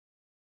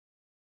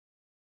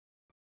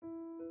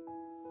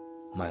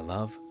My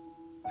love,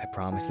 I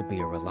promise to be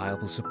a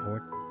reliable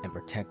support and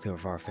protector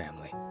of our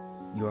family.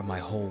 You are my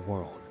whole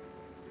world.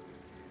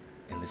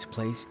 And this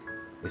place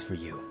is for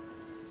you.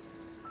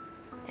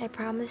 I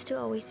promise to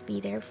always be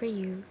there for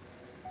you,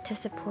 to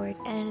support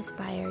and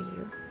inspire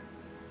you.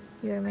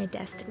 You are my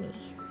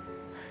destiny.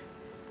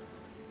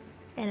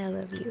 And I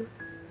love you.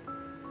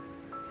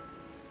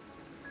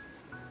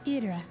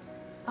 Ira,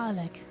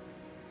 Alec,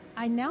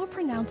 I now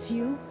pronounce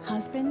you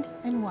husband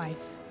and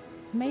wife.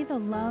 May the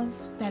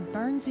love that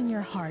burns in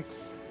your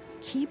hearts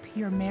keep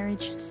your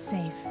marriage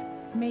safe.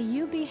 May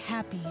you be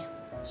happy.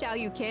 Shall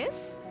you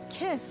kiss?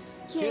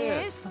 Kiss.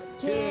 Kiss,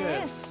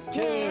 kiss,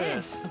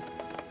 kiss.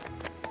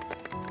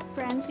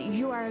 Friends,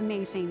 you are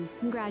amazing.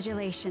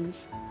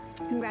 Congratulations.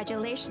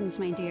 Congratulations,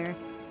 my dear.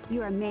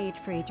 You are made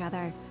for each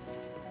other.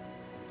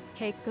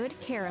 Take good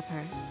care of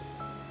her.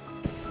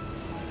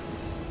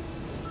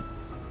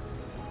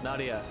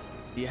 Nadia,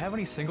 do you have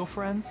any single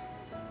friends?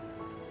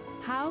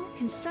 How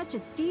can such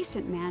a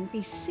decent man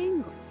be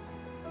single?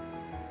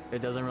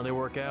 It doesn't really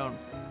work out.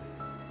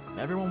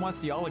 Everyone wants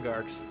the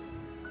oligarchs.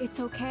 It's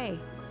okay.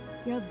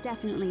 You'll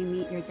definitely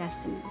meet your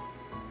destiny.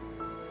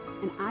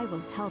 And I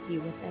will help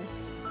you with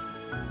this.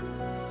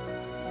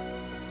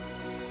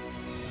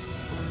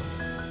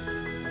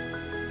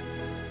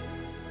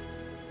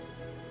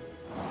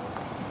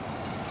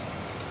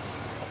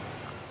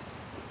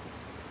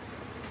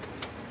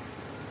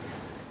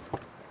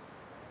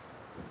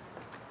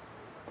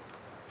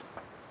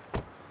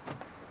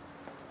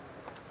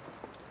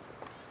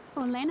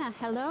 Olena,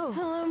 hello.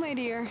 Hello, my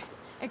dear.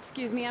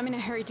 Excuse me, I'm in a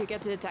hurry to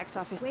get to the tax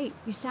office. Wait,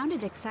 you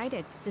sounded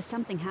excited. Did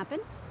something happen?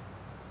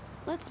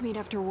 Let's meet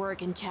after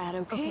work and chat,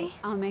 okay? Okay,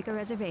 I'll make a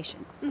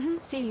reservation.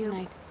 See you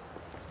tonight.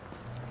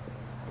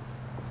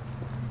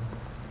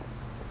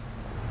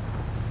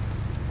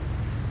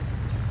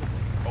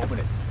 Open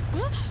it.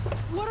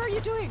 What are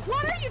you doing?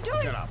 What are you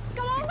doing? Shut up.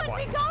 Come on, Be let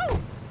quiet. me go!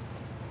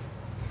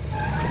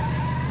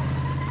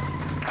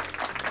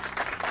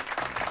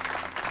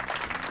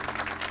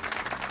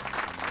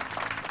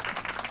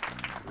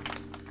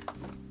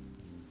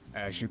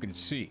 As you can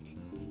see,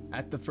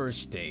 at the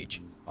first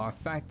stage, our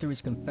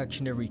factory's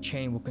confectionery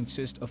chain will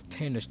consist of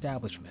 10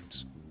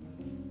 establishments.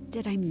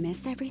 Did I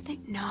miss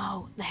everything?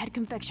 No, the head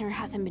confectioner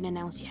hasn't been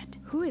announced yet.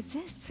 Who is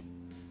this?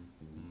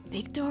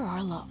 Viktor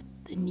Orlov,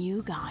 the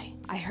new guy.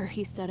 I heard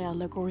he studied at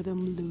Le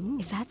Cordon Bleu.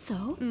 Is that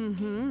so?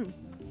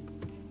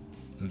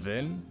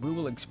 Then we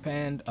will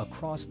expand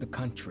across the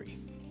country.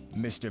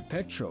 Mr.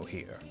 Petro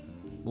here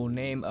will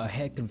name a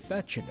head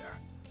confectioner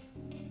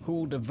who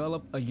will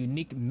develop a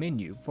unique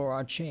menu for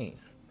our chain.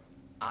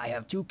 I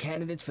have 2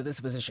 candidates for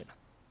this position,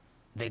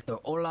 Viktor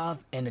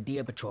Orlov and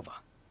Nadia Petrova.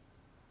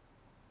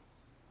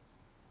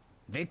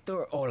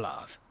 Viktor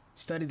Orlov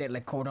studied at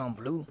Le Cordon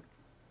Bleu,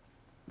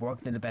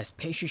 worked in the best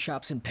pastry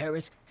shops in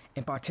Paris,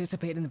 and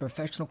participated in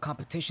professional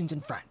competitions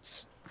in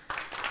France.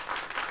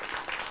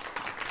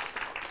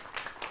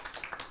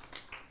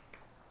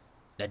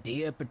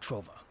 Nadia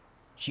Petrova.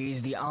 She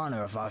is the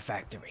honor of our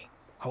factory.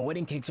 Her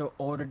wedding cakes are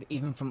ordered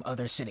even from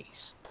other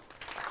cities.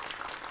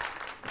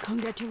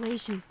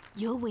 Congratulations.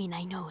 You'll win,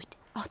 I know it.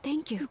 Oh,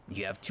 thank you.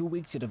 You have 2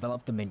 weeks to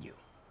develop the menu.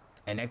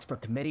 An expert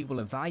committee will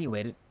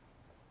evaluate it,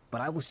 but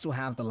I will still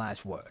have the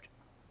last word.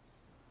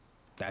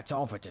 That's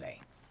all for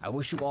today. I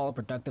wish you all a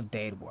productive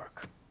day at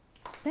work.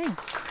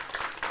 Thanks.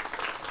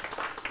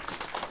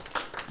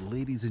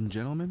 Ladies and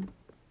gentlemen,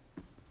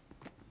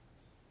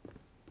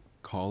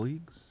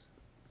 colleagues,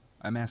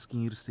 I'm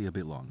asking you to stay a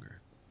bit longer.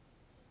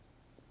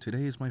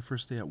 Today is my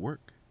first day at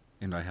work,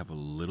 and I have a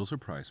little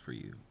surprise for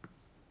you.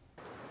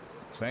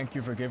 Thank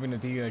you for giving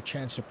Nadia a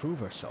chance to prove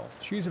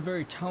herself. She's a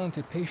very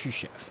talented pastry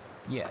chef.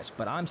 Yes,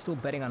 but I'm still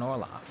betting on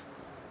Orlov.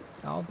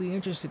 I'll be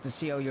interested to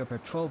see how your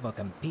Petrova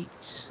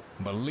competes.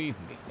 Believe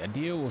me,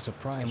 Nadia will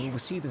surprise you. And we will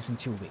see this in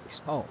 2 weeks.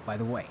 Oh, by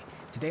the way,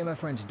 today my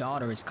friend's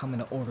daughter is coming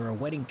to order a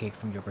wedding cake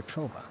from your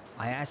Petrova.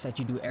 I ask that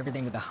you do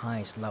everything at the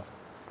highest level.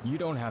 You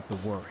don't have to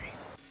worry.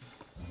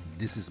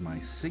 This is my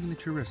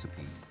signature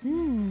recipe.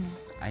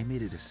 I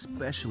made it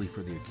especially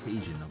for the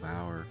occasion of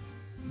our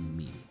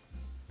meeting.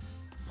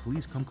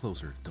 Please come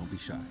closer, don't be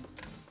shy.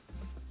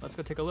 Let's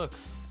go take a look.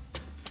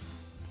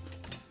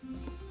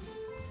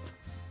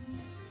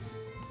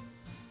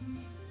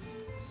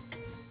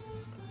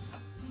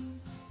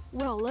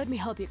 Well, let me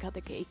help you cut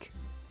the cake.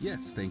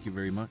 Yes, thank you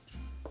very much.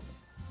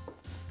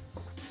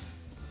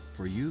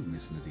 For you,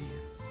 Miss Nadia.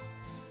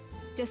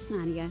 Just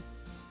Nadia.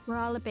 We're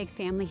all a big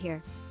family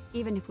here,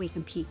 even if we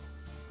compete.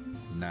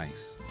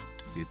 Nice.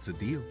 It's a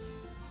deal.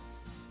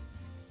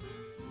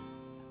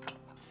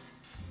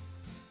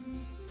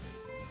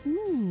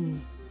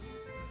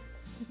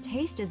 The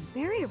taste is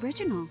very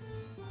original.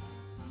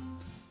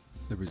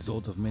 The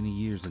result of many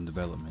years in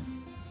development.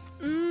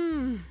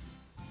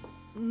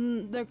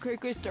 The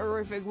cake is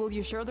terrific. Will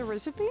you share the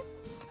recipe?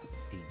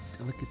 A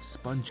delicate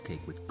sponge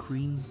cake with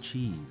cream,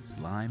 cheese,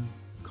 lime,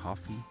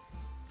 coffee,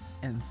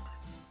 and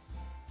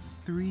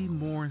 3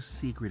 more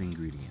secret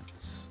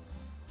ingredients.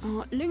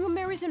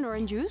 Lingonberries and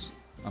orange juice?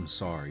 I'm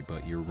sorry,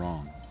 but you're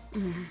wrong.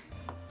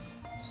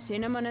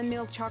 Cinnamon and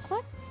milk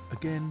chocolate?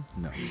 Again,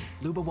 no.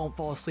 Luba won't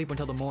fall asleep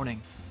until the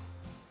morning.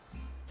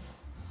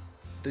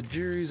 The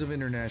juries of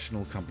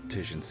international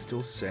competitions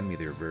still send me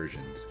their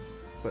versions,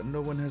 but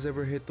no one has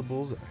ever hit the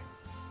bullseye.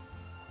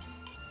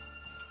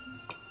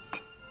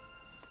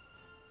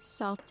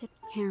 Salted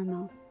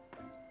caramel.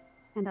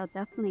 And I'll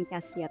definitely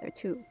guess the other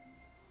two.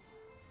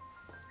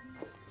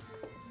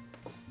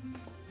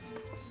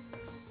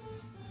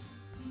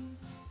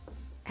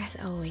 As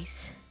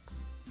always.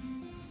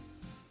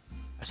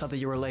 I saw that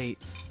you were late,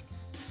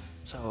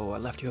 so I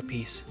left you a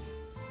piece.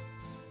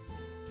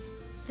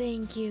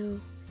 Thank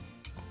you.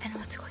 And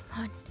what's going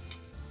on?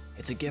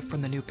 It's a gift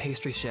from the new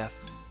pastry chef.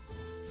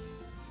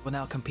 We'll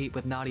now compete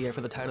with Nadia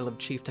for the title of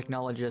chief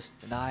technologist,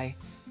 and I...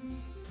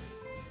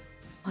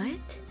 What?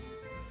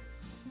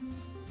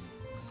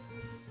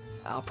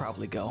 I'll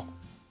probably go.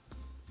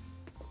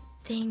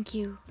 Thank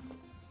you.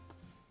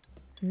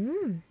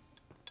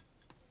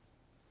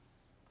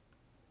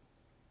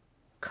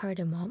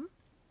 Cardamom?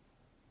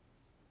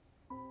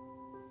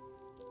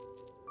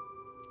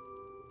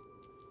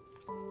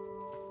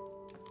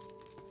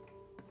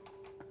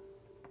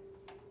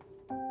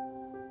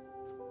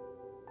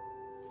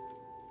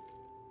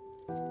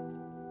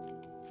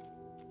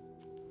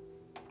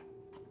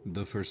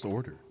 The first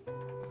order.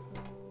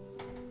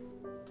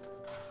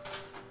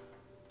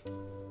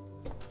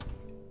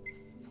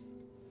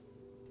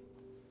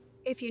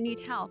 If you need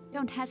help,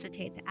 don't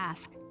hesitate to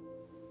ask.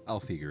 I'll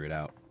figure it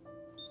out.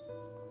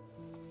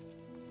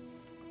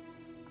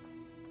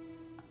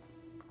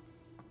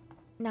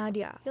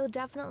 Nadia, you'll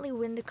definitely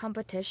win the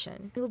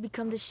competition. You'll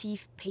become the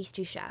chief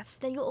pastry chef.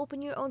 Then you'll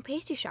open your own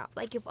pastry shop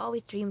like you've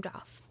always dreamed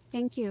of.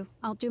 Thank you.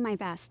 I'll do my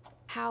best.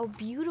 How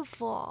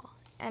beautiful.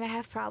 And I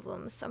have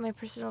problems on my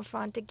personal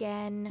front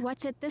again.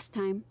 What's it this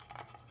time?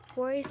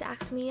 Boris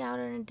asked me out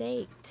on a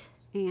date.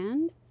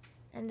 And?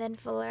 And then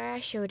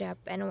Valera showed up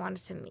and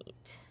wanted to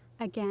meet.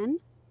 Again?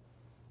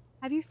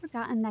 Have you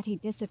forgotten that he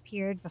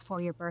disappeared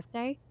before your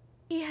birthday?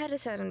 He had a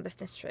sudden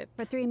business trip.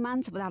 For 3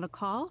 months without a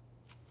call?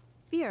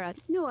 Vera,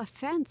 no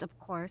offense, of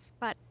course,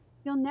 but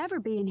you'll never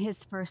be in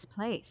his first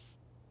place.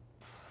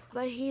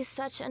 But he's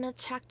such an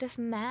attractive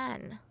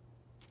man.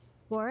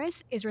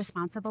 Boris is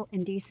responsible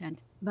and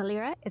decent.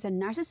 Valera is a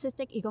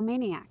narcissistic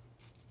egomaniac.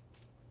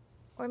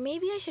 Or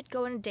maybe I should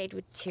go on a date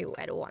with 2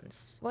 at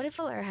once. What if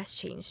Valera has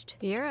changed?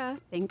 Vera,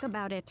 think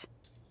about it.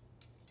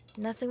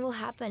 Nothing will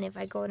happen if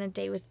I go on a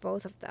date with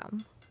both of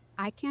them.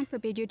 I can't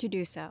forbid you to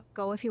do so.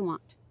 Go if you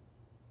want.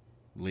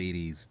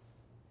 Ladies,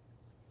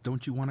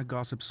 don't you want to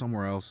gossip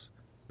somewhere else?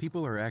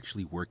 People are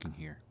actually working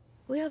here.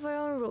 We have our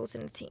own rules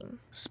in the team.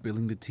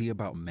 Spilling the tea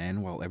about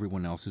men while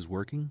everyone else is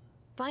working?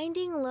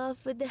 Finding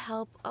love with the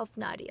help of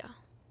Nadia.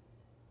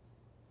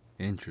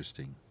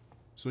 Interesting.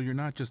 So you're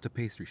not just a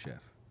pastry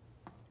chef.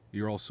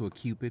 You're also a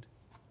cupid?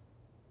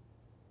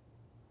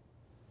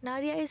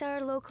 Nadia is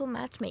our local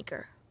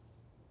matchmaker.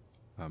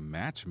 A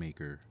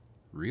matchmaker?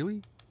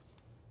 Really?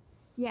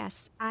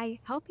 Yes, I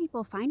help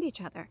people find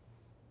each other.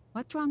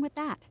 What's wrong with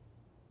that?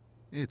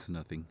 It's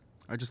nothing.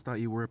 I just thought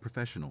you were a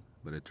professional,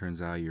 but it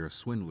turns out you're a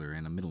swindler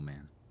and a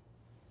middleman.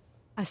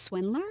 A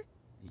swindler?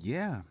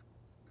 Yeah.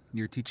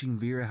 You're teaching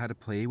Vera how to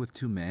play with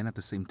 2 men at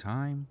the same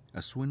time.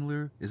 A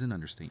swindler is an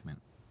understatement.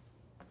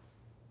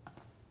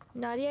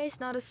 Nadia is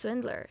not a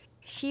swindler.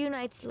 She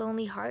unites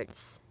lonely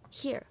hearts.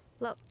 Here,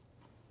 look.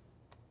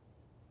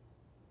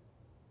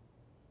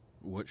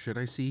 What should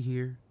I see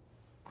here?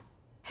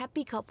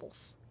 Happy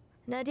couples.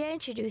 Nadia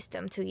introduced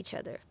them to each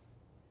other.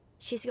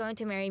 She's going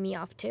to marry me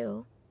off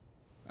too.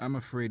 I'm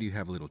afraid you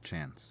have little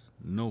chance.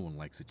 No one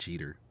likes a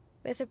cheater.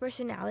 With a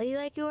personality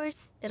like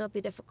yours, it'll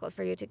be difficult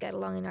for you to get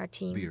along in our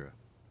team. Vera,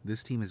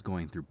 this team is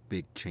going through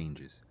big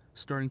changes.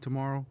 Starting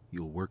tomorrow,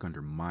 you'll work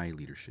under my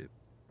leadership.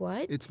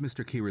 What? It's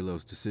Mr.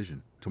 Kirillo's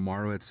decision.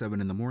 Tomorrow at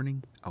 7 in the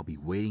morning, I'll be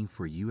waiting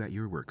for you at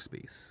your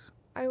workspace.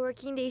 Our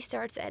working day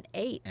starts at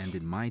 8. And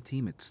in my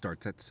team, it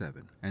starts at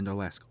 7. And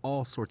I'll ask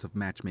all sorts of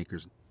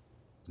matchmakers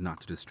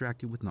not to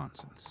distract you with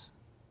nonsense.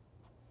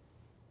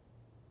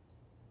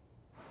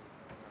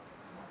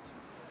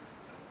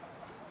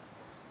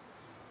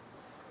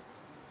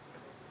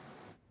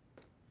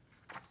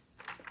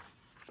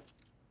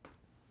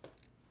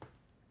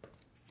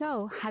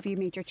 So, have you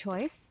made your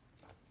choice?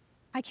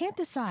 I can't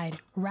decide,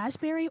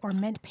 raspberry or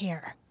mint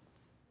pear.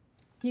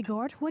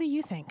 Yegor, what do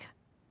you think?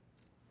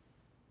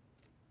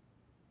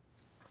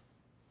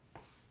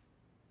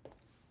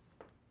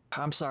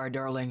 I'm sorry,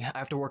 darling. I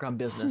have to work on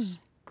business.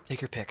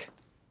 Take your pick.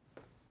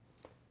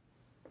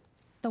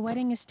 The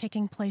wedding is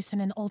taking place in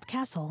an old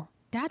castle.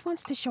 Dad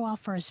wants to show off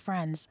for his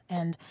friends,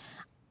 and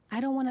I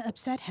don't want to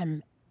upset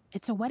him.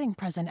 It's a wedding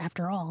present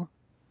after all.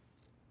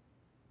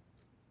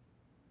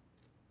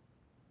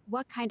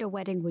 What kind of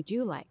wedding would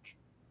you like?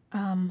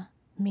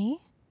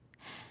 Me?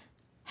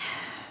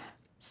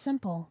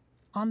 Simple.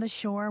 On the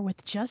shore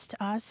with just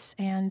us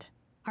and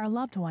our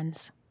loved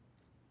ones.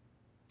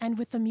 And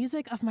with the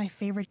music of my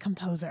favorite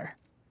composer.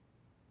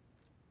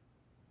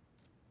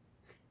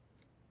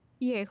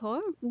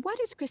 Yegor, what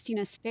is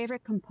Christina's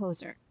favorite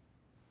composer?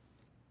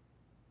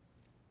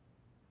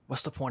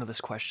 What's the point of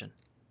this question?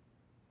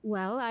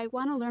 Well, I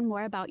want to learn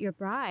more about your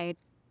bride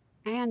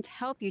and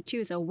help you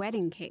choose a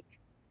wedding cake.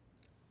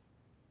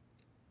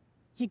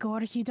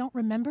 Yegor, you don't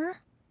remember?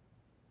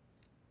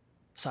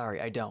 Sorry,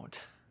 I don't.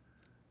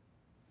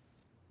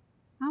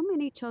 How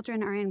many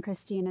children are in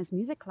Christina's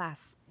music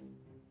class?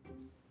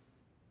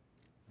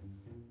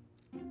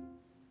 Am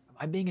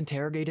I being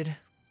interrogated?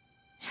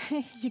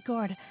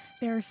 Yegor,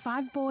 there are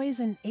 5 boys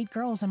and 8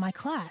 girls in my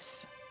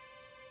class.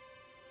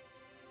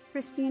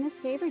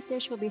 Christina's favorite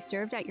dish will be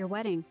served at your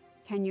wedding.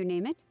 Can you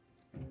name it?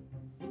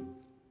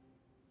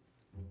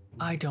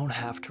 I don't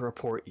have to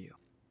report you.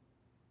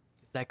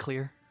 Is that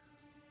clear?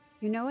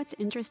 You know what's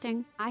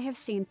interesting? I have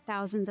seen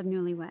thousands of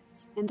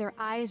newlyweds, and their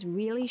eyes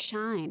really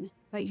shine,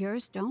 but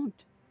yours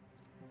don't.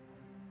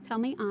 Tell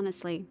me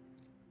honestly,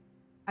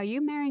 are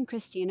you marrying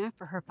Christina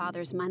for her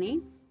father's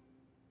money?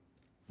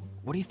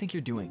 What do you think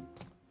you're doing?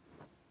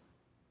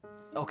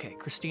 Okay,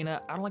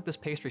 Christina, I don't like this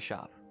pastry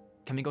shop.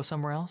 Can we go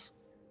somewhere else?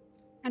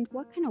 And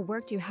what kind of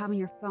work do you have on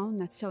your phone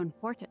that's so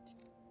important?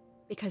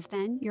 Because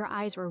then your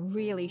eyes were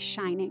really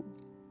shining.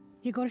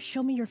 Yegor,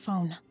 show me your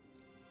phone.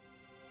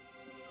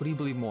 Who do you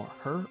believe more,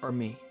 her or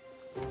me?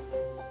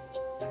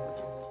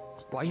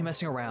 Why are you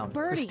messing around?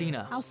 Birdie,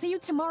 Christina. I'll see you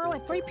tomorrow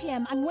at 3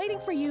 p.m. I'm waiting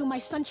for you, my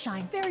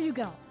sunshine. There you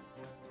go.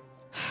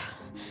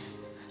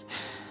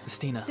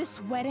 Christina.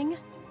 This wedding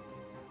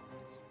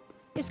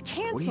is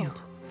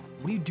canceled.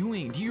 What are you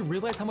doing? Do you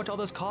realize how much all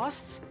this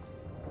costs?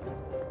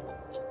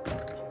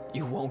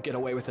 You won't get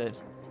away with it.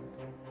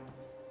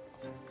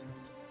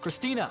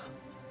 Christina!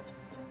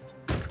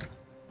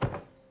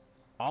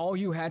 All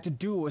you had to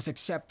do was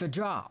accept the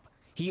job.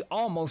 He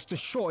almost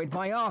destroyed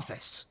my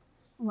office.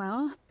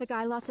 Well, the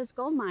guy lost his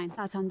gold mine.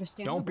 That's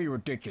understandable. Don't be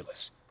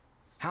ridiculous.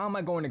 How am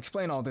I going to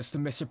explain all this to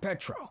Mr.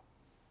 Petro?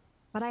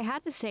 But I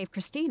had to save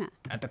Christina.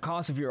 At the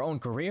cost of your own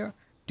career?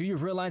 Do you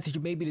realize that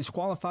you may be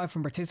disqualified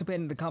from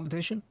participating in the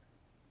competition?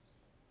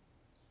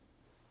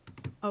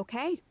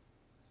 Okay.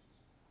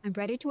 I'm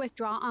ready to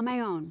withdraw on my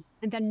own,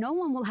 and then no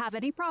one will have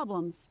any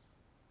problems.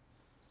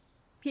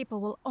 People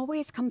will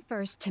always come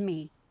first to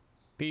me.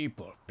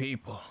 People.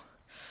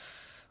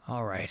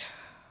 All right.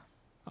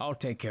 I'll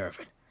take care of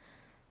it.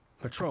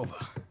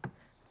 Petrova,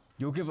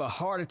 you'll give a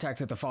heart attack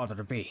to the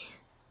father-to-be.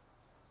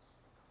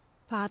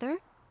 Father?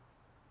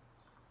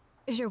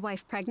 Is your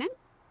wife pregnant?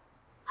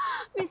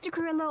 Mr.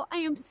 Carrillo, I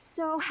am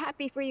so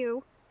happy for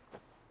you.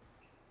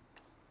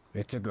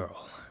 It's a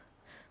girl.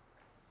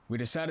 We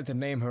decided to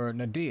name her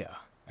Nadia,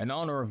 in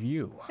honor of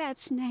you.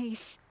 That's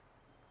nice.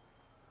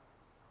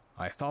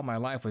 I thought my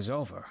life was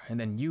over, and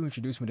then you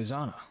introduced me to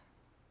Zana.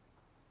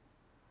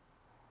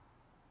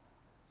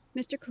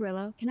 Mr.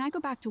 Carrillo, can I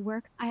go back to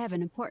work? I have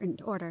an important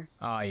order.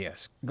 Ah,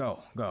 yes.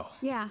 Go.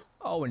 Yeah.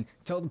 Oh, and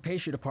tell the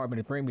pastry department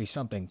to bring me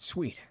something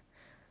sweet.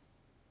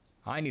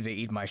 I need to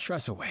eat my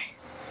stress away.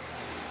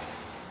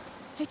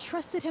 I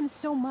trusted him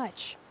so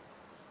much.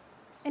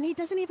 And he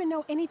doesn't even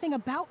know anything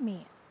about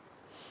me.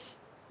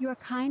 You are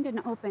kind and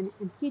open,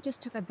 and he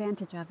just took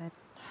advantage of it.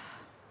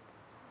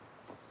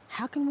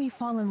 How can we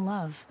fall in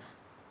love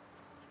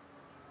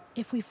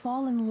if we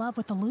fall in love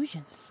with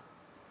illusions?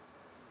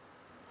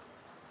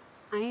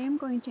 I am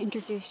going to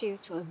introduce you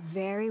to a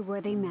very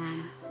worthy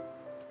man.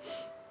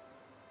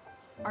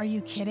 Are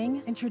you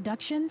kidding?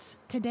 Introductions?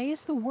 Today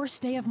is the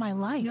worst day of my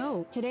life.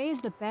 No, today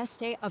is the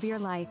best day of your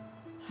life.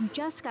 You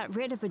just got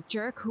rid of a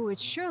jerk who would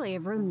surely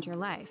have ruined your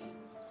life.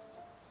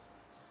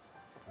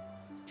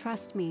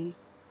 Trust me.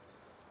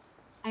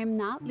 I am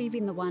not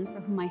leaving the one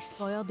for whom I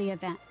spoiled the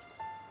event.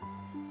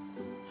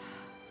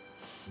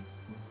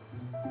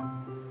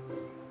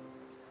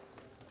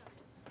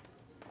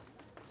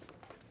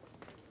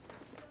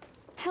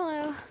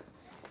 Hello.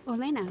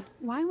 Olena,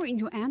 why weren't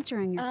you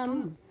answering your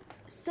phone?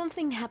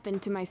 Something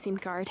happened to my SIM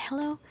card.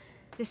 Hello?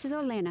 This is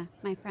Olena,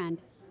 my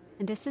friend.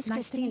 And this is Nice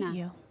Christina. to meet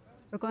you.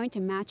 We're going to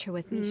match her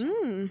with Misha.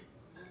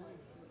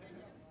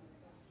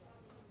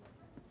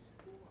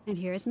 And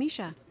here is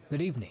Misha.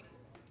 Good evening.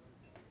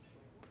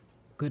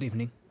 Good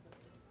evening.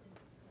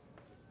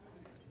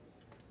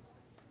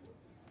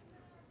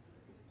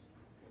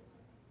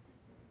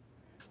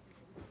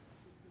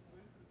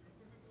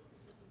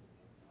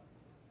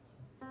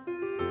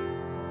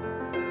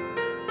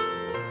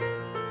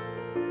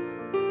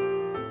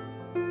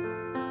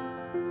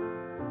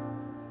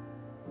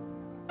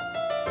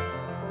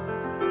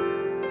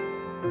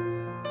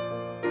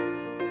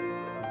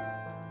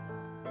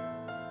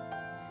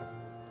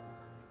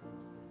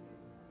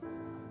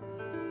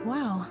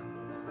 Wow.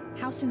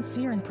 How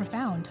sincere and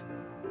profound.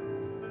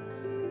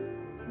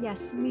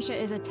 Yes, Misha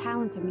is a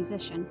talented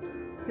musician.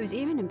 He was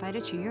even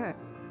invited to Europe.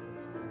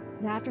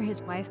 But after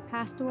his wife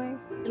passed away,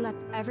 he left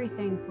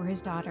everything for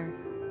his daughter.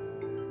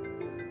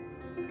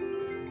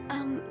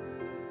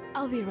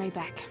 I'll be right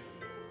back.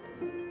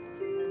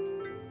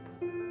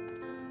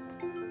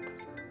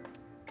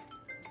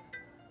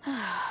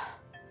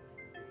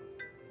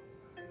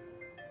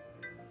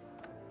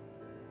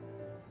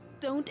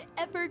 Don't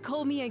ever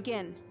call me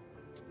again.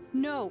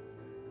 No,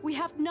 we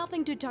have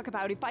nothing to talk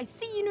about. If I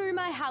see you near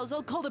my house,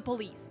 I'll call the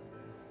police.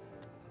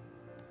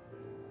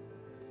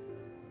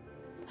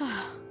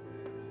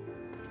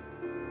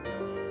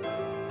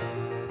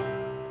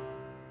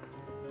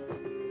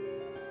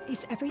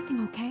 Is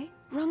everything okay?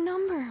 Wrong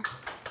number.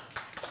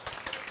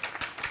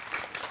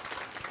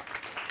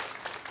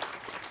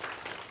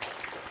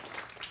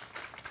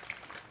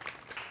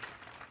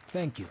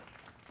 Thank you.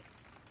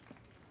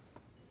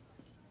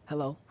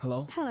 Hello,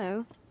 hello.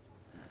 Hello.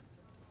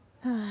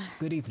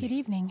 Good evening. Good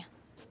evening.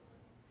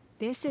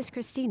 This is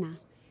Christina.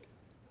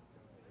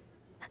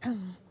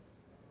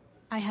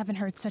 I haven't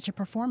heard such a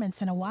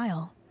performance in a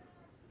while.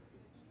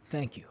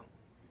 Thank you.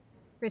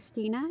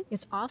 Christina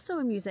is also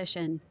a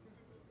musician.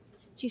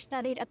 She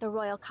studied at the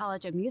Royal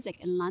College of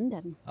Music in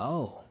London.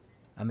 Oh,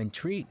 I'm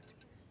intrigued.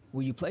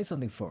 Will you play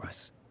something for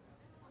us?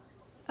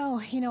 Oh,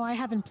 I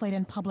haven't played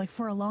in public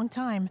for a long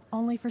time,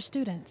 only for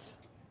students.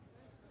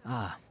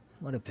 Ah,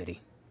 what a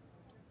pity.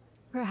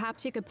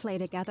 Perhaps you could play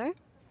together?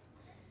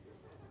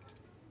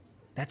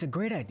 That's a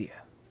great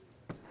idea.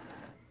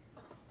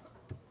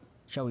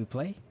 Shall we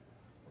play?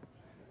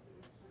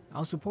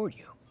 I'll support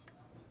you.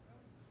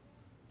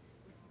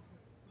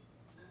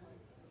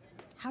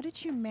 How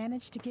did you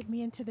manage to get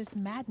me into this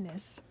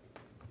madness?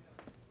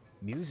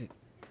 Music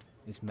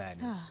is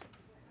madness,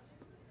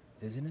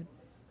 isn't it?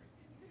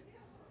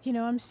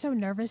 I'm so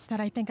nervous that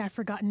I think I've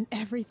forgotten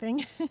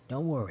everything.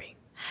 Don't worry.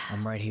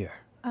 I'm right here.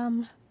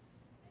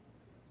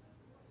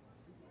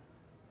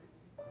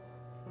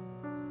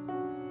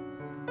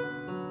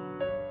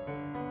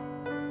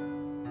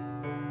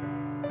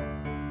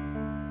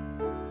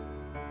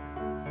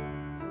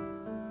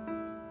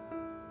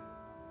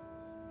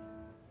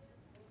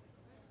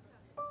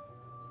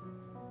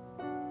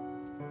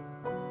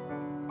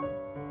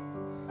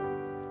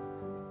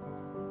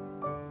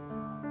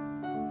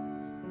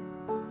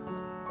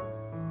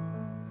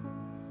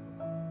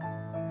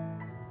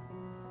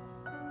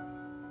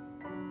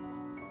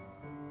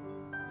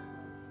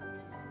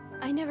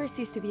 I never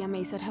cease to be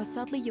amazed at how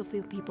subtly you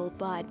feel people,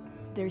 but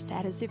their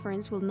status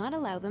difference will not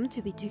allow them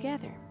to be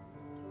together.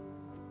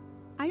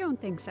 I don't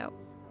think so.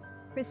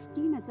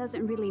 Christina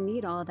doesn't really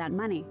need all of that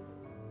money.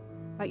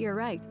 But you're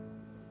right.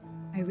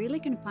 I really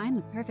can find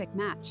the perfect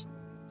match.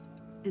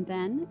 And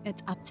then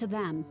it's up to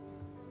them.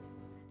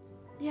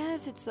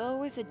 Yes, it's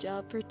always a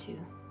job for two.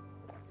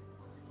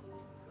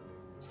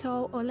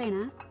 So,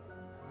 Olena,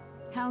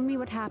 tell me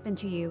what happened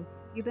to you.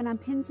 You've been on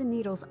pins and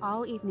needles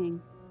all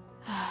evening.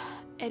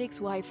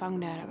 Eric's wife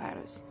found out about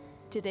us.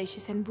 Today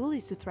she sent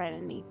bullies to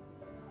threaten me.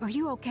 Are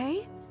you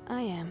okay? I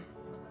am.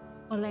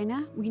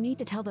 Olena, we need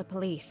to tell the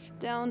police.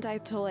 Don't. I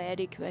told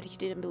Eric, but he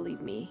didn't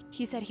believe me.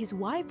 He said his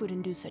wife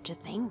wouldn't do such a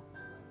thing.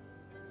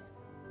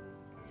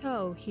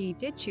 So, he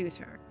did choose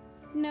her.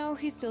 No,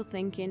 he's still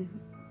thinking.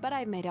 But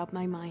I made up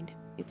my mind.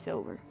 It's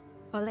over.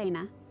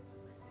 Olena,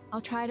 I'll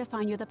try to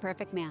find you the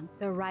perfect man.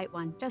 The right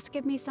one. Just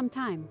give me some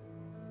time.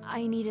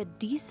 I need a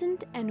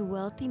decent and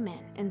wealthy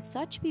man, and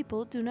such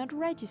people do not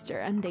register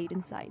on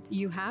dating sites.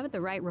 You have the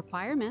right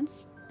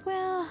requirements.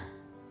 Well,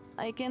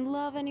 I can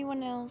love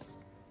anyone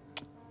else.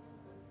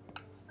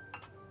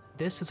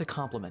 This is a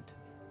compliment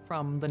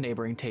from the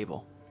neighboring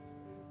table.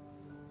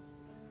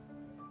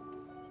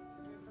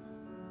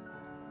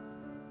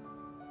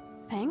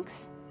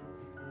 Thanks.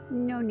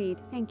 No need,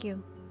 thank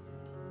you.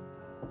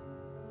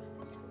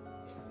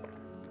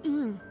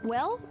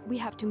 Well, we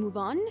have to move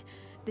on.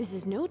 This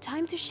is no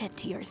time to shed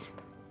tears.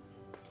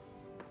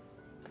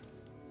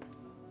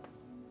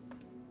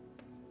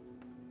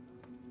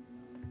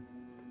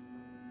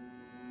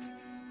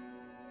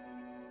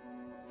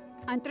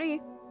 On three.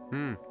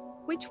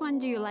 Which one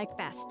do you like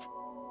best?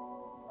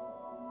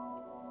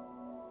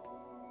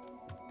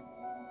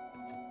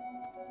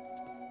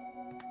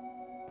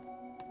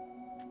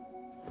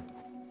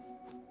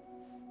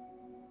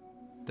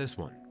 This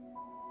one.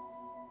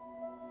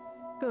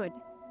 Good.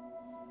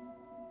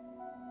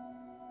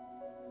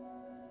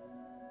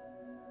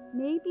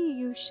 Maybe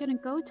you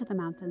shouldn't go to the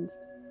mountains.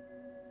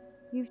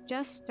 You've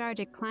just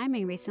started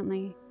climbing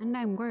recently, and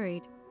I'm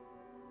worried.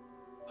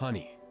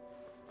 Honey,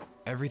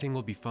 everything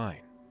will be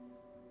fine.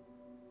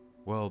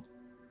 Well,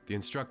 the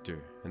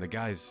instructor and the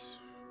guys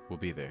will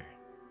be there.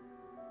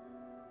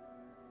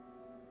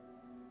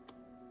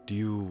 Do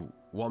you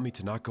want me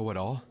to not go at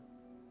all?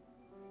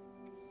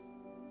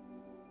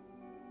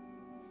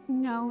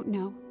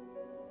 No.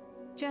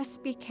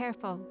 Just be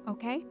careful,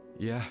 okay?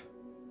 Yeah.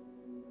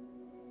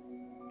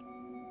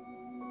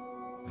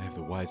 I have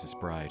the wisest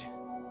bride.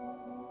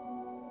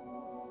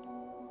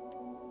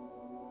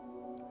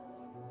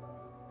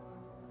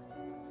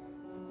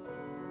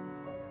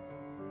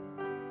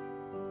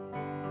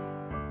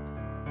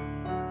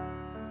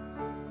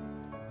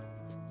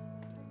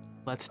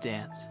 Let's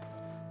dance.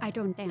 I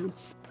don't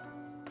dance.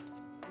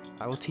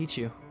 I will teach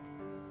you.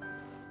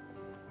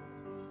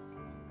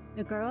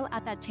 The girl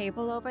at that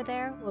table over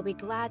there will be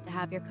glad to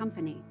have your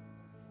company.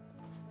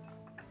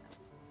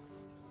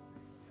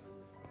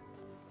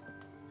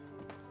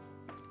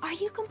 Are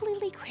you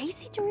completely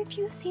crazy to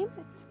refuse him?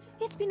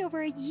 It's been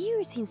over a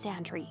year since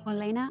Andrew.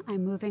 Olena,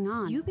 I'm moving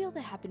on. You build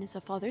the happiness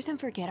of others and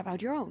forget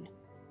about your own.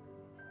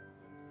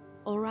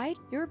 Alright,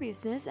 your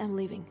business, I'm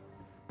leaving.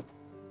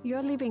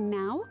 You're leaving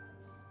now?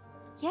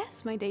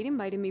 Yes, my date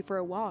invited me for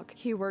a walk.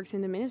 He works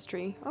in the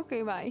ministry.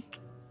 Okay, bye.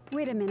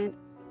 Wait a minute.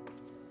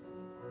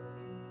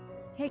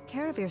 Take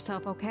care of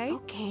yourself, okay?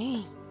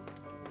 Okay.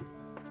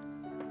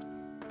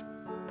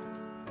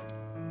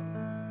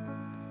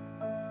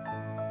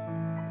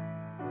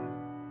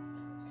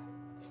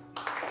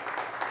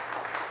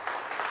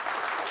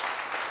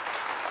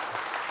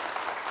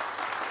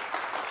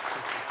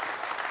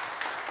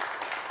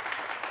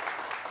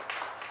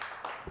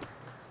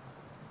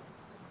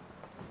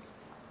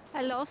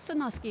 Hello,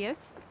 Sonoskia.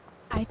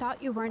 I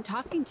thought you weren't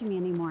talking to me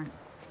anymore.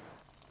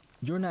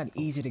 You're not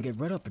easy to get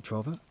rid of,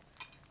 Petrova.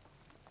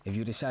 If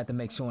you decide to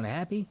make someone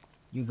happy,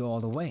 you go all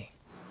the way.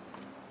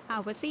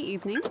 How was the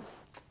evening?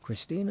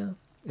 Christina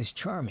is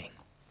charming.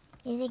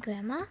 Is it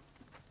Grandma?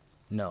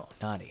 No,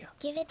 Nadia.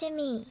 Give it to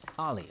me.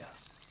 Alia.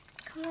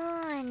 Come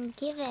on,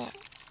 give it.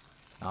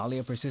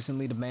 Alia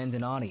persistently demands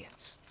an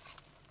audience.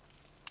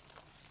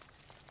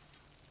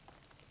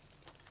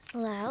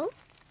 Hello?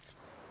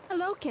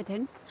 Hello,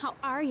 kitten. How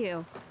are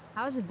you?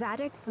 How's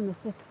Vadik from the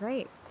 5th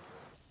grade?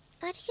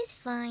 Vadik is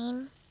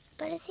fine,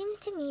 but it seems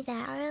to me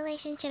that our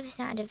relationship is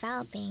not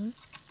developing.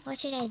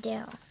 What should I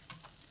do?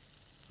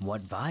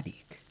 What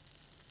Vadik?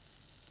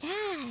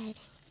 Dad,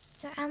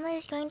 your omelet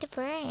is going to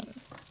burn.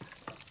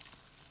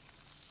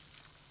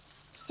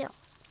 So,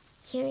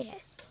 here it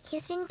is.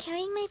 He's been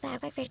carrying my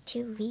backpack for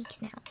 2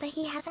 weeks now, but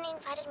he hasn't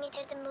invited me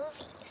to the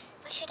movies.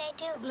 What should I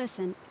do?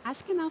 Listen,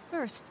 ask him out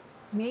first.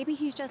 Maybe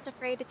he's just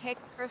afraid to take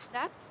the first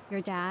step.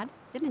 Your dad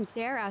didn't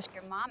dare ask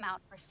your mom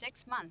out for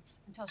 6 months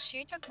until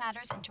she took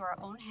matters into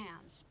her own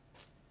hands.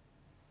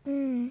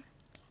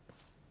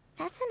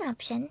 That's an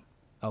option.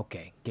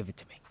 Okay, give it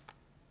to me.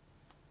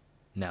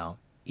 Now,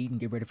 eat and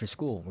get ready for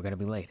school. We're gonna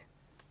be late.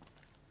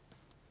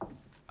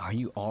 Are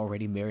you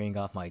already marrying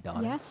off my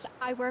daughter? Yes,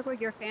 I work with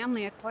your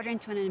family according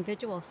to an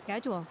individual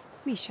schedule,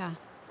 Misha.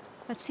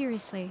 But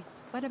seriously,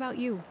 what about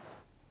you?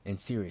 And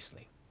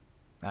seriously,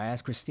 I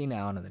asked Christina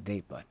out on a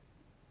date, but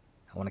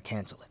I want to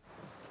cancel it.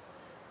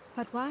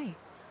 But why?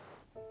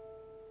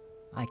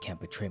 I can't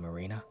betray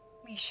Marina.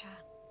 Misha,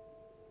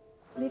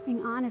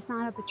 living on is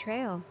not a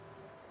betrayal.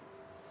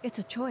 It's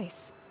a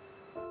choice.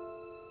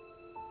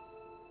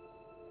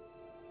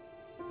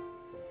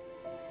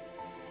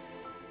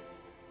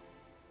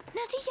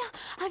 Nadia,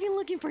 I've been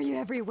looking for you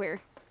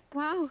everywhere.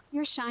 Wow,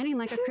 you're shining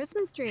like a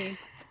Christmas tree.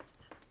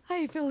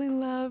 I fell in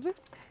love.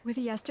 With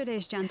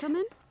yesterday's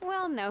gentleman?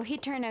 Well, no, he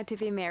turned out to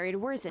be married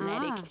worse than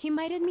Eric. He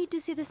invited me to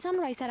see the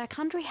sunrise at a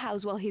country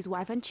house while his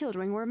wife and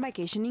children were on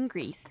vacation in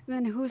Greece.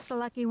 Then who's the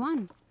lucky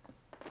one?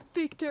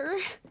 Viktor,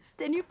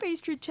 the new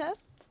pastry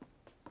chef.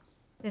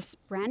 This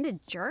branded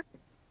jerk?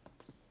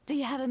 Do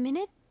you have a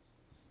minute?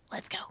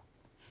 Let's go.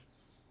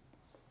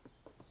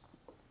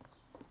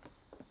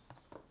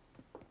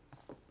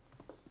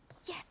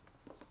 Yes,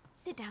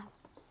 sit down.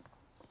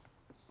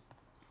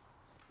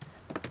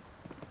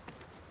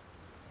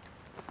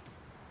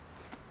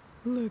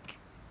 Look.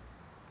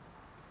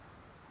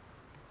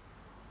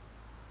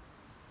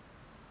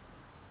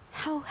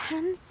 How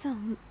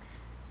handsome.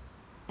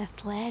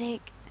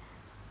 Athletic.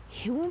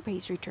 He won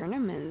pastry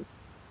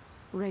tournaments.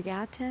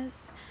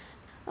 Regattas.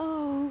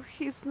 Oh,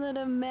 he's not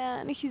a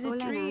man, he's a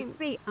dream. To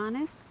be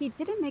honest, he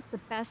didn't make the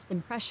best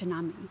impression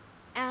on me.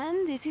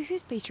 And this is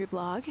his pastry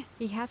blog.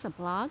 He has a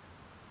blog?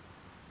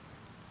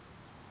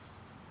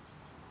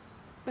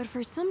 But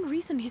for some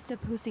reason he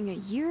stopped posting a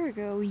year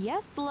ago.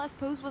 Yes, the last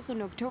post was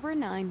on October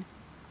 9.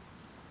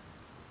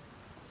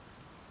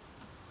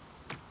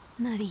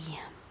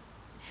 Nadia,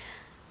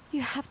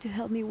 you have to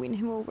help me win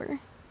him over.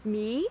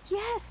 Me?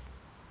 Yes!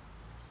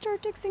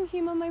 Start texting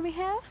him on my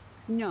behalf?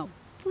 No.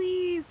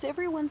 Please,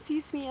 everyone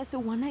sees me as a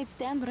one-night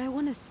stand, but I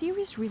want a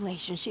serious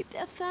relationship,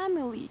 a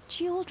family,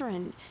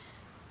 children.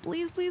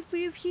 Please, please,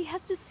 please, he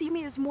has to see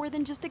me as more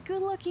than just a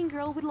good-looking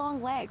girl with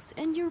long legs.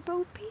 And you're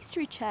both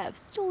pastry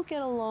chefs. You'll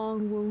get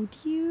along, won't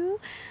you?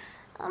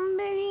 I'm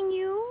begging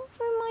you,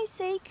 for my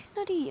sake,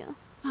 Nadia.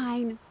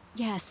 Fine.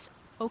 Yes.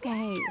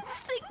 Okay.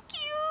 Thank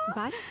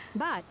you!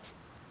 But,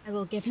 I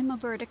will give him a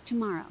verdict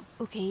tomorrow.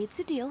 Okay, it's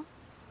a deal.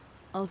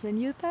 I'll send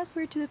you the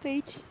password to the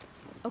page.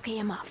 Okay,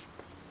 I'm off.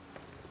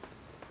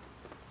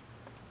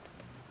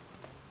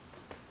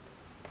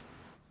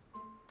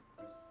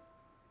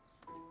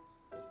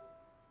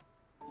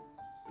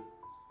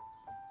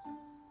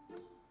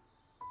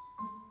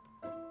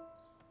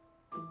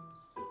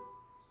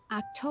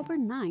 October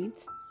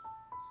 9th.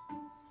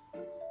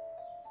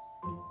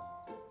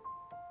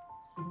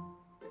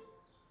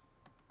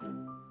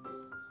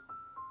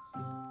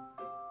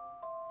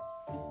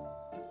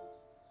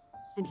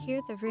 And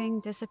here the ring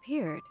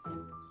disappeared.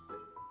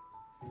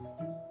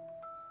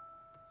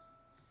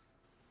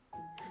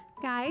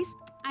 Guys,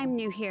 I'm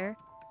new here.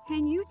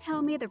 Can you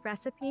tell me the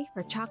recipe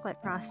for chocolate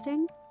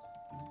frosting?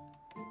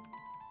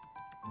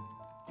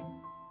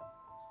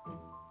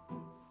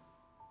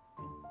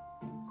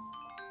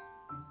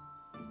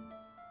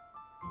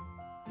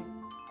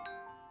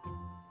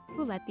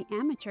 Who let the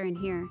amateur in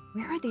here?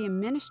 Where are the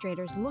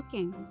administrators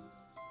looking?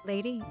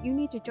 Lady, you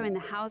need to join the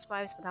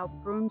Housewives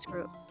Without Brooms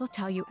group. They'll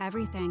tell you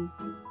everything.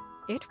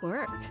 It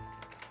worked.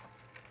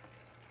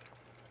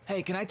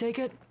 Hey, can I take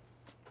it?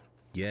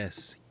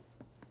 Yes.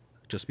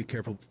 Just be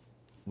careful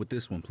with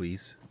this one,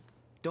 please.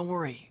 Don't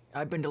worry,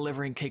 I've been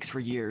delivering cakes for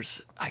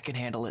years. I can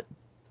handle it.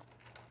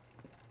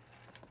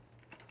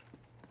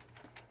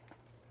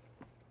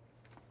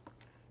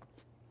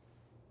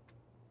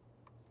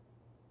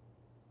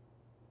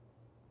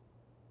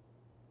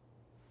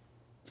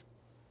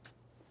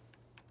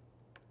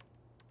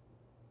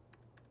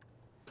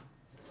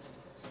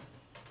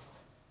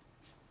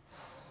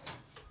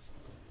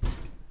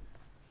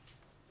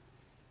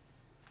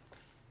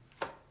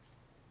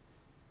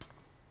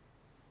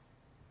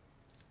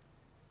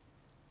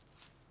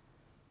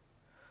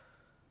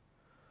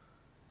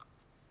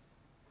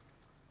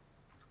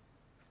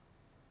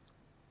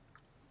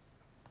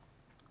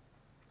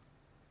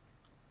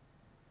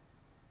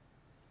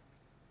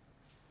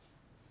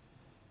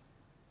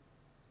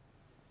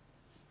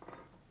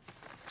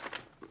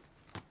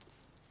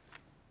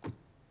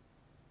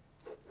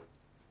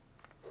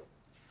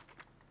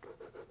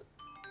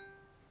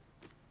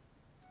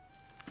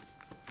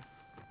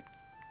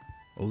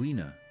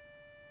 Olina,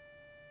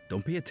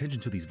 don't pay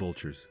attention to these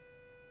vultures.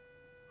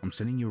 I'm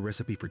sending you a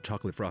recipe for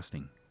chocolate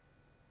frosting.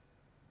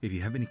 If you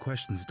have any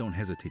questions, don't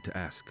hesitate to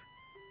ask.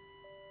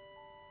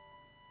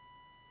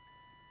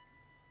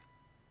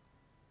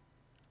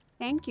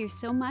 Thank you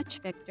so much,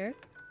 Viktor.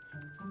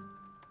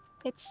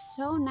 It's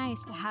so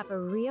nice to have a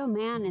real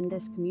man in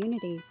this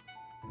community.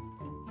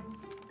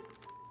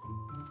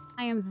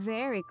 I am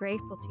very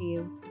grateful to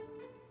you.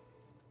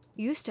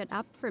 You stood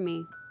up for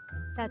me.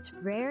 That's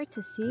rare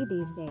to see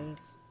these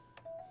days.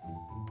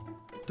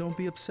 Don't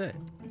be upset.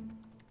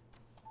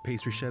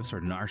 Pastry chefs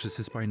are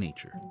narcissists by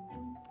nature.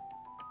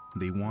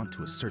 They want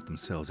to assert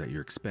themselves at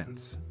your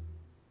expense.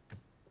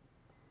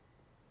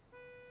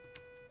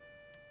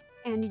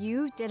 And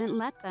you didn't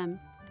let them.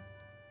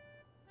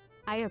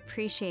 I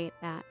appreciate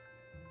that.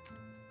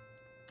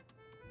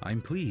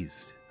 I'm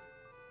pleased.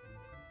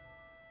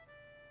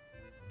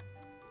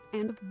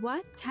 And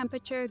what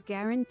temperature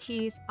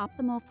guarantees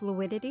optimal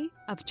fluidity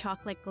of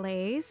chocolate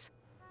glaze?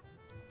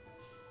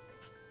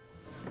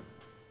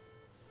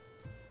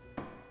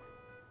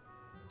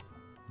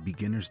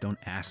 Beginners don't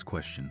ask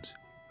questions.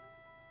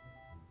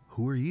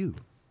 Who are you?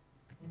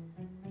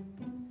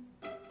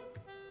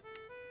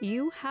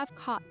 You have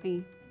caught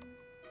me.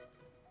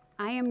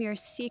 I am your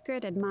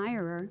secret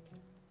admirer.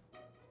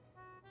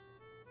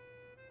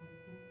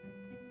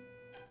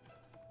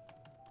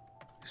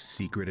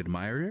 Secret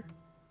admirer?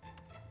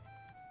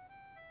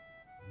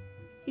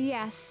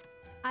 Yes,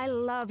 I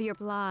love your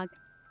blog.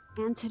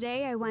 And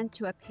today I went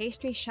to a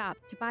pastry shop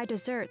to buy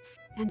desserts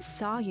and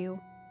saw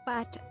you,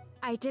 but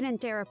I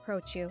didn't dare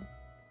approach you.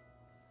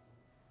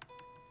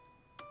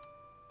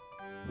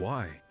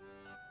 Why?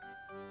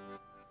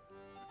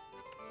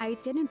 I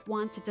didn't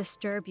want to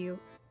disturb you.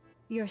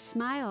 Your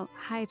smile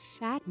hides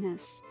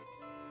sadness.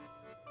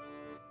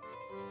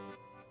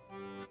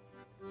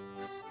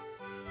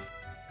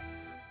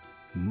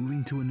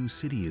 Moving to a new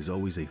city is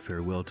always a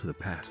farewell to the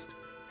past.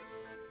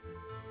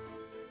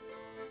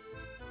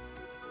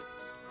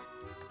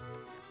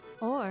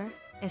 Or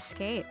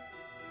escape.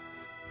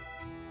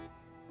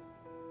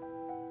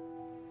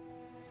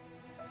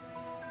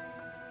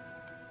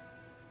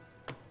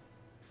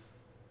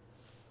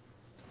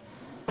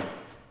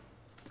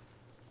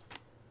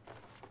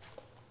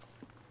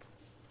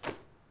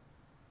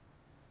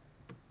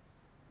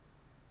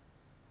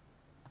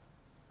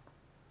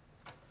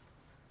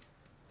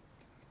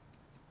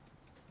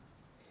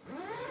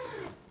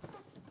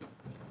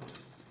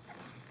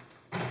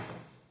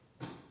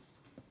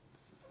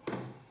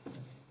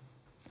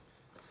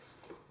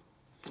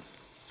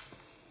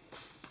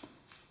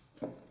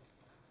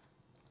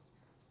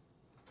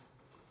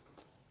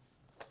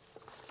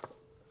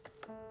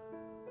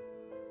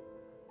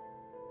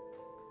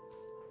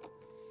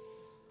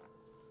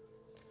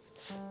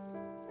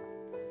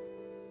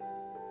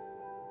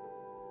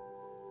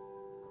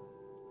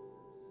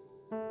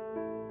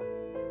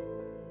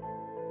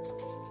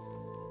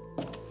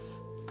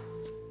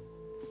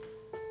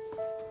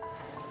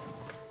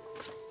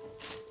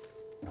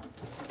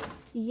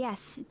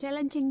 Yes,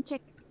 challenging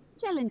check.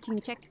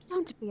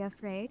 Don't be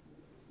afraid.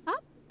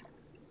 Up.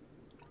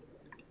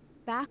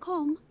 Back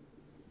home.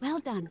 Well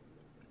done.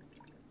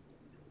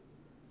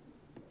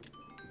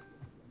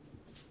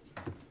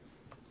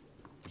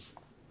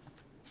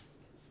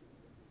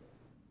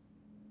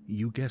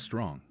 You guessed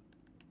wrong.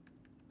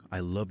 I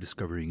love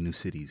discovering new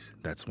cities.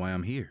 That's why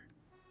I'm here.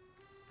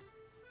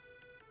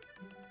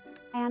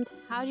 And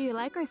how do you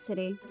like our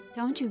city?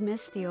 Don't you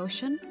miss the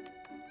ocean?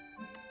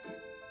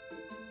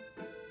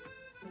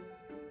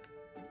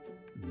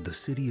 The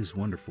city is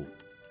wonderful,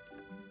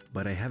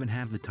 but I haven't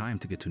had the time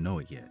to get to know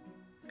it yet,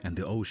 and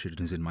the ocean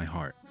is in my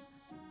heart.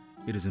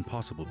 It is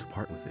impossible to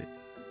part with it.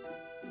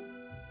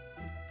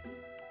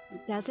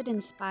 Does it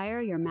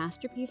inspire your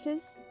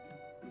masterpieces?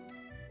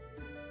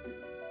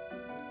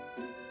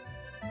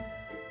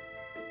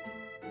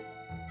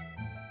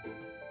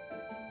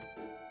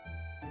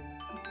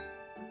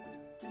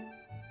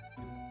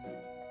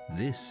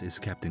 This is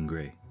Captain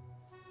Gray.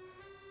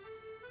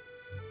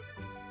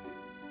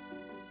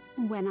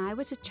 When I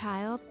was a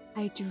child,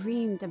 I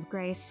dreamed of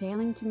Gray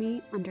sailing to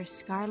me under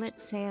scarlet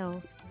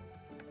sails.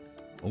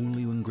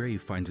 Only when Gray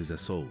finds his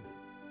soul,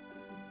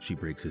 she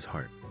breaks his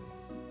heart.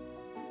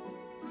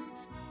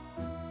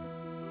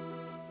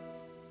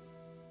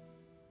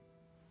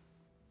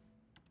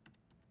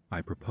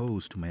 I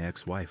proposed to my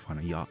ex-wife on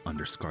a yacht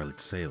under scarlet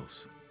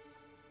sails.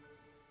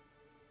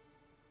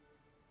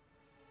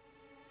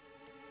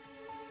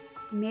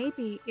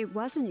 Maybe it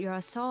wasn't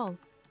your soul,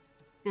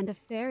 and a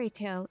fairy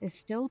tale is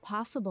still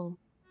possible.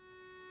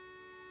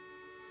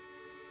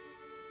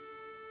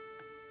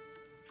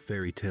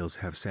 Fairy tales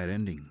have sad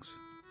endings.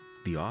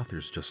 The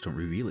authors just don't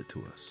reveal it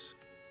to us.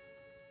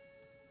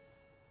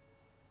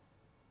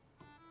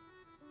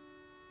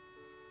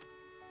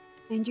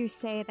 And you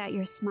say that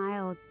your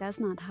smile does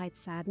not hide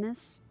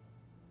sadness?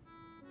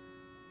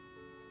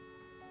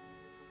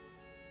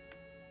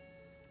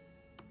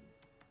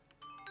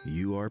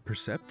 You are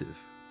perceptive.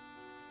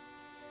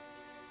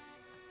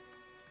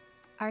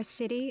 Our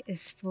city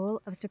is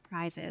full of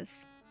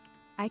surprises.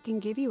 I can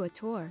give you a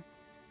tour.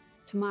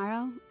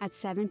 Tomorrow at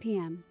 7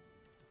 p.m.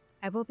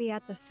 I will be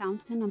at the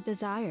Fountain of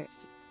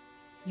Desires.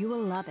 You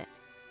will love it.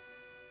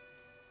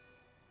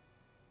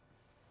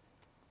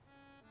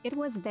 It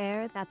was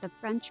there that the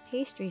French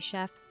pastry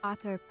chef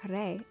Arthur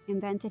Perret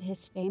invented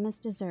his famous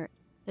dessert,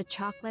 the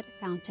chocolate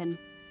fountain.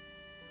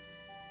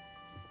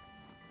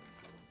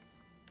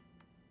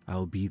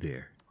 I'll be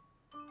there.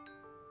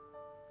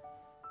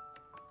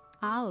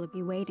 I'll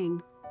be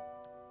waiting.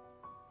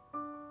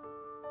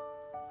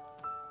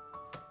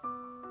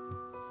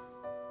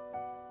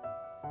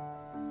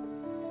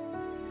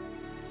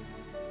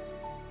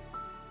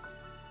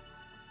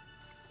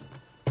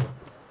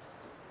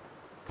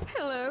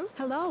 Hello.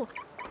 Hello.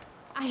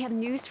 I have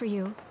news for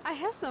you. I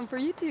have some for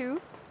you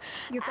too.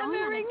 You're I'm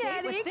going on a marrying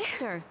date with Attic.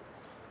 Viktor.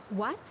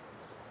 What?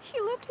 He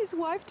left his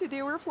wife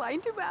today. We're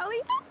flying to Bali.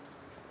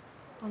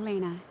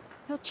 Elena,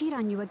 he'll cheat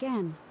on you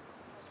again.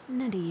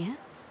 Nadia,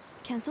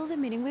 cancel the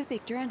meeting with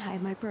Viktor and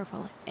hide my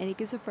profile.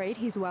 Eric is afraid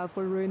his wife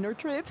will ruin our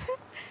trip.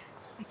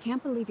 I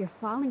can't believe you're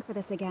falling for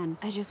this again.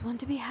 I just want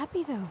to be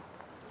happy though.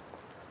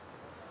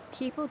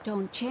 People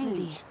don't change.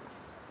 Nadia,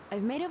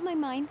 I've made up my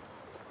mind.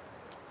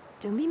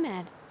 Don't be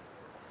mad.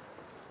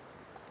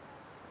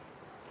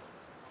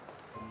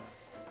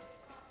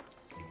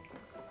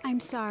 I'm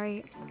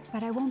sorry,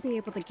 but I won't be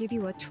able to give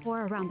you a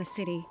tour around the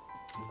city.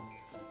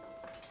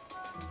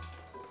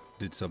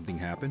 Did something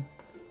happen?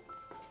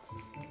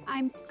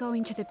 I'm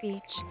going to the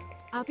beach.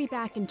 I'll be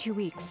back in 2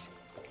 weeks.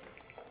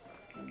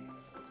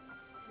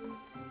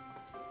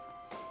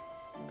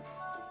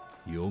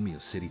 You owe me a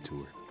city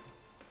tour.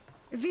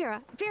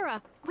 Vera,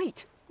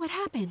 wait, what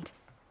happened?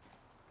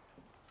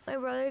 My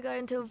brother got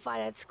into a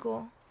fight at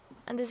school,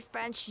 and this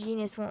French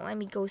genius won't let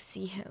me go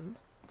see him.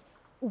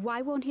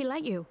 Why won't he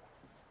let you?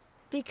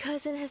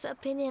 Because in his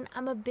opinion,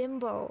 I'm a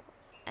bimbo,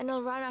 and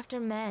I'll run after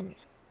men.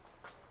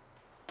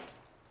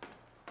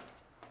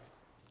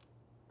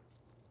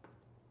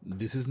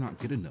 This is not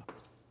good enough.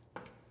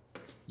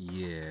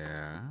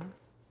 Yeah.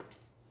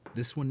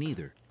 This one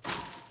neither.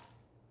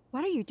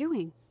 What are you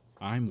doing?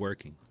 I'm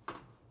working.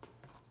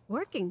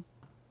 Working?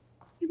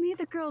 You made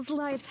the girls'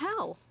 lives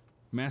hell.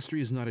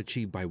 Mastery is not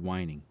achieved by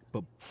whining,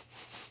 but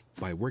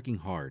by working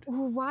hard.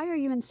 Why are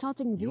you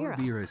insulting Your Vera?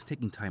 Vera is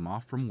taking time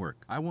off from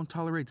work. I won't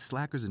tolerate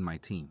slackers in my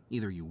team.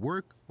 Either you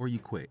work or you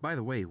quit. By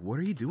the way, what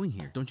are you doing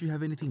here? Don't you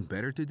have anything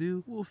better to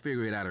do? We'll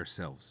figure it out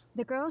ourselves.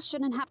 The girls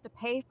shouldn't have to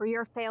pay for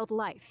your failed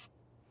life.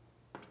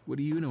 What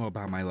do you know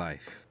about my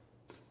life?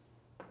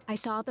 I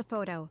saw the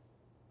photo.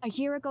 A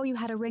year ago you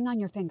had a ring on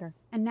your finger,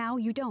 and now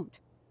you don't.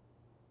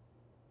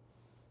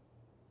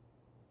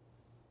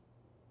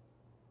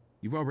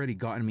 You've already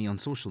gotten me on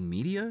social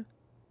media?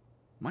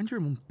 Mind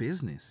your own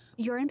business.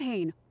 You're in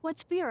pain.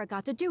 What's Vera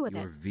got to do with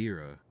Your it?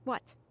 Vera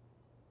What?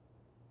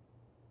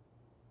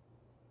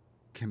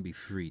 can be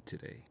free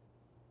today.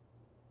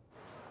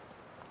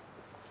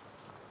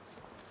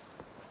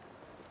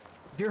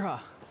 Vera!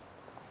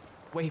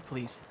 Wait,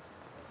 please.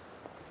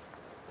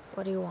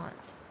 What do you want?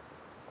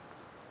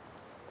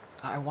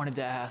 I wanted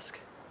to ask.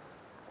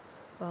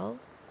 Well,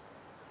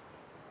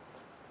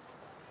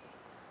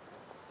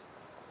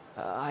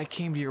 I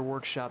came to your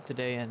workshop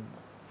today and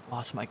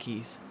lost my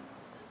keys.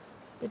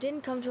 you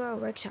didn't come to our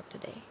workshop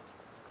today.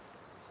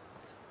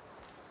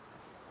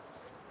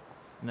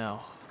 No,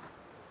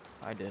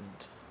 I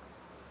didn't.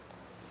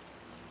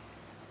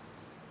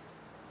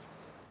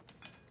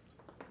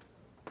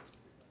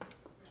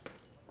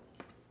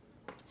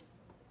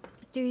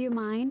 Do you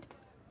mind?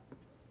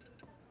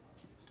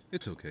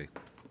 It's okay.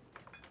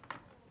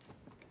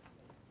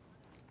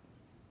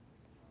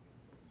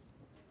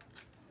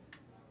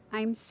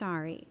 I'm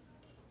sorry.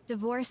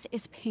 Divorce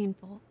is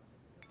painful.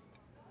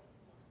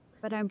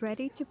 But I'm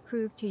ready to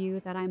prove to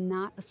you that I'm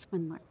not a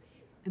swindler.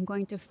 I'm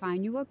going to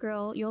find you a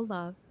girl you'll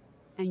love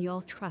and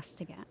you'll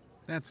trust again.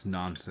 That's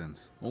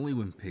nonsense. Only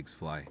when pigs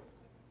fly.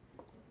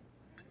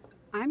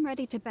 I'm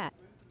ready to bet.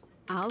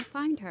 I'll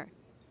find her.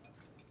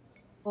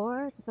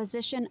 Or the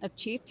position of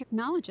chief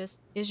technologist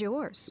is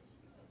yours.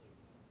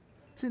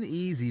 It's an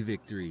easy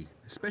victory,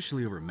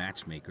 especially over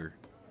matchmaker.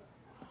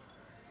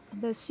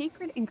 The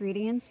secret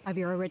ingredients of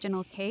your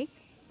original cake: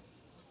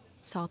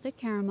 salted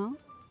caramel,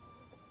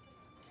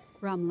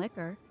 rum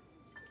liquor,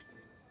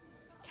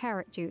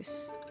 carrot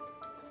juice.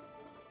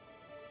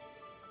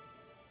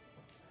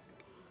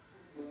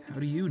 How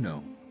do you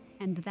know?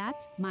 And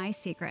that's my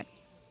secret.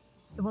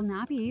 It will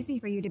not be easy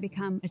for you to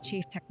become a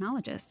chief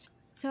technologist.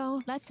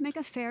 So let's make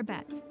a fair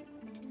bet.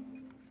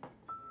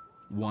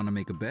 Want to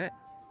make a bet?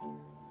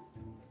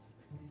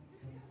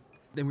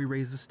 Then we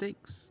raise the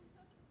stakes.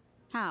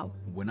 How?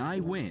 When I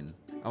win,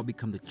 I'll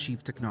become the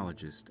chief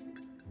technologist,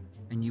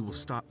 and you will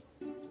stop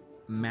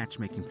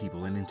matchmaking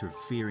people and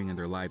interfering in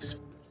their lives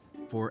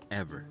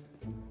forever.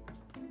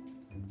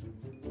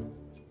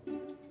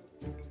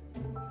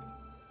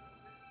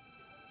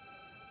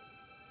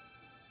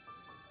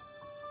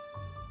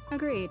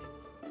 Agreed.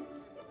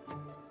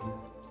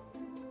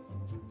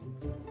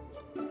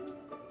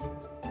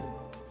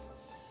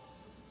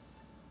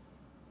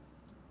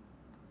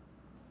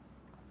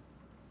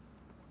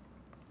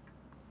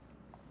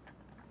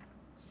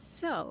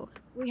 So,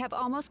 we have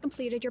almost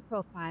completed your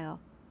profile.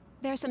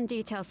 There are some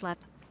details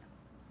left.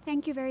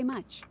 Thank you very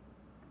much.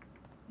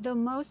 The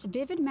most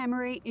vivid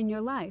memory in your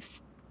life?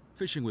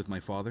 Fishing with my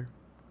father.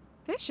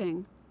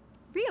 Fishing?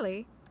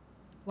 Really?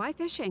 Why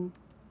fishing?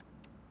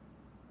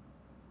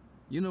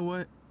 You know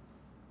what?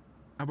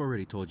 I've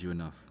already told you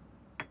enough.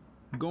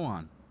 Go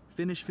on,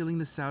 finish filling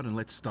this out and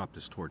let's stop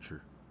this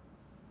torture.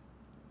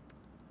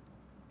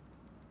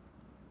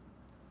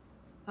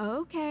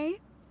 Okay.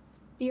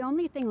 The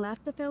only thing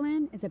left to fill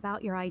in is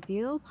about your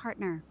ideal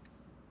partner.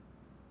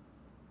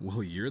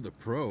 Well, you're the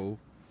pro.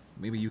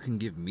 Maybe you can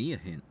give me a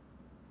hint.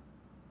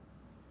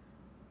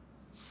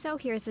 So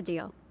here's the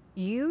deal.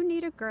 You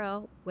need a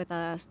girl with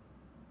a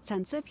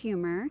sense of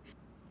humor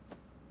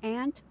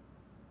and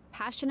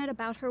passionate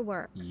about her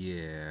work.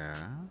 Yeah?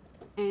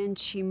 And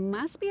she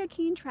must be a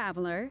keen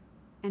traveler,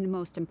 and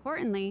most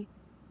importantly,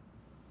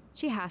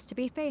 she has to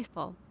be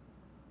faithful.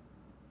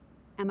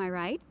 Am I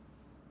right?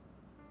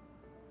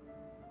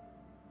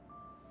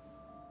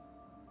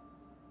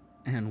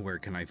 And where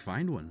can I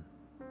find one?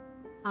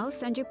 I'll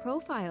send you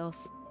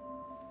profiles.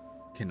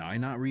 Can I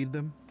not read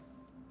them?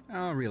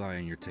 I'll rely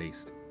on your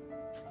taste.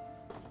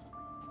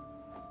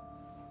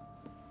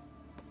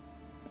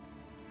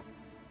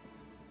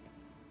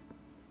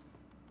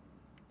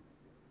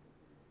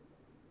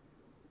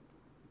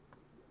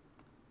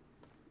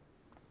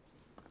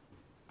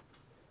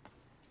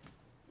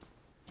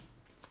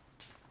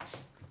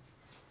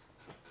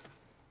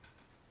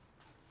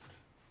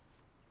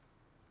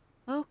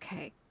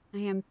 Okay, I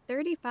am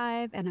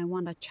 35 and I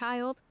want a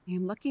child. I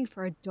am looking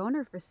for a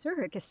donor for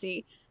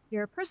surrogacy.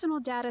 Your personal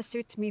data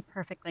suits me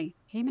perfectly.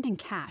 Payment in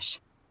cash.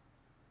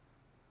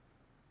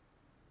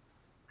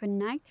 Good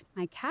night,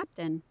 my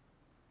captain.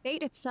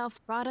 Fate itself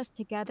brought us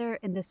together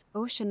in this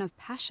ocean of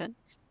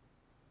passions.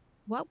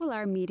 What will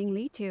our meeting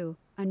lead to?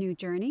 A new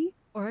journey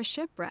or a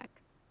shipwreck?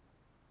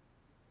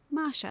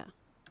 Masha.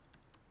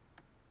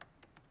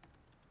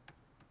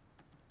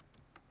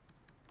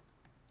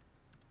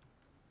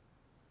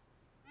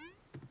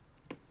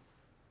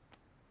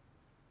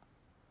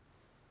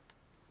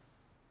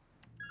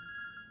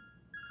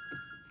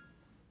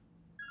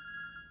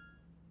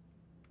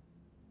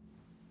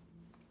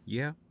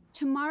 Yeah?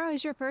 Tomorrow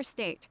is your first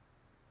date.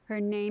 Her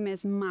name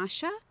is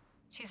Masha.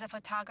 She's a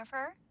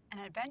photographer, an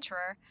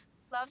adventurer,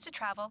 loves to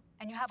travel,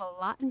 and you have a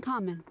lot in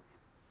common.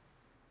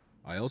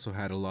 I also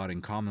had a lot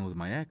in common with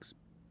my ex,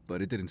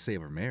 but it didn't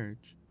save our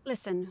marriage.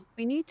 Listen,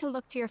 we need to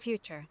look to your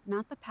future,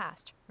 not the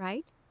past,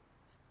 right?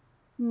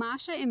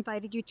 Masha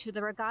invited you to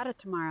the regatta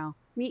tomorrow.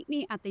 Meet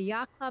me at the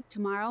yacht club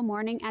tomorrow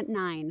morning at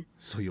 9.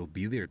 So you'll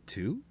be there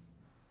too?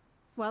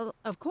 Well,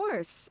 of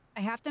course.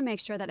 I have to make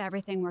sure that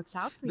everything works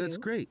out for you. That's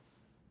great.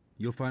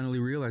 You'll finally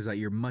realize that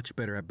you're much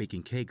better at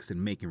baking cakes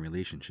than making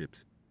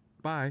relationships.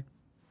 Bye.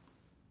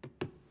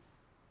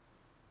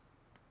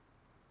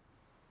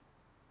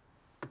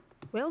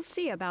 We'll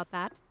see about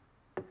that.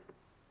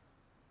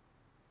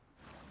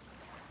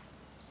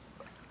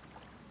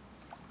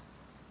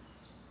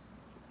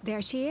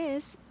 There she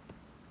is.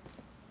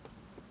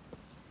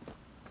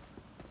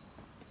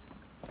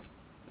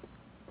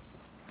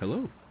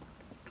 Hello.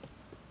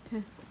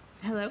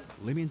 Hello.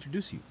 Let me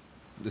introduce you.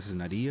 This is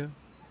Nadia,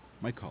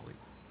 my colleague.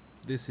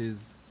 This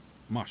is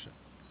Masha.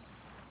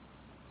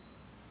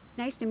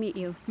 Nice to meet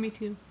you. Me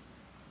too.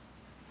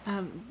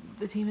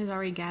 The team has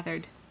already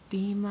gathered.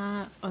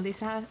 Dima,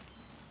 Olisa,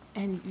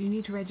 and you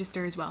need to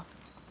register as well.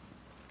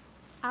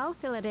 I'll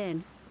fill it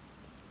in.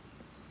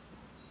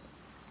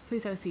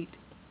 Please have a seat.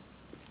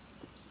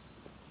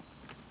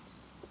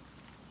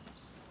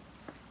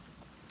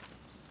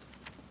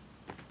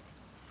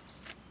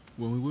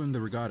 When we win the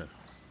regatta,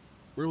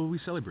 where will we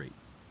celebrate?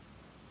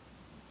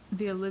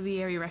 The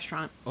Olivieri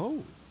restaurant.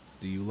 Oh,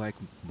 do you like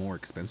more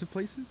expensive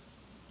places?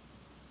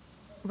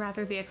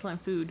 Rather the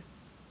excellent food.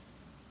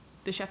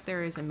 The chef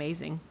there is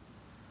amazing.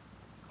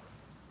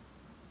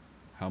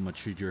 How much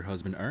should your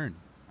husband earn?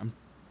 I'm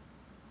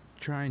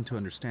trying to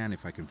understand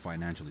if I can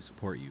financially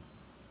support you.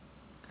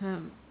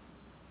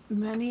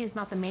 Money is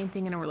not the main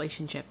thing in a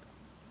relationship.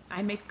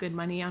 I make good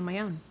money on my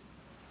own.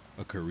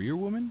 A career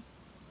woman?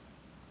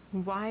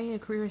 Why a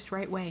careerist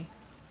right way?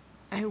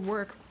 I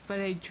work, but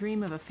I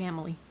dream of a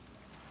family.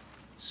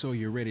 So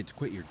you're ready to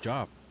quit your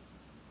job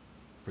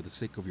for the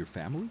sake of your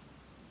family?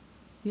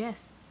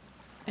 Yes.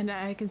 And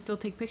I can still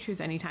take pictures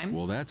anytime.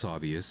 Well, that's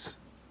obvious.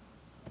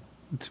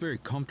 It's very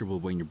comfortable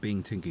when you're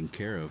being taken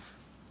care of.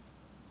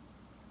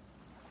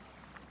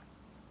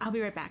 I'll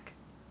be right back.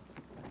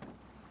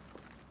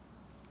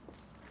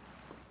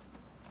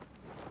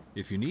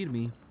 If you need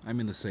me, I'm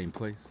in the same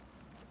place.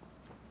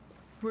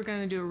 We're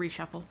gonna do a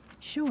reshuffle.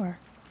 Sure.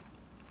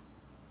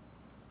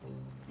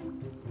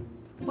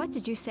 What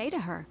did you say to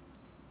her?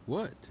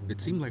 What? It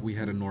seemed like we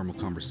had a normal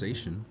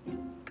conversation.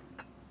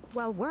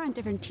 Well, we're on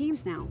different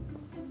teams now.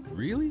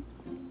 Really?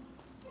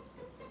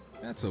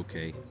 That's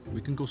okay.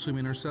 We can go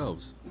swimming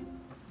ourselves.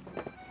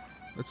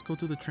 Let's go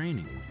to the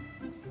training.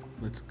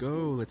 Let's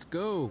go, let's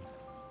go.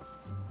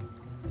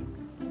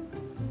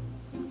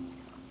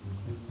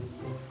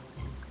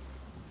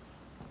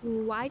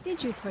 Why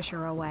did you push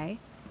her away?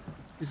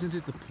 Isn't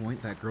it the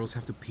point that girls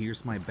have to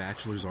pierce my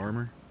bachelor's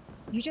armor?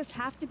 You just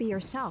have to be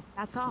yourself,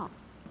 that's all.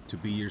 To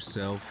be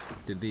yourself?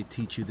 Did they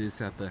teach you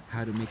this at the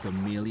How to Make a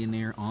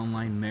Millionaire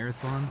online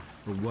marathon?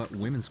 Or what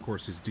women's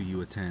courses do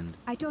you attend?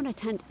 I don't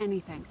attend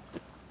anything.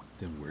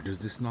 Then where does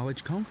this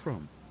knowledge come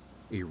from?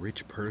 A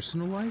rich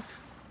personal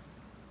life?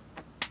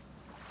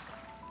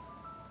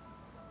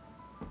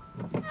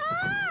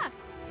 Ah!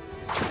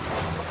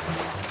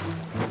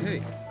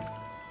 Hey!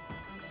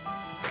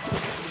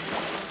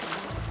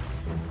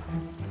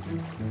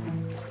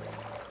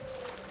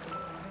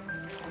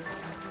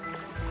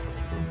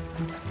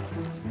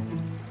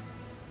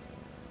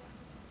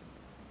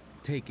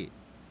 Take it.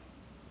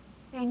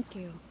 Thank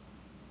you.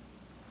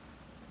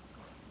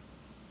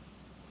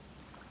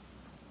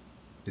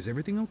 Is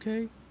everything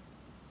okay?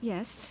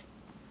 Yes.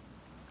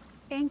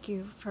 Thank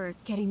you for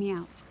getting me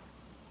out.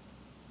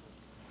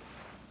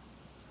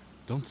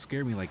 Don't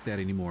scare me like that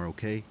anymore,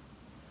 okay?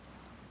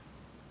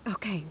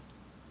 Okay.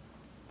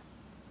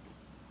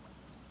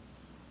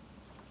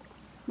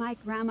 My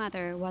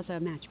grandmother was a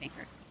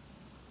matchmaker.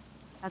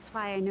 That's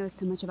why I know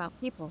so much about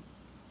people.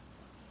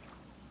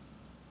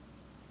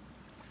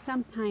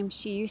 Sometimes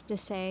she used to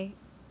say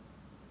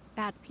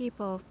that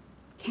people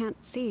can't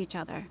see each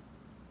other.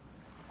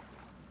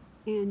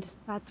 And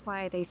that's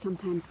why they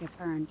sometimes get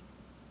burned.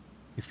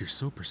 If you're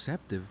so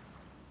perceptive,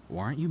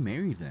 why aren't you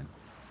married then?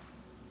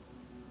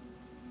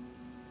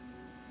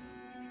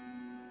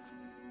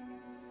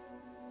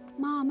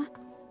 Mom,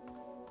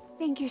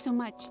 thank you so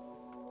much.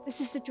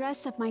 This is the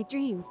dress of my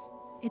dreams.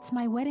 It's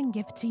my wedding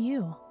gift to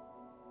you.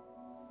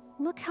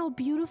 Look how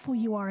beautiful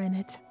you are in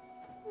it.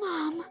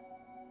 Mom!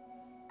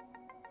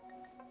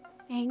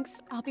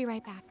 Thanks, I'll be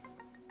right back.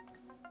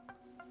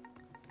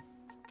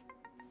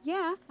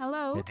 Yeah,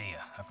 hello?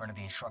 Nadia, a friend of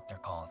the instructor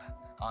called.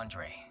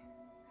 Andre.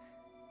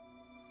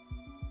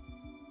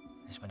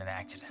 There's been an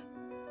accident.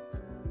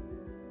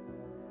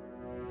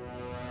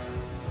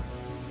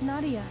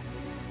 Nadia.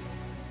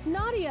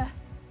 Nadia!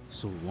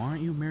 So why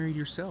aren't you married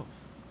yourself?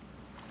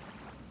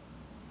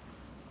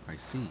 I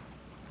see.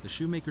 The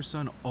shoemaker's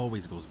son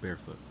always goes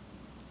barefoot.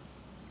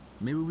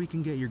 Maybe we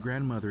can get your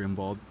grandmother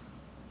involved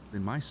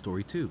in my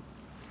story too.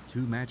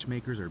 2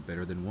 matchmakers are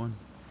better than 1.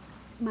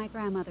 My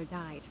grandmother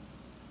died.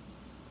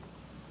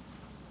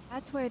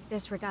 That's where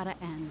this regatta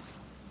ends.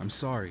 I'm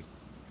sorry.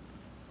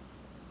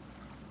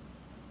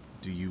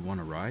 Do you want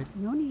to ride?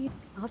 No need.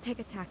 I'll take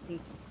a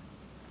taxi.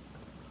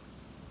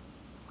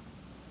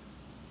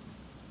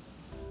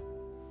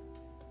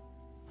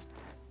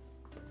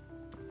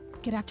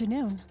 Good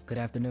afternoon. Good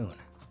afternoon.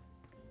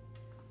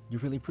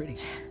 You're really pretty.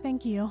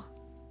 Thank you.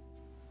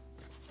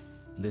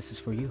 This is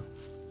for you.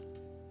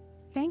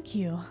 Thank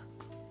you.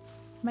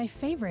 My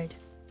favorite.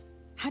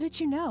 How did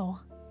you know?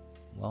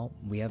 Well,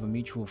 we have a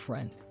mutual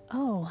friend.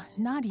 Oh,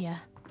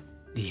 Nadia.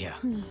 Yeah.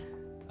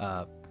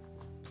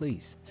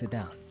 Please, sit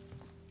down.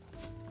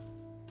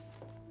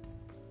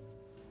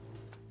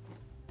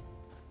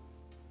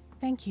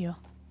 Thank you.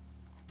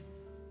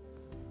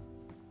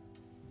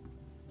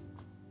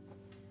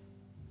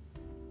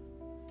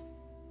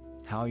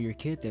 How are your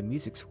kids at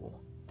music school?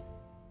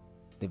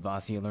 Did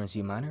Vasya learn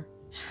C minor?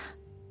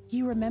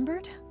 You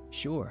remembered?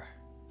 Sure.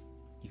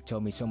 You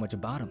told me so much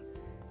about him.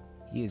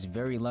 He is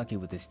very lucky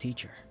with his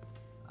teacher.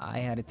 I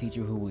had a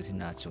teacher who was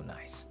not so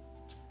nice.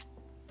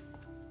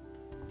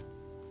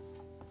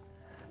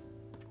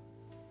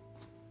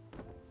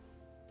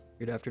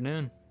 Good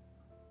afternoon.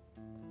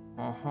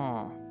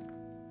 Uh-huh.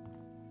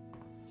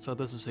 So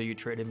this is who you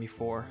traded me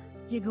for.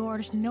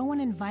 Yegor, no one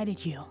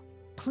invited you.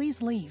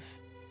 Please leave.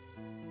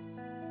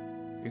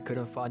 You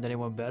couldn't find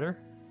anyone better?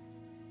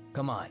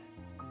 Come on.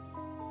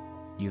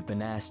 You've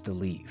been asked to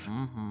leave.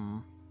 Mm-hmm.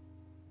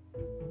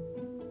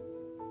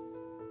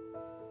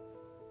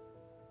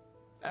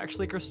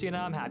 Actually, Christina,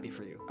 I'm happy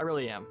for you. I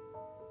really am.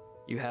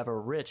 You have a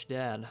rich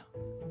dad.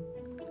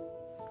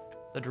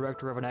 The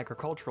director of an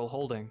agricultural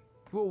holding.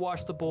 Who will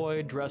watch the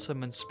boy, dress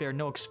him, and spare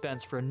no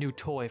expense for a new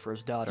toy for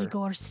his daughter.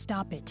 Yegor,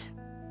 stop it.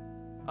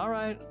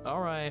 Alright,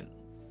 alright.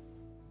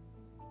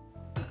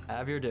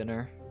 Have your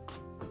dinner.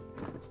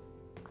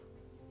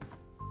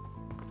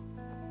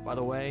 By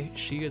the way,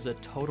 she is a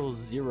total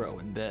 0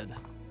 in bed.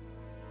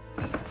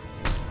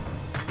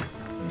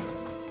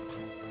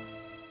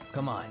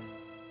 Come on.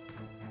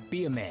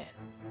 Be a man.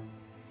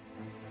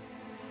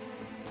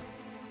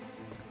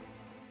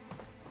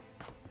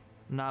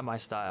 Not my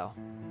style.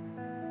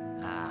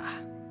 Ah.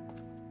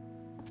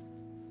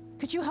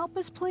 Could you help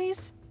us,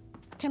 please?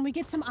 Can we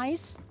get some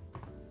ice?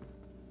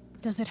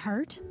 Does it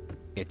hurt?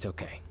 It's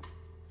okay.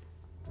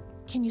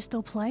 Can you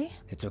still play?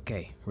 It's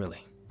okay,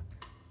 really.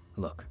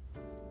 Look,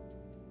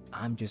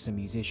 I'm just a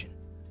musician.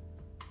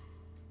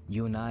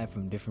 You and I are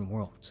from different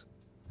worlds.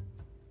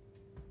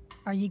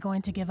 Are you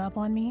going to give up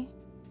on me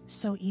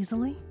so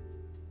easily?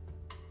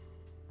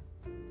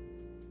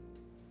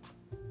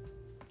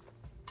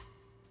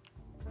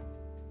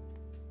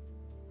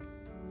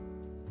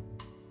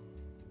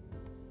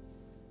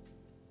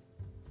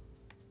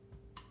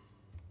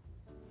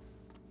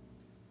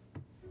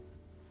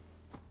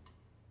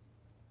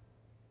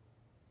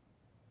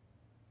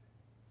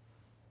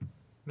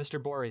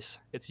 Mr. Boris,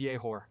 it's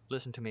Yehor.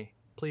 Listen to me.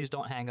 Please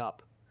don't hang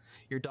up.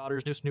 Your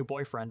daughter's new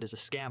boyfriend is a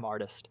scam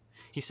artist.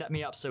 He set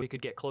me up so he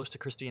could get close to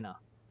Christina.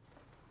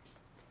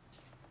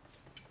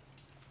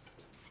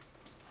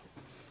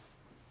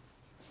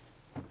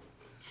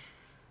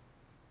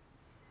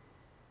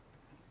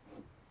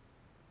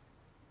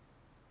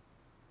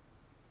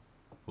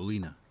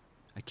 Olina,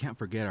 I can't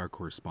forget our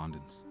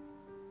correspondence.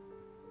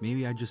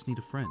 Maybe I just need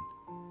a friend.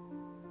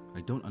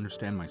 I don't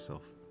understand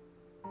myself.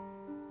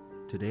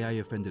 Today I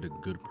offended a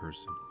good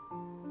person.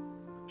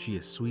 She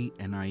is sweet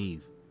and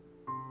naive,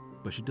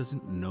 but she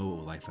doesn't know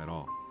life at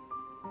all.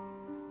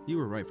 You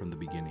were right from the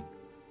beginning.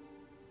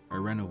 I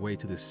ran away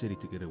to the city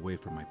to get away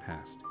from my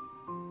past.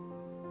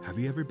 Have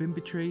you ever been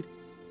betrayed?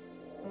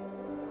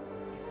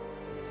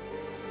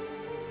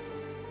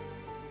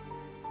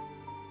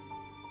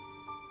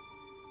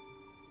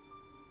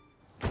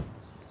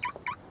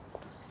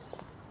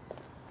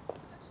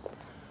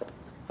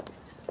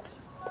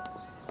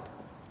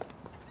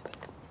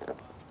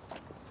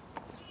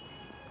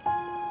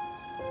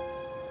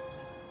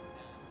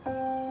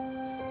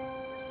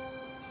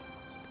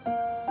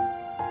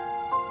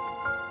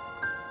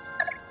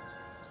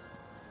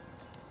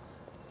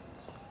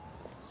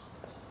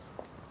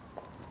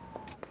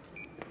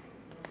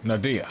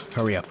 Nadia,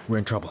 hurry up. We're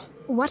in trouble.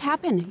 What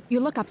happened? You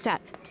look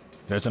upset.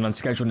 There's an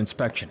unscheduled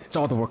inspection. It's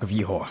all the work of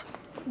Yehor.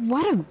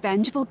 What a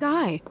vengeful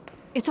guy.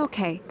 It's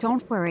okay,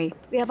 don't worry.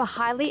 We have a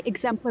highly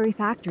exemplary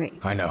factory.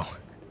 I know.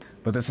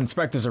 But this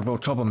inspector's a real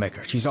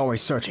troublemaker. She's always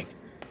searching.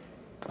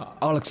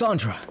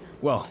 Alexandra!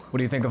 Well, what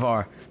do you think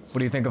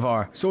of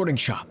our sorting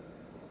shop?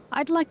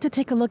 I'd like to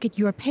take a look at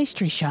your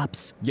pastry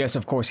shops. Yes,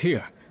 of course,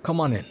 here. Come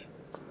on in.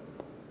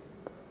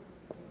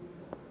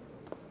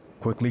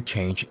 Quickly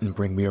change and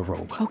bring me a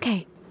robe.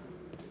 Okay.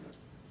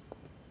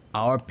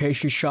 Our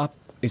pastry shop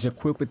is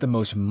equipped with the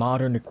most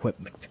modern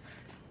equipment.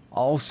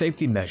 All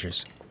safety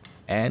measures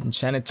and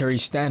sanitary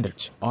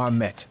standards are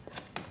met.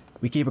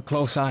 We keep a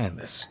close eye on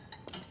this.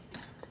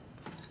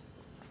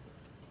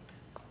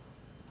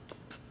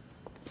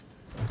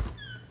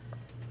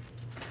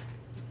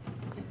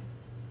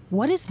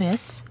 What is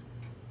this?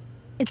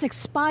 It's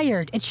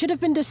expired. It should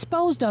have been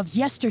disposed of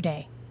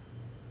yesterday.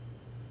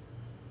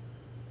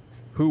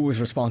 Who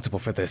was responsible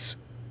for this?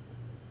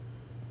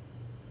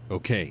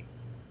 Okay.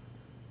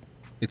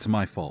 It's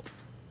my fault.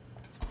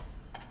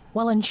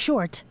 Well, in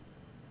short,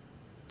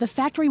 the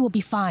factory will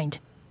be fined.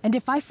 And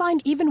if I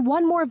find even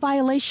one more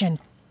violation,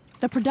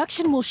 the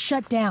production will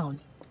shut down.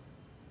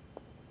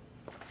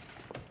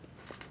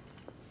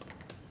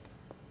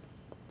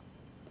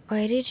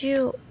 Why did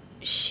you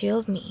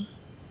shield me?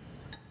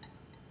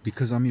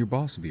 Because I'm your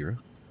boss, Vera.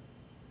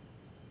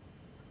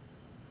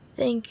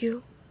 Thank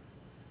you.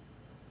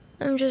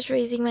 I'm just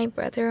raising my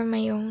brother on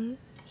my own.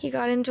 He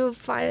got into a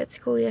fight at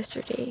school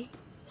yesterday,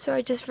 so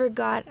I just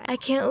forgot. I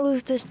can't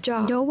lose this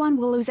job. No one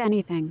will lose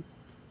anything.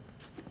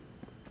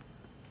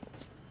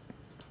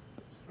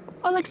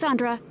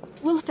 Alexandra,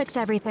 we'll fix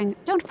everything.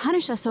 Don't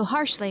punish us so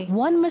harshly.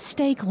 One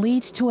mistake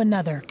leads to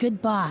another.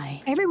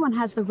 Goodbye. Everyone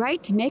has the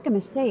right to make a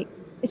mistake.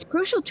 It's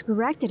crucial to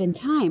correct it in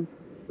time.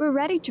 We're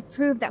ready to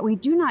prove that we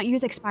do not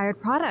use expired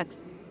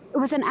products. It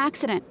was an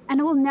accident, and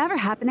it will never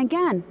happen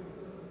again.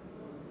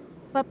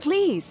 But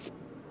please.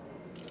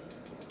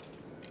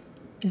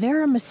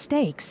 There are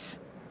mistakes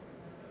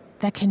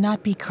that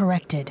cannot be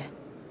corrected.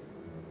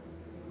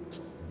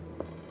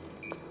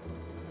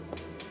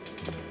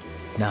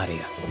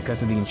 Nadia,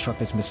 because of the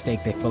instructor's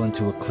mistake, they fell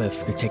into a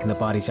cliff. They're taking the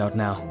bodies out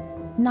now.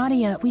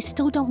 Nadia, we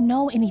still don't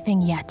know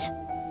anything yet.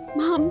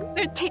 Mom,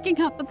 they're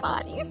taking out the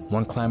bodies.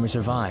 One climber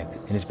survived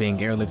and is being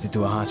airlifted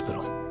to a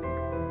hospital.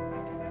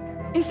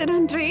 Is it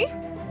Andre?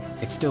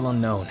 It's still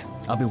unknown.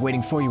 I'll be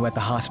waiting for you at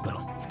the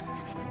hospital.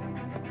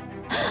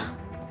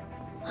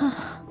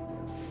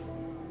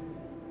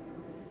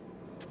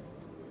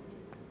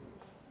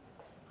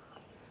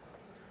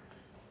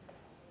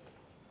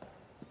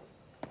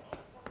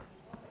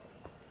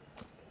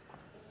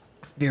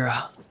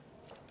 Vera,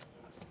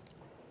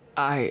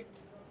 I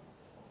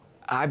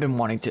I've been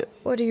wanting to...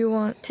 What do you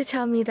want? To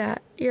tell me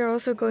that you're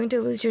also going to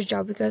lose your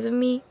job because of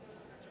me?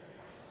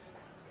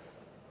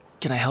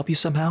 Can I help you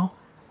somehow?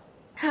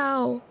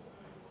 How?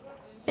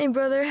 My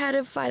brother had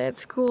a fight at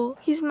school.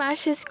 He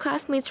smashed his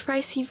classmate's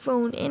pricey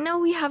phone, and now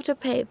we have to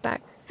pay it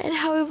back. And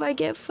how if I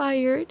get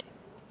fired?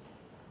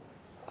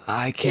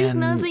 I can... There's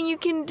nothing you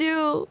can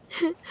do.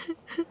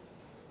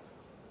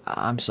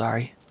 I'm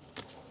sorry.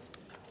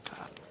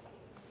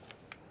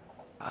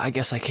 I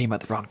guess I came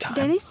at the wrong time.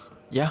 Dennis?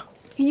 Yeah?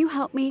 Can you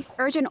help me?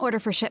 Urgent order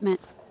for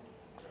shipment.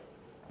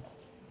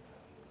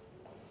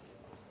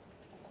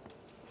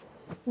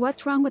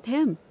 What's wrong with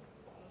him?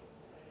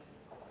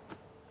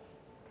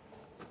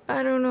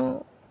 I don't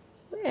know.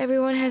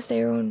 Everyone has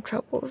their own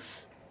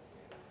troubles.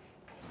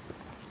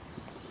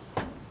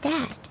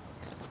 Dad,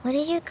 why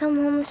did you come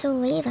home so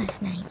late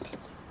last night?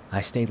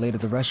 I stayed late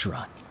at the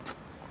restaurant.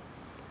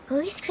 Who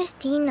is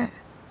Christina?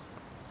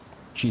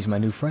 She's my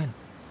new friend.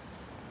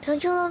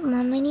 Don't you love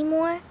Mom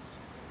anymore?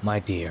 My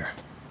dear,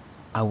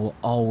 I will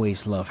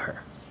always love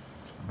her.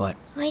 But...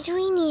 Why do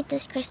we need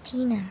this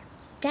Christina?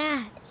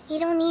 Dad, we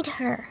don't need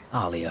her.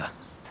 Alia.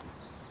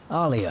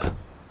 Alia.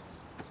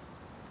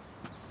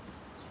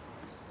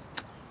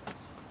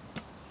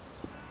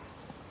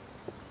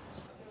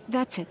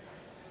 That's it.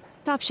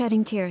 Stop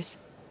shedding tears.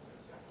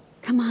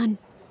 Come on.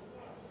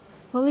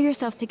 Pull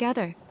yourself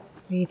together.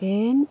 Breathe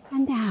in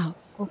and out,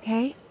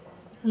 okay?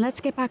 And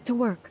let's get back to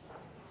work.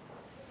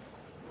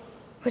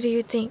 What do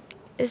you think?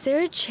 Is there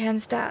a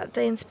chance that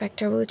the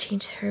inspector will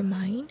change her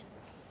mind?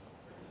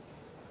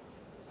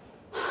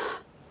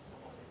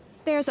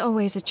 There's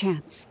always a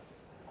chance.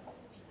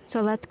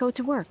 So let's go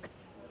to work.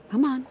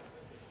 Come on.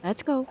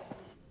 Let's go.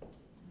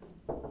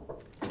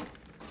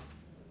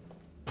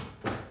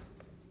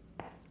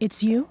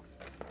 It's you?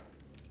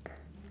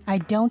 I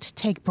don't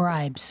take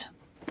bribes.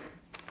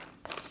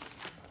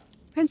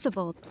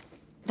 Principled.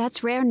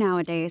 That's rare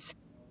nowadays,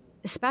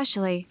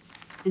 especially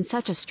in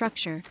such a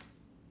structure.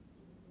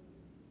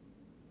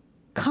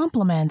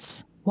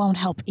 Compliments won't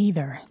help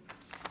either.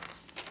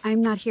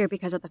 I'm not here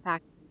because of the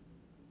fact.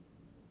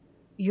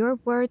 Your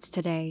words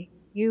today,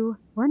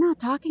 we're not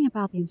talking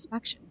about the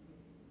inspection.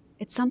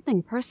 It's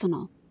something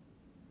personal.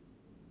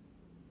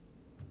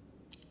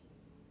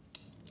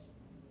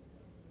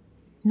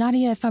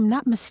 Nadia, if I'm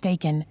not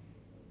mistaken,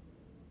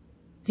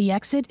 the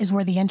exit is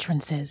where the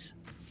entrance is.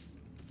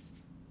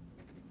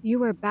 You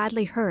were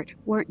badly hurt,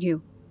 weren't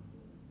you?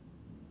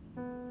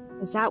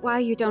 Is that why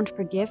you don't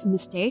forgive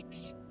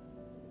mistakes?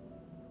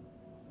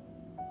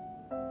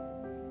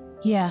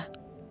 Yeah,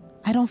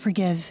 I don't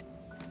forgive.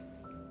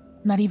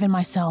 Not even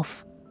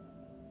myself.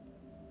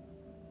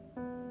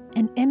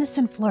 An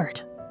innocent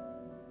flirt.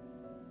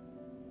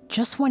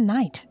 Just one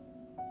night.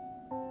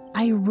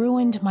 I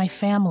ruined my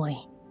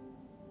family.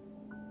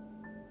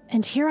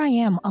 And here I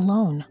am,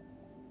 alone.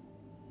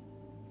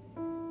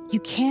 You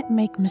can't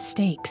make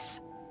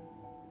mistakes.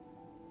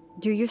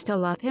 Do you still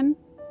love him?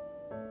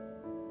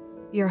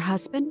 Your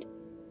husband?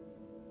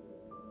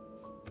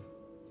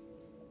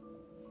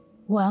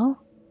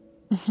 Well,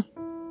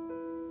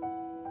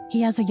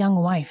 he has a young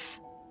wife.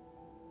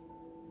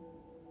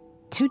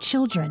 2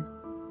 children.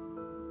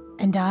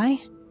 And I'm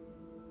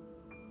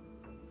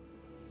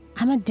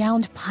a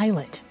downed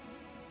pilot.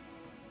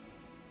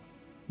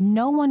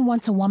 No one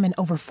wants a woman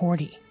over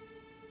 40.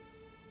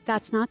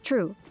 That's not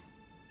true.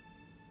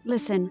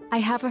 Listen, I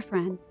have a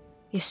friend.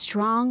 He's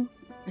strong,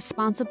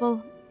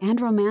 responsible, and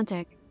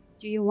romantic.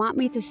 Do you want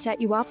me to set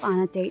you up on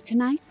a date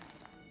tonight?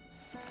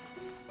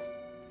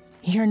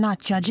 You're not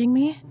judging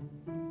me?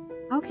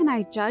 How can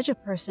I judge a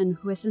person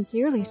who is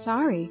sincerely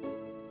sorry?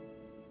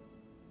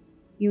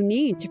 You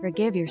need to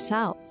forgive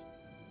yourself.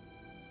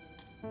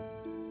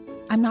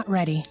 I'm not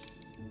ready.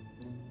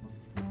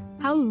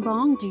 How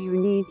long do you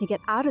need to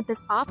get out of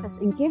this office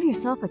and give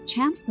yourself a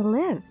chance to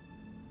live?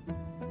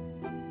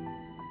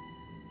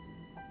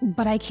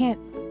 But I can't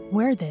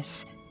wear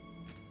this.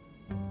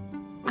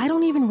 I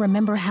don't even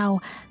remember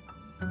how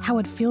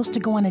it feels to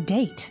go on a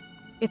date.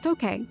 It's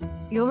okay.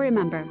 You'll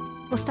remember.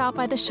 We'll stop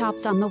by the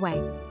shops on the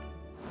way.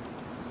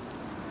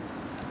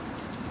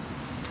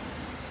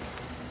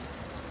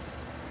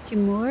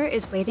 Timur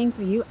is waiting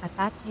for you at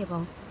that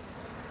table.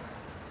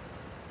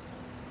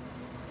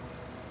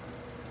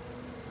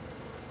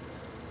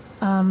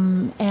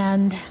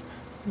 And...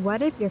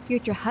 What if your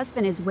future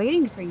husband is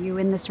waiting for you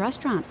in this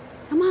restaurant?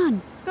 Come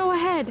on, go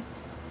ahead.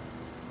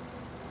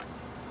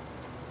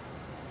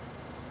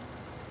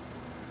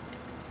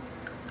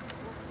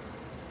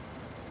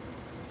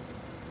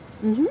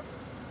 Mm-hmm.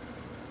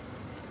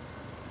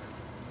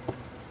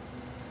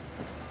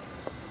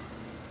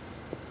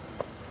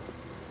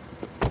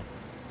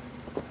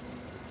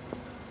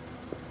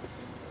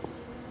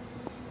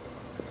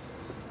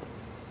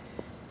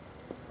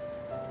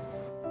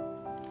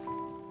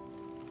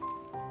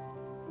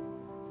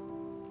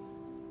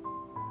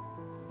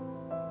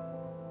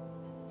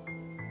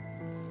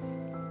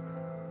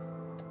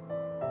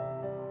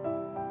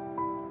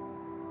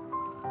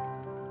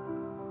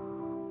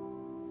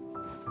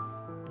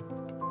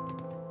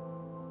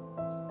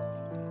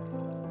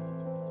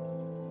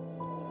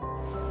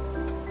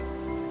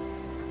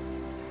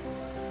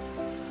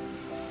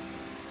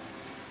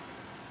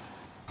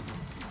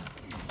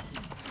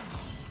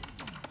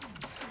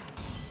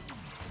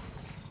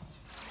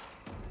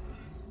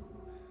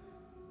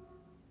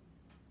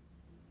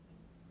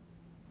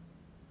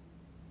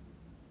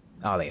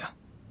 Alia,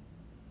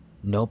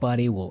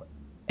 nobody will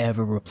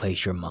ever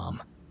replace your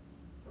mom.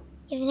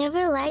 You've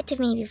never lied to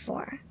me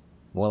before.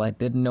 Well, I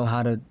didn't know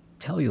how to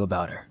tell you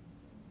about her.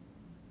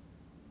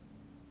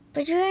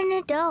 But you're an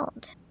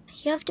adult.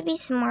 You have to be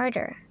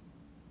smarter.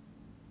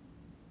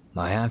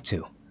 I have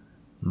to.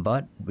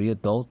 But we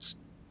adults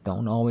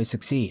don't always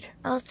succeed.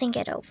 I'll think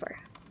it over.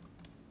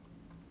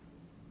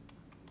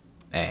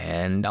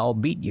 And I'll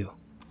beat you.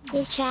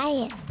 Just try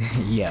it.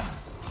 Yeah.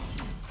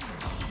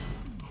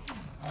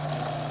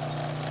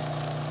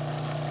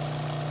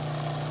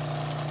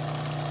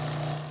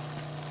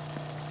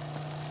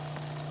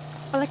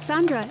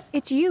 Alexandra,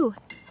 it's you.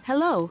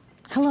 Hello.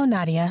 Hello,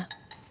 Nadia.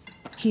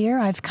 Here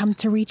I've come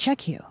to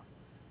recheck you.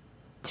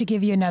 To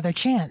give you another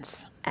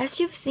chance. As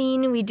you've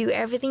seen, we do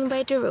everything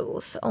by the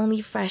rules,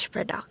 only fresh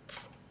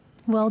products.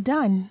 Well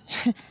done.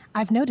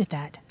 I've noted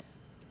that.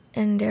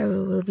 And there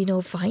will be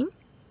no fine?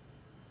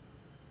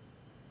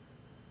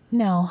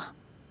 No.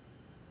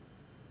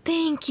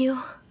 Thank you.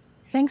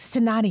 Thanks to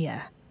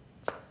Nadia.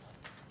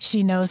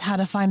 She knows how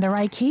to find the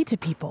right key to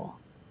people.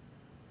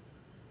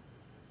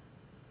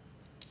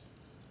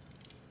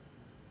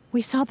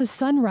 We saw the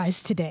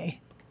sunrise today.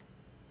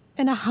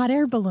 In a hot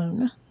air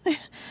balloon.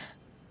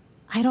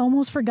 I'd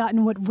almost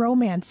forgotten what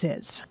romance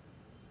is.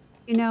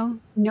 You know,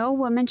 no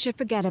woman should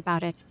forget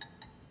about it.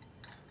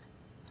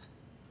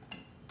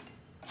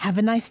 Have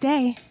a nice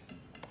day.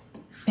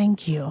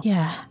 Thank you.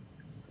 Yeah.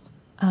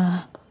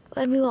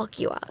 Let me walk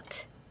you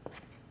out.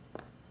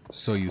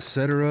 So you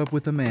set her up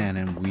with a man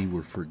and we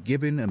were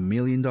forgiven $1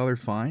 million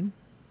fine?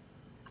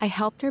 I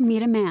helped her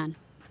meet a man,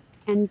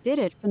 and did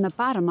it from the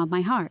bottom of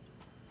my heart.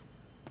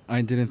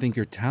 I didn't think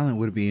your talent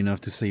would be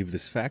enough to save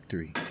this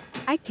factory.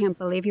 I can't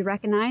believe you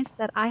recognize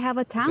that I have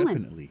a talent.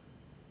 Definitely.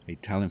 A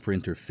talent for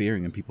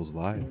interfering in people's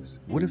lives.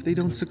 What if they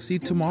don't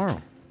succeed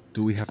tomorrow?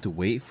 Do we have to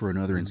wait for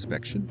another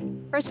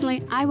inspection?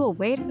 Personally, I will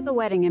wait for the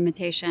wedding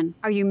invitation.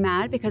 Are you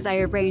mad because I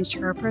arranged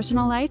her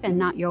personal life and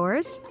not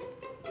yours?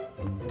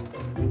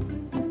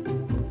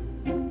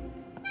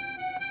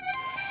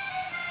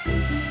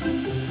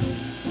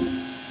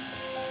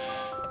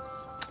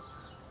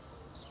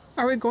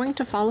 Are we going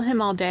to follow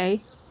him all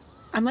day?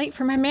 I'm late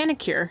for my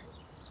manicure.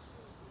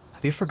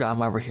 Have you forgotten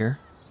why we're here?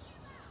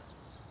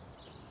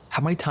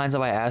 How many times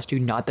have I asked you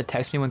not to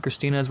text me when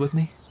Christina is with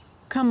me?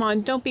 Come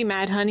on, don't be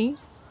mad, honey.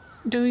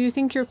 Do you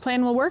think your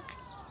plan will work?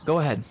 Go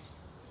ahead.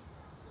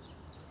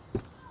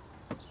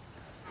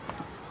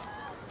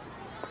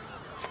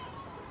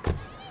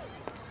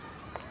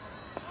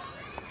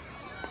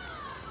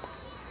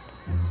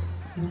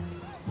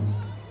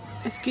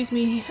 Excuse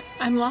me,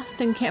 I'm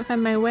lost and can't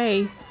find my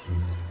way.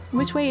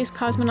 Which way is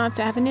Cosmonauts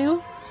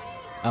Avenue?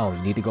 Oh,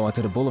 you need to go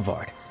onto the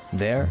boulevard.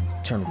 There,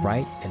 turn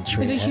right and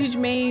straight There's a ahead. huge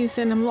maze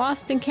and I'm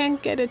lost and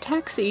can't get a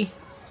taxi.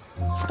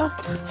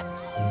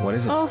 What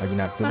is it? Oh. Are you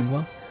not feeling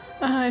well?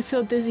 I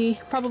feel dizzy.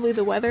 Probably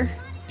the weather.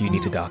 Do you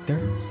need a doctor?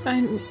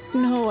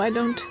 No, I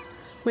don't.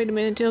 Wait a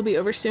minute, it'll be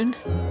over soon.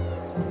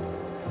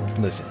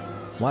 Listen,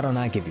 why don't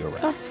I give you a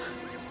ride?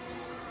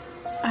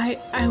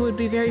 I would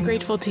be very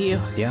grateful to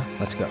you. Yeah,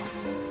 let's go.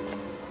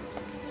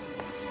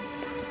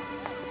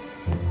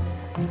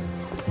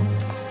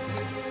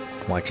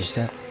 Watch your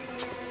step.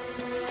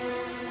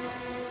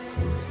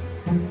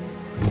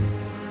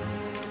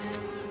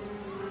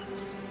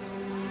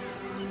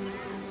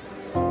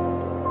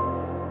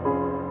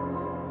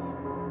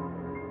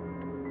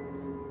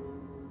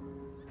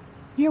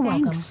 You're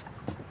welcome. Thanks.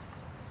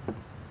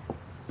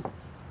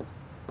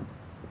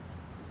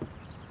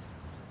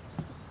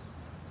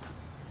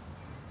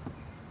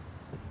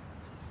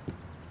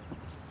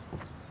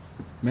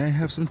 May I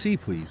have some tea,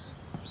 please?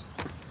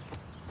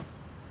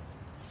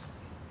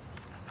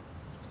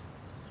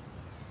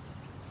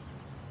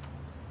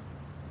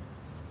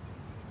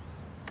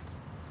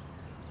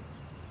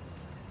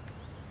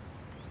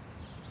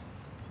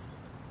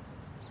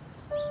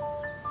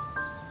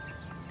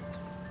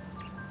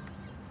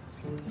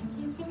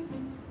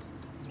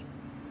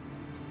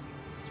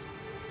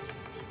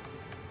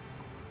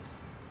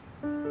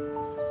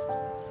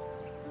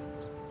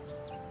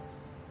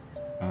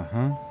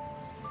 Uh-huh.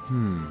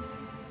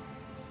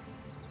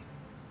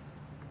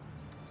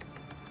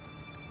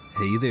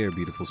 Hey there,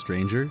 beautiful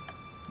stranger.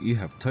 You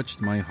have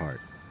touched my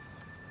heart.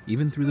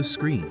 Even through the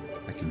screen,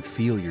 I can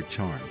feel your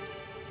charm.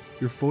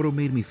 Your photo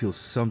made me feel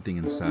something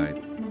inside.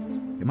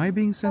 Am I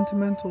being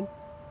sentimental?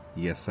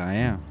 Yes, I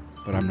am,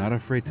 but I'm not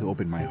afraid to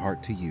open my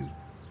heart to you.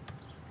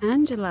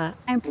 Angela,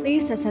 I'm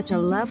pleased that such a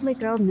lovely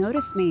girl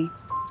noticed me.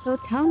 So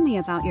tell me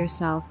about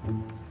yourself.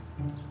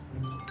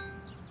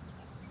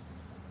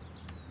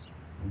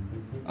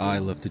 I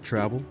love to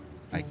travel.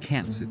 I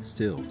can't sit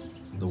still.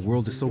 The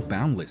world is so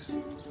boundless.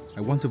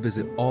 I want to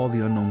visit all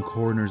the unknown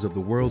corners of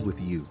the world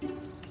with you.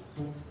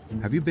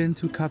 Have you been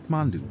to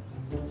Kathmandu?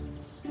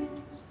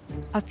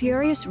 A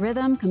furious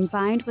rhythm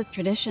combined with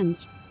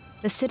traditions.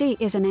 The city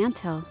is an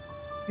anthill.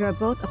 You are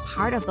both a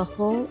part of the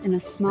whole in a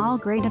small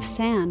grain of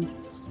sand.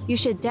 You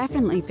should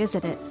definitely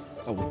visit it.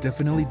 I will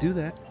definitely do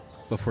that.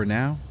 But for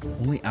now,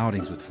 only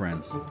outings with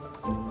friends.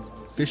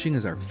 Fishing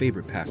is our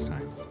favorite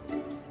pastime.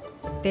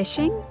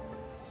 Fishing?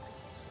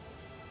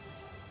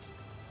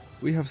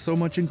 We have so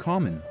much in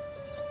common.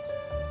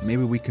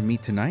 Maybe we can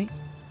meet tonight?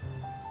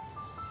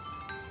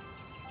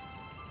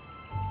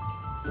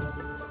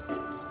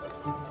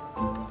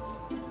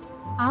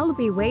 I'll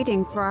be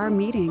waiting for our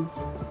meeting.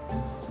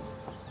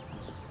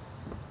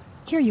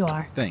 Here you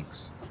are.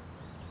 Thanks.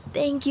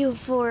 Thank you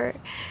for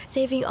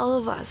saving all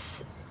of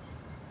us.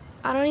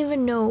 I don't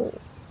even know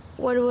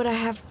what would I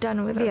have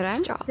done without Vera,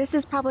 this job. this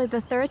is probably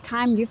the 3rd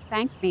time you've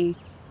thanked me,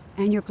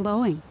 and you're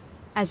glowing,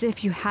 as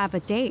if you have a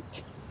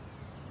date.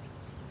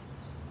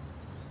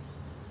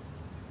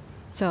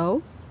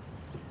 So,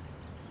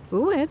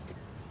 who with?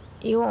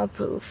 You won't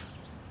approve.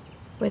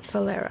 With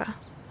Valera.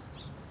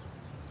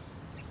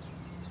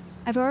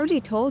 I've already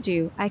told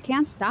you I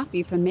can't stop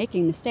you from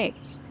making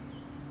mistakes.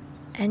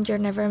 And you're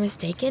never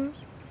mistaken?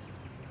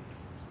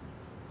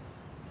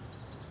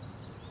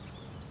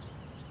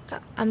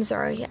 I'm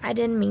sorry, I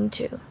didn't mean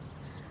to.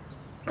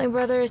 My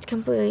brother is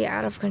completely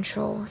out of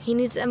control. He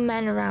needs a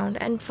man around,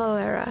 and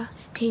Valera,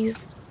 he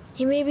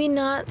may be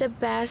not the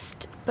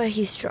best, but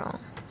he's strong.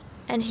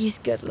 And he's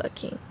good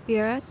looking.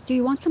 Vera, do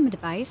you want some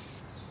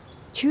advice?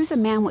 Choose a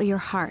man with your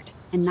heart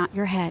and not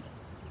your head.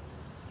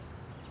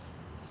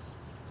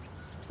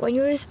 When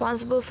you're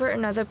responsible for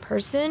another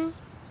person,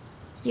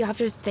 you have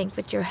to think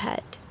with your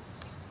head.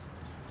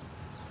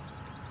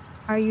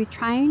 Are you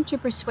trying to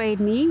persuade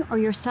me or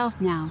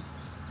yourself now?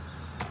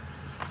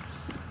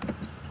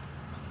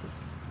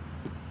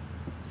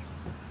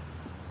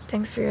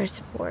 Thanks for your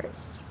support.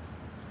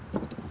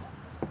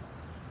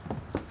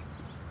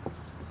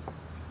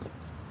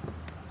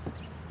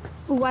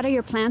 What are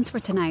your plans for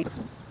tonight?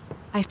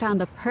 I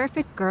found the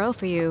perfect girl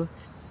for you.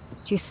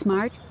 She's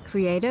smart,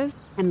 creative,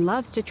 and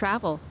loves to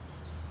travel.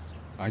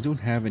 I don't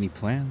have any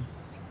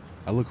plans.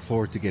 I look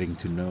forward to getting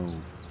to know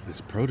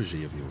this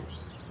protege of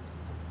yours.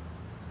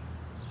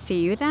 See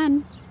you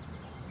then.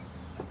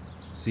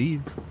 See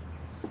you.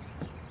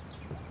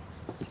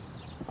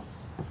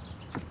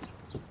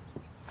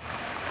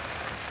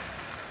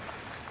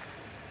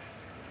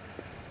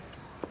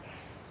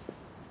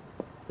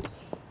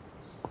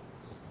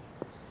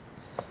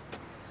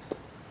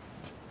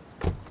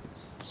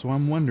 So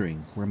I'm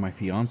wondering where my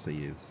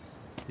fiancée is.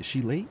 Is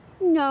she late?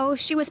 No,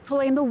 she was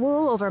pulling the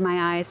wool over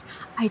my eyes.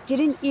 I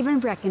didn't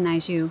even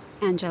recognize you,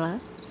 Angela.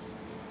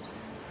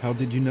 How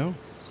did you know?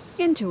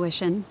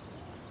 Intuition.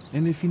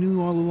 And if you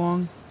knew all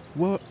along,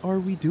 what are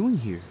we doing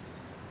here?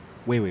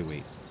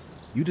 Wait.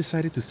 You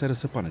decided to set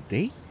us up on a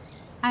date?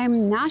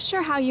 I'm not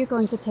sure how you're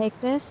going to take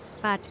this,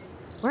 but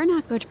we're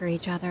not good for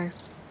each other.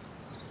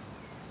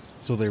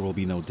 So there will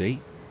be no date?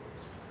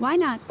 Why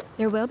not?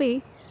 There will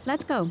be.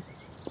 Let's go.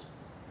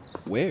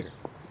 Where?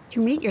 To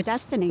meet your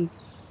destiny.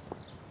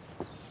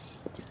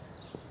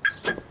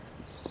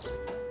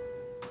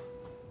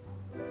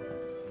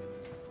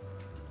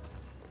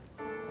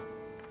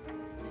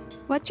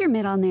 What's your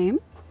middle name?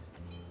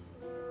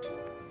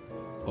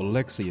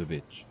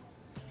 Alexievich.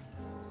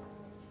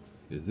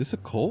 Is this a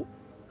cult?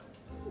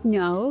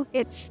 No,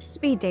 it's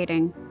speed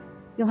dating.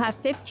 You'll have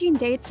 15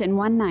 dates in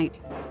one night.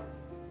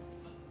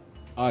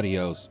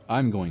 Adios.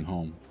 I'm going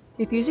home.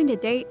 Refusing to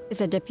date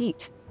is a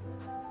defeat.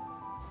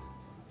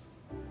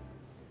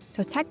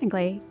 So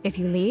technically, if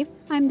you leave,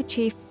 I'm the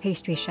chief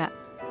pastry chef.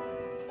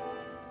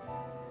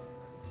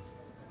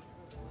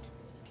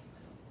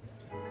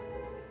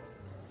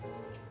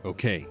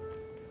 Okay.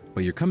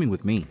 But you're coming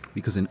with me,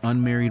 because an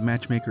unmarried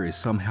matchmaker is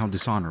somehow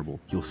dishonorable.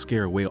 You'll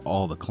scare away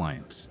all the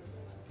clients.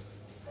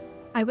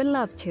 I would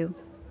love to.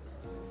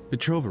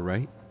 Petrova,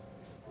 right?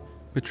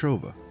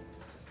 Petrova.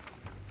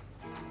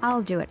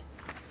 I'll do it.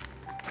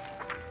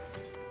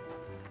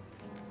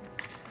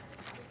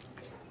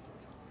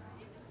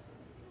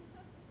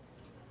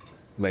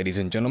 Ladies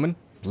and gentlemen,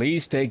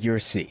 please take your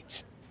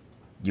seats.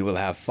 You will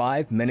have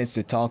 5 minutes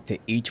to talk to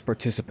each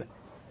participant.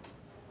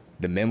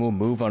 The men will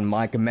move on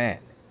my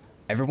command.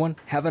 Everyone,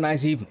 have a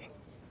nice evening.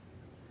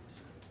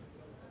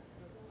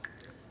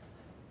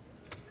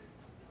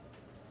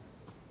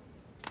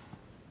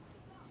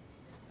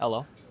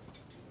 Hello.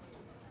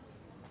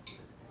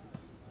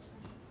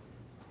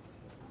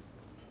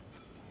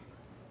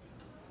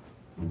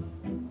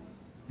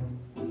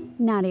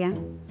 Nadia.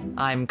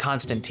 I'm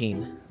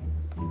Constantine,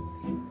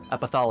 a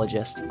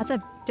pathologist. That's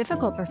a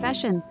difficult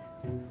profession.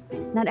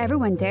 Not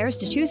everyone dares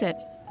to choose it.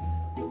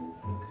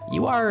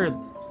 You are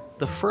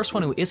the first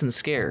one who isn't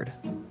scared.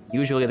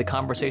 Usually the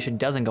conversation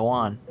doesn't go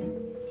on.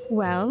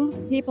 Well,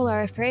 people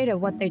are afraid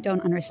of what they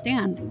don't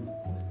understand.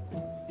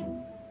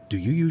 Do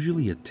you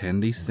usually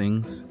attend these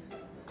things?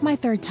 My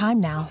 3rd time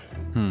now.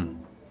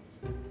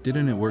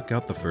 Didn't it work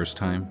out the first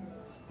time?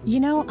 You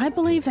know, I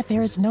believe that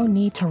there is no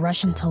need to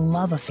rush into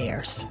love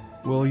affairs.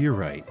 Well, you're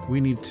right. We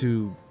need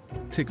to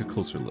take a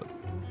closer look.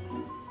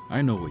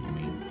 I know what you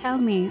mean. Tell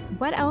me,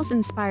 what else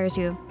inspires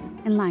you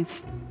in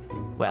life?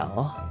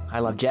 Well, I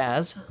love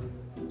jazz.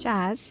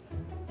 Jazz?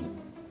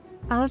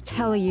 I'll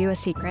tell you a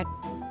secret.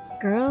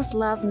 Girls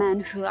love men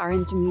who are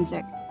into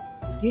music.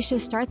 You should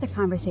start the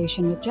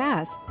conversation with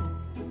jazz.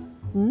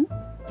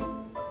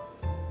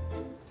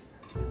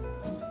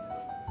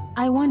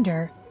 I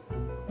wonder,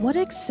 what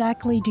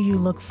exactly do you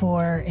look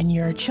for in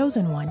your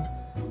chosen one?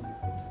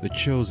 The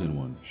chosen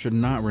one should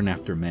not run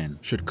after men,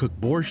 should cook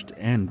borscht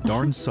and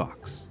darn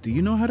socks. Do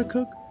you know how to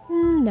cook?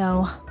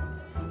 No.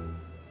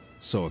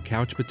 So a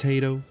couch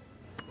potato?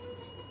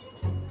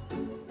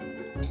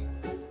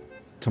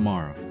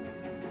 Tomorrow,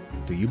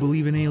 do you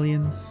believe in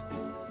aliens?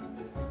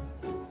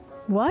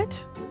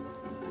 What?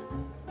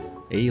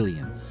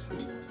 Aliens.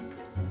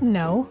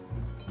 No.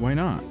 Why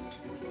not?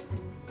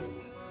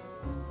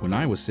 When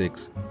I was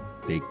 6,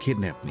 they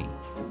kidnapped me,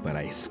 but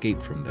I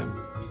escaped from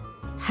them.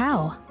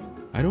 How?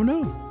 I don't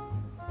know.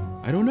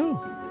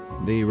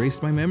 They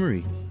erased my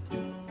memory.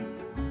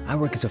 I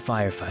work as a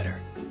firefighter.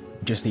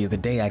 Just the other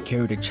day, I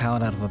carried a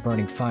child out of a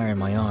burning fire in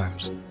my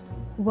arms.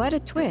 What a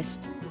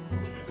twist.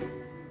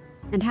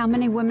 And how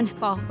many women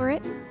fall for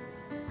it?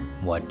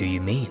 What do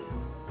you mean?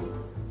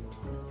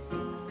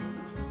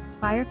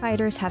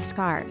 Firefighters have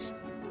scars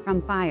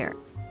from fire.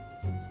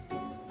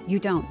 You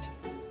don't.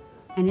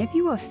 And if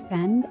you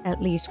offend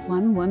at least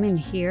one woman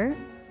here,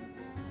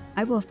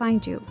 I will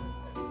find you.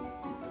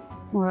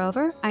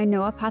 Moreover, I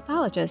know a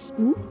pathologist.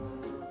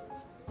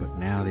 But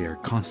now they are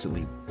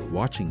constantly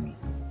watching me.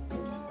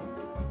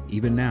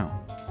 Even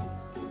now.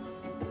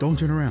 Don't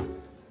turn around.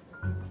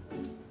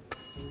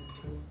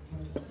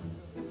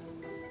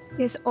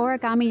 Is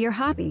origami your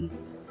hobby?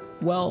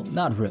 Well,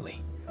 not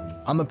really.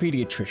 I'm a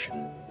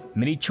pediatrician.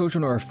 Many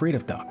children are afraid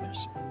of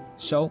doctors.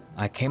 So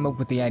I came up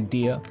with the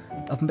idea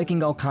of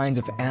making all kinds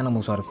of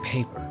animals out of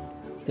paper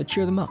to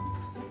cheer them up.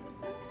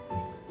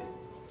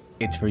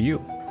 It's for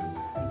you.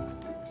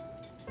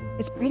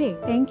 It's pretty,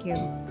 thank you.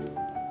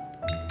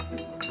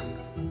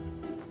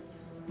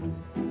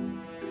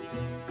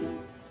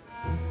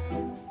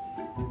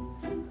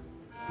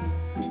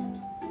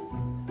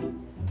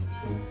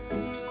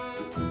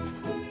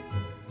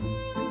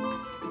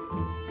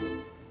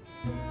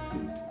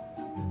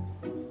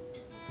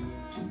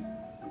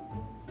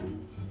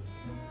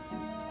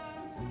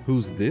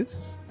 Who's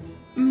this?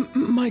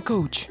 My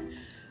coach.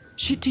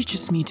 She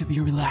teaches me to be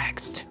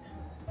relaxed,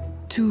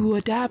 to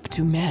adapt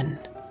to men.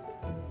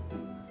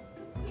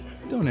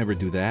 Don't ever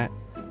do that.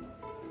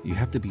 You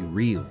have to be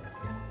real.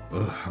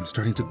 Ugh, I'm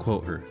starting to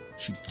quote her.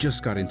 She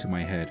just got into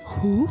my head.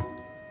 Who?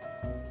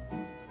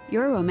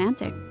 You're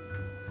romantic.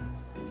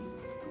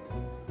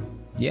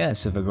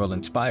 Yes, if a girl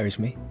inspires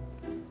me.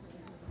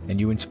 And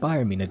you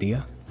inspire me,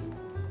 Nadia.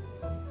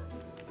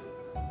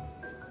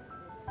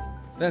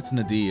 That's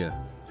Nadia,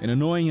 an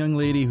annoying young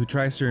lady who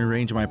tries to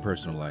arrange my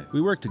personal life.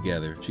 We work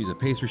together. She's a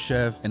pastry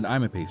chef, and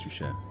I'm a pastry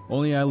chef.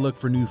 Only I look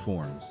for new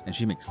forms, and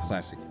she makes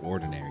classic,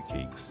 ordinary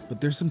cakes.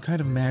 But there's some kind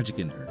of magic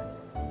in her.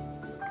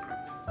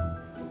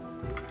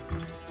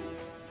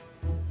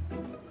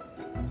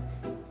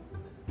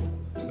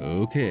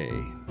 Okay.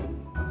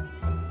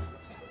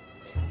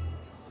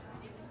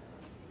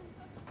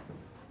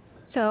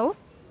 So,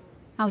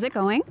 how's it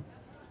going?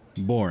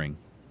 Boring.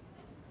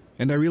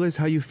 And I realized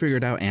how you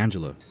figured out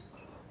Angela.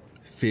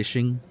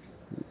 Fishing.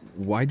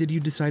 Why did you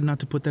decide not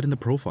to put that in the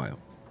profile?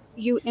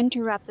 You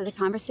interrupted the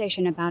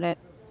conversation about it.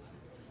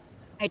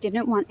 I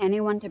didn't want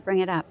anyone to bring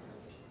it up.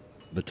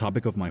 The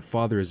topic of my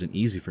father isn't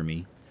easy for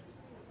me.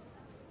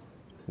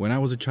 When I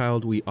was a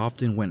child, we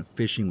often went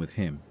fishing with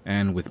him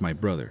and with my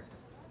brother.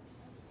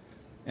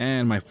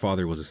 And my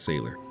father was a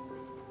sailor.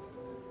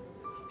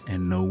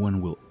 And no one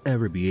will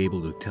ever be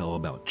able to tell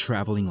about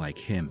traveling like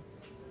him.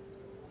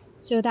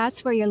 So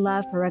that's where your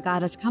love for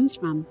regattas comes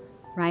from,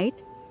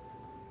 right?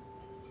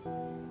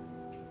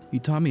 He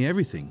taught me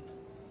everything.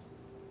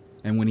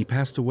 And when he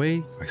passed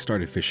away, I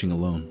started fishing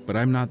alone. But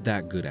I'm not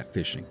that good at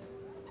fishing.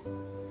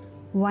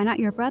 Why not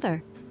your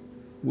brother?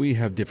 We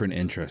have different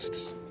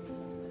interests.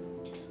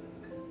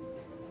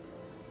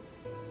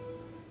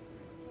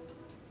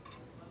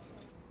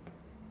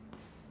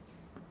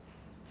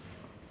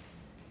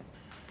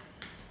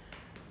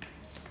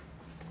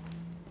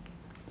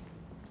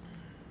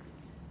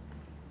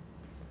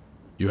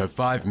 You have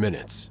 5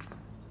 minutes.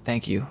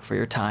 Thank you for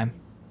your time.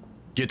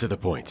 Get to the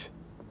point.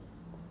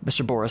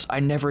 Mr. Boris,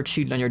 I never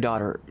cheated on your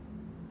daughter.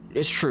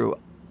 It's true.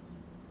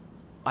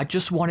 I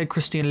just wanted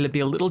Christina to be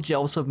a little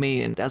jealous of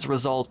me, and as a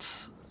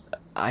result,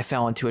 I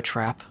fell into a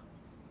trap.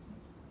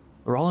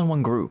 We're all in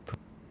one group.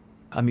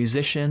 A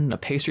musician, a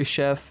pastry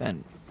chef,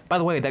 and, by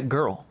the way, that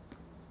girl.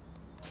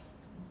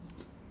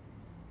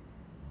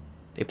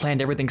 They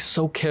planned everything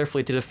so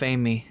carefully to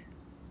defame me,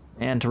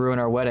 and to ruin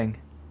our wedding.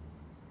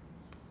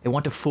 They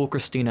want to fool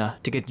Christina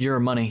to get your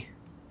money.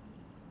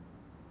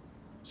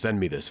 Send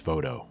me this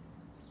photo.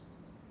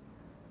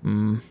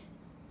 I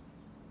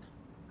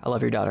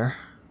love your daughter.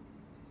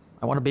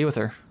 I want to be with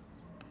her.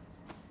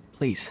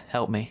 Please,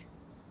 help me.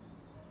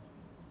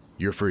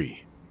 You're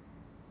free.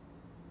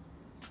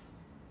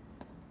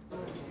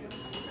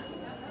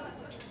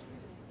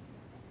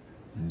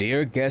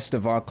 Dear guest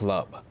of our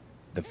club,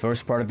 the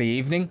first part of the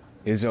evening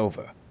is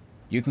over.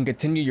 You can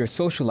continue your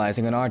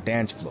socializing on our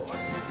dance floor.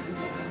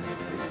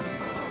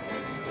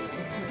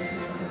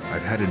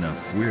 I've had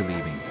enough. We're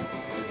leaving.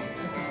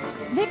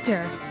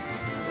 Viktor,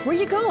 where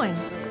you going?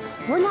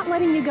 We're not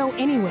letting you go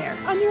anywhere.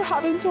 And you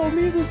haven't told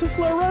me the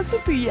souffle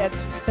recipe yet.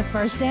 The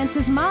first dance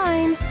is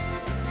mine.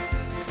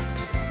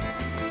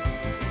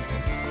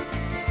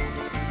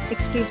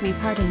 Excuse me,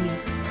 pardon me.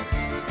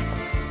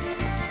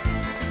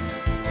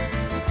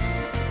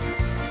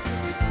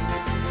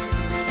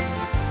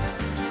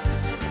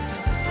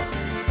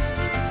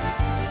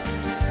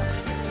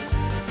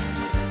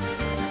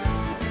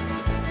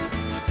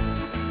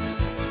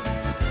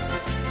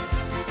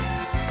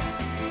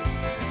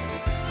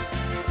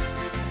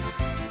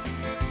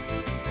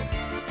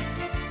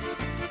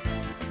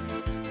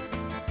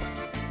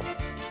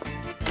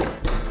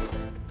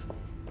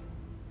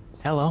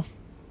 Hello.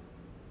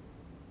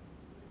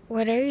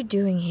 What are you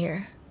doing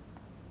here?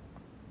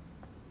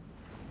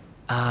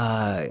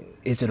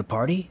 Is it a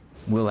party?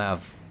 We'll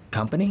have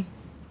company?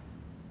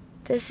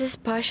 This is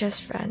Pasha's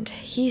friend.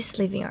 He's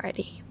leaving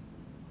already.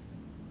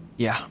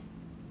 Yeah.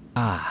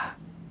 Ah,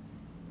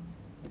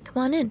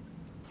 Come on in.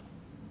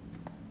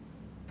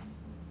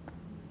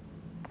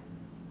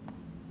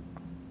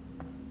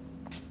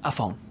 A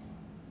phone.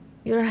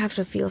 You don't have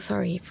to feel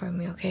sorry for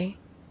me, okay?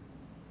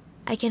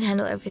 I can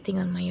handle everything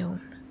on my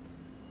own.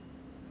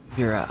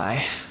 You're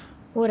I.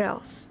 What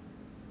else?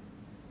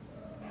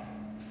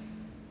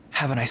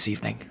 Have a nice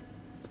evening.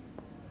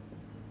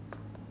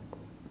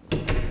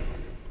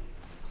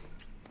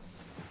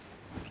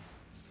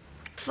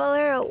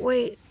 Valero,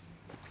 wait.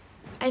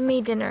 I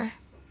made dinner.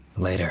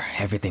 later,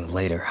 everything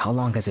later. How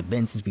long has it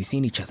been since we've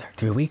seen each other?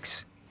 3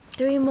 weeks?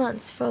 3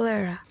 months,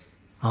 Valera.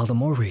 All the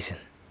more reason.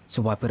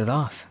 So why put it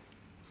off?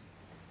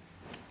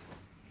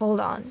 Hold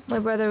on. My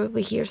brother will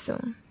be here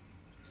soon.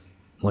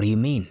 What do you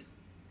mean?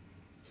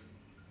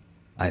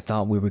 I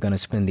thought we were gonna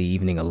spend the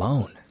evening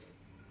alone.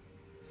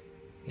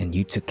 And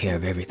you took care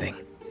of everything.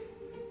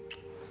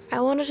 I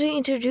wanted to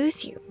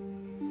introduce you.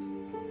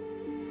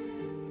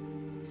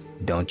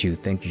 Don't you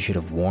think you should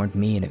have warned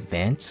me in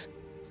advance?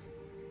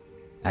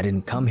 I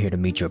didn't come here to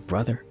meet your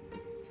brother.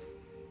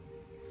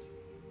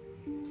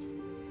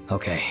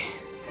 Okay.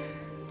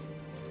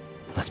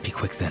 Let's be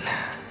quick then.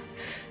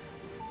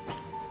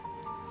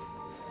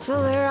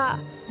 Valera.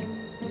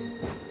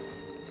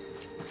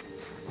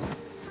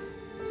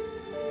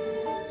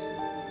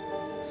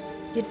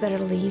 You'd better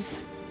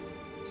leave.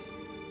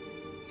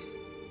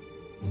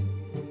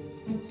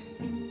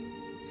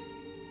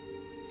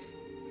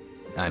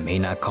 I may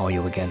not call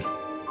you again.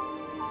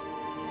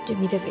 Do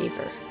me the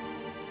favor.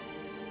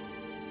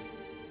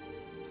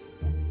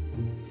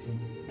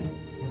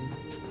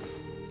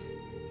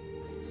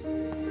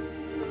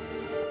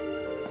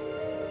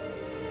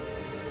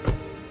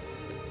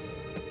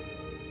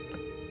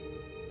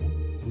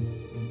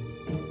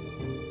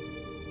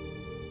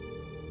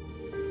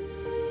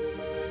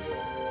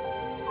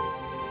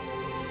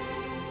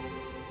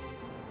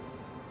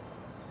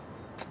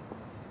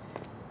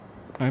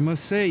 I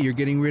must say, you're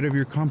getting rid of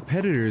your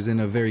competitors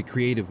in a very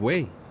creative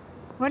way.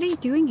 What are you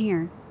doing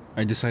here?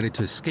 I decided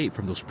to escape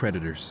from those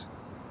predators.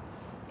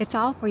 It's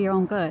all for your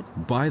own good.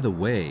 By the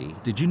way,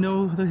 did you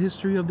know the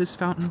history of this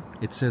fountain?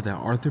 It said that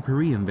Arthur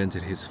Paris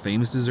invented his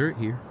famous dessert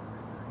here.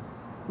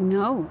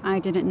 No, I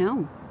didn't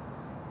know.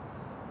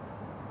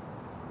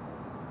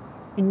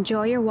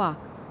 Enjoy your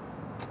walk.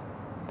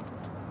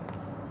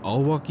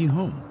 I'll walk you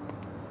home.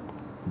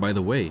 By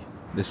the way,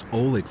 this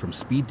Oleg from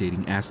speed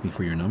dating asked me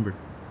for your number.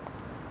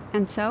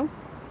 And so?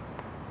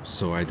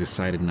 So I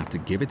decided not to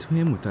give it to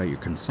him without your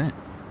consent.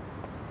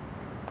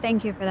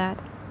 Thank you for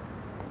that.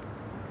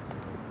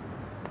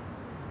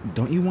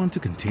 Don't you want to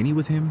continue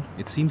with him?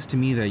 It seems to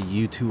me that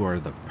you two are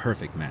the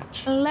perfect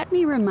match. Let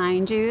me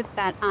remind you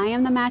that I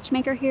am the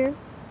matchmaker here.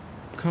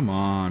 Come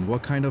on,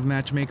 what kind of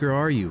matchmaker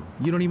are you?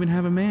 You don't even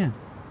have a man.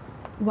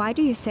 Why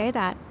do you say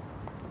that?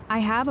 I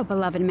have a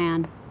beloved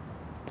man.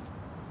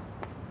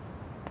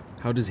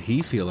 How does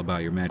he feel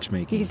about your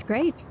matchmaking? He's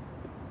great.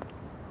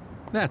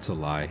 That's a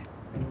lie.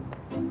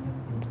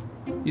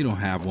 You don't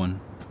have one.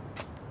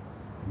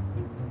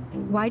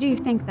 Why do you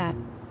think that?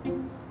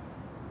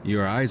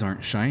 Your eyes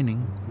aren't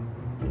shining.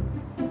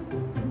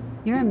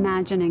 You're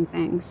imagining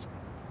things.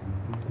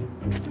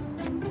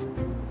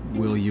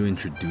 Will you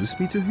introduce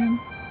me to him?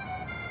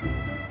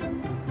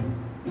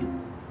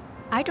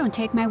 I don't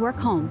take my work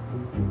home.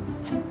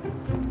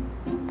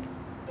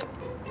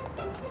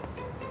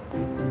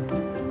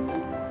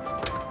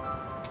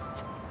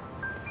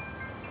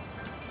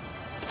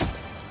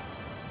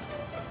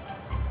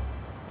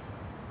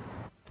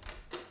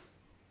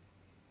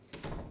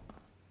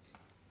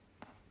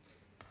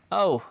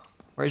 Oh,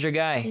 where's your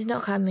guy? He's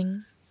not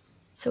coming,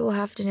 so we'll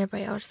have dinner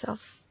by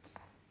ourselves.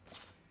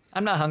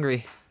 I'm not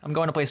hungry. I'm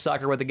going to play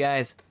soccer with the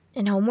guys.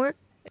 And homework?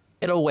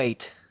 It'll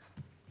wait.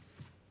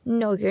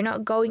 No, you're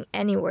not going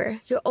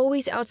anywhere. You're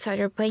always outside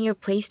or playing your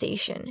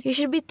PlayStation. You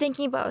should be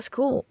thinking about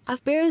school.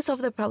 I've barely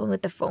solved the problem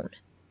with the phone.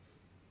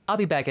 I'll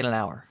be back in an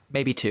hour,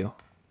 maybe 2.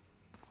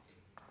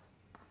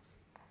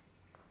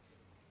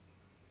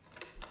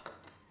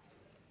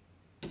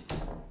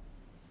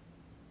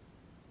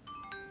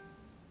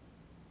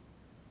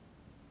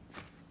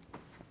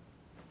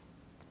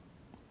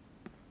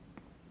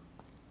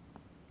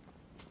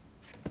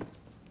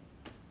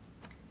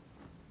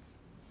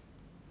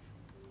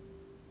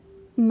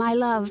 My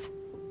love,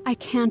 I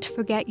can't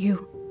forget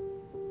you.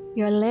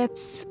 Your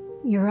lips,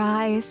 your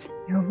eyes,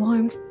 your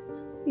warmth.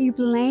 You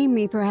blame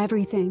me for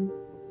everything.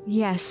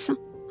 Yes,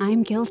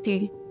 I'm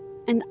guilty,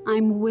 and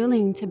I'm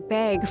willing to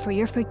beg for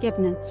your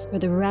forgiveness for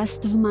the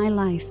rest of my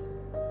life.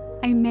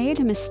 I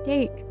made a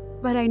mistake,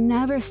 but I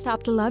never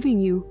stopped loving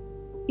you.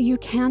 You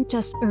can't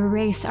just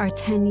erase our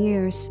 10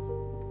 years.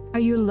 Are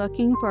you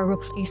looking for a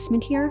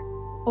replacement here?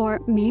 Or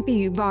maybe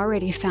you've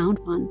already found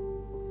one.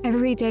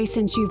 Every day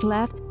since you've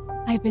left,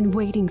 I've been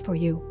waiting for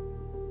you.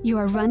 You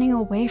are running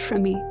away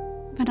from me,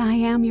 but I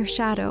am your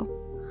shadow.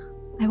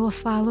 I will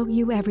follow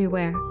you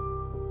everywhere,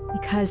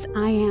 because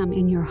I am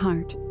in your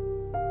heart.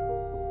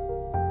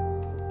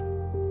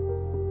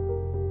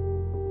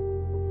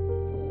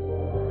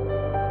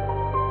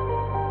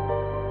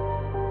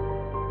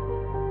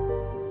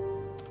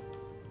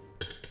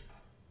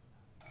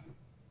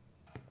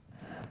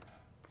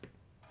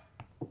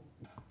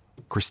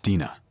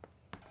 Christina,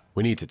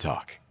 we need to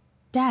talk.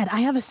 Dad, I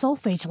have a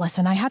solfege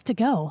lesson. I have to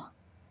go.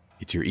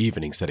 It's your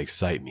evenings that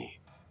excite me.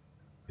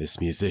 This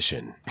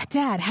musician.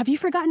 Dad, have you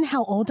forgotten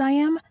how old I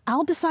am?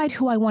 I'll decide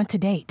who I want to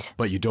date.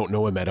 But you don't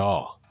know him at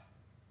all.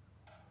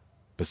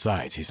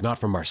 Besides, he's not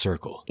from our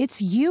circle.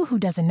 It's you who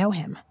doesn't know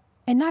him.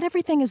 And not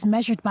everything is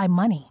measured by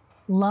money.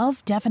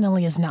 Love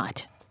definitely is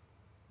not.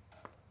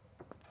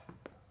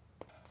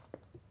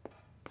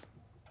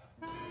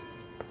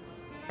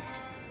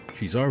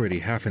 She's already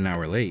half an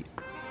hour late.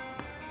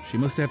 She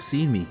must have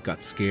seen me,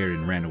 got scared,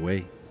 and ran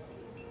away.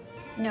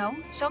 No,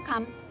 she'll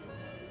come.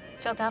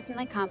 She'll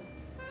definitely come.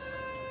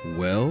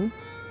 Well?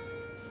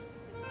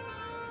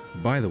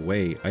 By the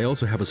way, I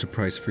also have a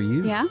surprise for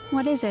you. Yeah?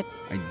 What is it?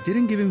 I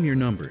didn't give him your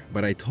number,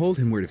 but I told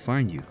him where to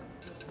find you.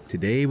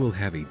 Today we'll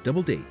have a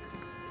double date.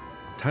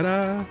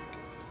 Ta-da!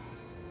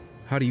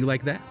 How do you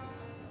like that?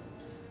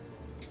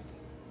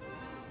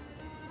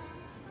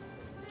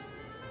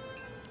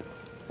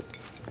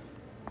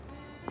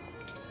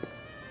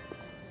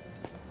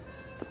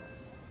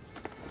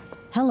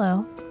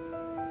 Hello.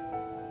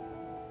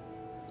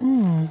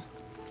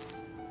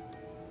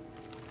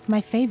 My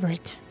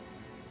favorite.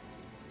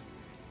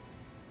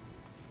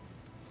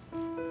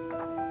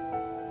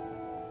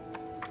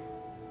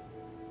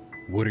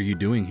 What are you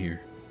doing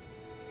here?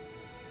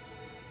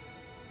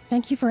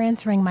 Thank you for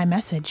answering my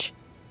message.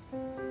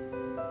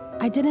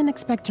 I didn't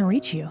expect to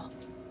reach you.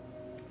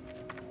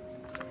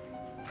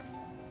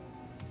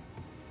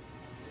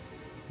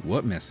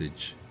 What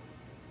message?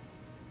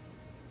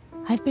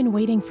 I've been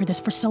waiting for this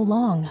for so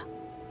long.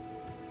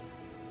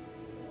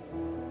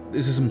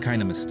 This is some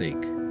kind of mistake.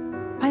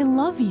 I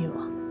love you.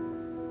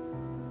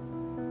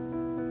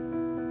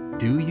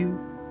 Do you?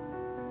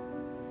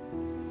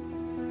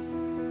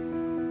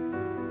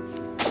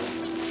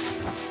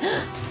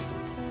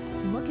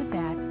 Look at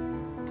that.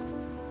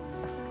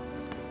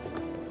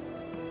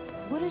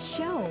 What a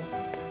show.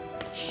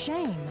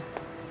 Shame.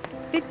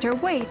 Viktor,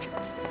 wait.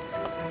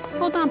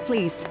 Hold on,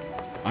 please.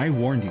 I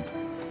warned you.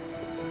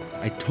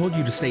 I told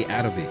you to stay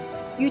out of it.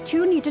 You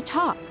two need to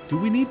talk. Do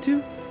we need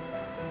to?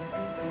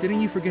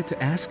 Didn't you forget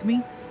to ask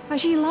me? But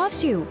she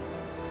loves you.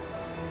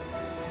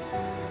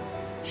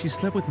 She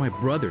slept with my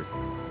brother.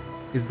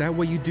 Is that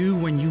what you do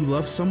when you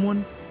love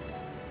someone?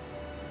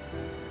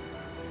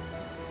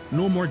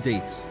 No more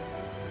dates.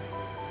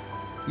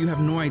 You have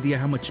no idea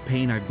how much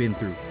pain I've been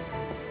through.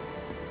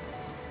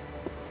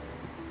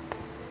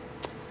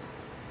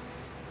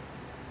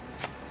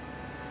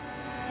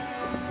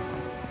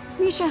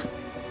 Misha.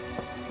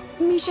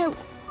 Misha.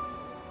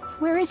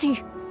 Where is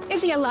he?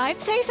 Is he alive?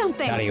 Say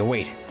something! Nadia,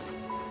 wait.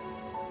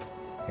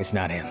 It's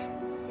not him.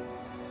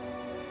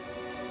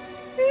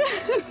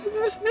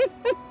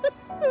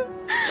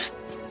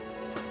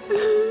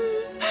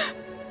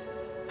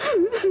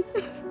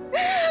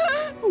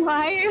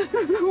 Why?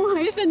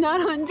 Why is it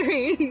not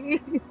Andre?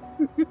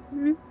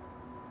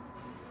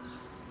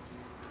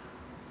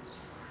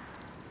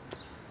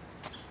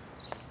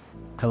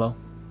 Hello?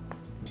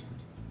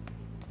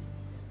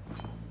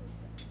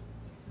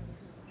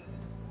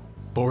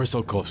 Boris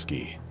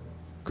Olkovsky,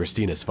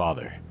 Christina's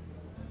father.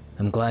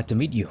 I'm glad to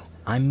meet you.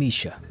 I'm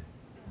Misha.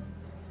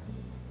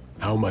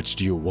 How much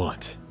do you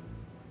want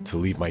to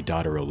leave my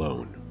daughter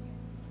alone?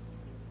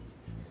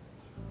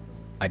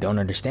 I don't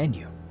understand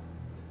you.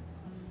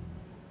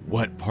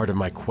 What part of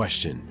my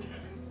question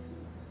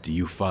do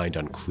you find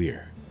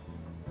unclear?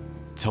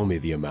 Tell me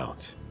the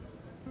amount.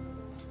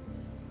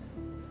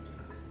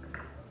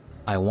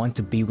 I want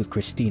to be with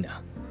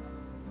Christina.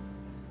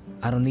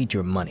 I don't need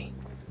your money.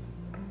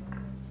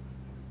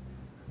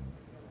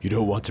 You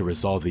don't want to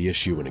resolve the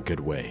issue in a good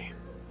way.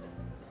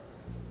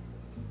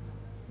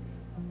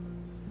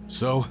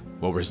 So,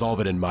 we'll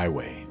resolve it in my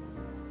way.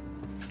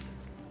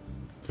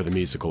 For the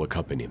musical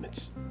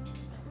accompaniments.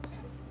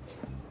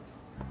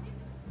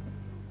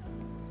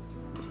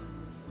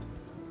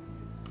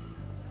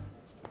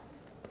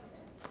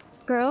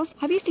 Girls,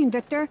 have you seen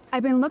Viktor?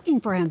 I've been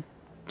looking for him.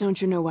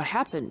 Don't you know what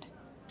happened?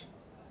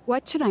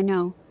 What should I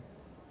know?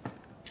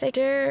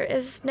 Viktor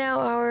is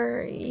now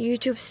our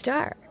YouTube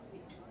star.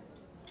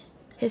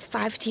 His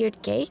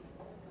 5-tiered cake?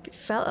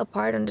 fell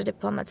apart on the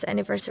diplomat's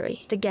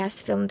anniversary. The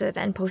guest filmed it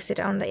and posted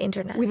it on the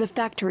internet. With a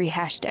factory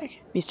hashtag.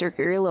 Mr.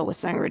 Carrillo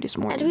was angry this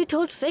morning. And we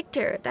told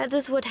Viktor that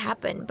this would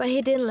happen, but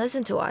he didn't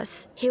listen to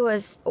us. He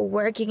was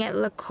working at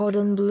Le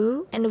Cordon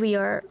Bleu, and we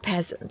are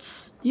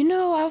peasants. You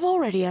know, I've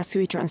already asked to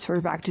be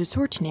transferred back to the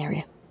sorting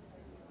area.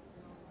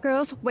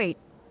 Girls, wait.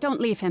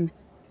 Don't leave him.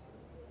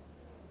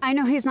 I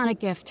know he's not a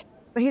gift,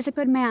 but he's a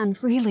good man,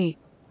 really.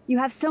 You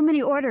have so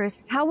many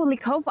orders. How will he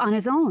cope on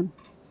his own?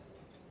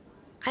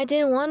 I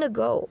didn't want to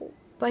go,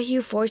 but he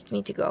forced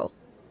me to go.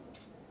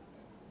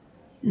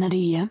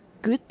 Nadia,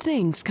 good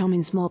things come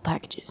in small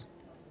packages.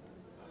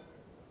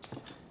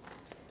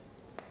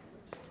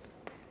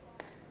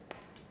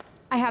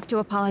 I have to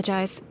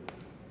apologize.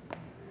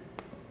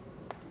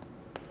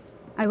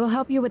 I will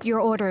help you with your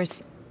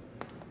orders.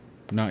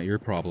 Not your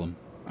problem.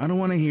 I don't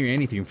want to hear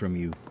anything from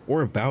you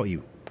or about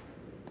you.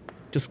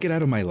 Just get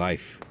out of my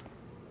life.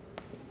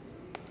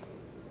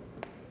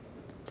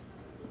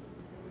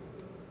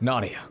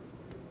 Nadia.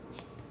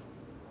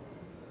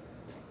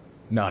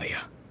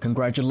 Nadia,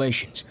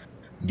 congratulations.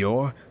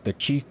 You're the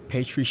chief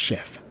pastry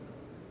chef.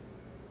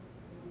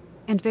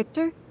 And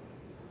Viktor?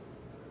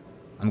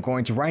 I'm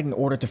going to write an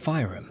order to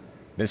fire him.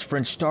 This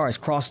French star has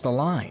crossed the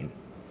line.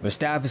 The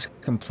staff is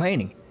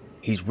complaining.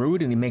 He's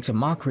rude and he makes a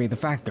mockery of the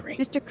factory.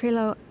 Mr.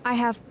 Krillo, I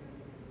have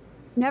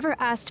never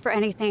asked for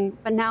anything,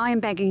 but now I am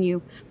begging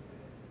you.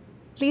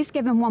 Please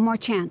give him one more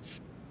chance.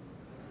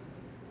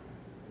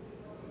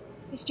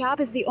 His job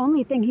is the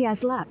only thing he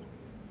has left.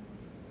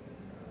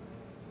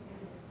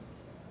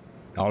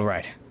 All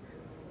right.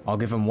 I'll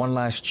give him one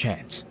last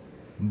chance.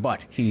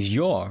 But he's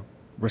your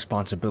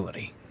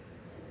responsibility.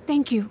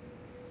 Thank you.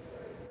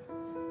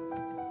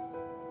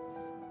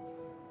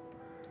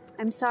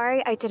 I'm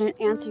sorry I didn't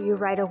answer you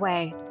right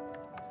away.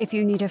 If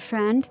you need a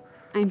friend,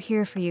 I'm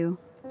here for you.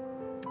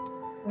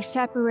 We're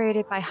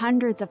separated by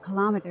hundreds of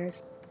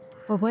kilometers.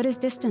 But what is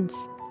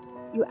distance?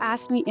 You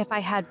asked me if I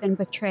had been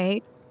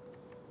betrayed.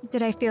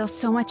 Did I feel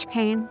so much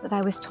pain that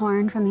I was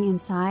torn from the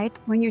inside?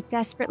 When you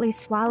desperately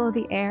swallow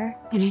the air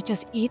and it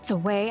just eats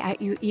away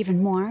at you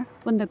even more?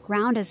 When the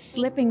ground is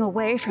slipping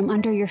away from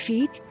under your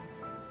feet?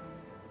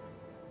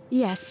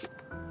 Yes,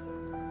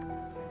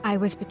 I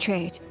was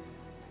betrayed.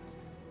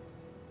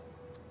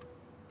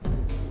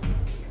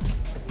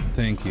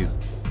 Thank you.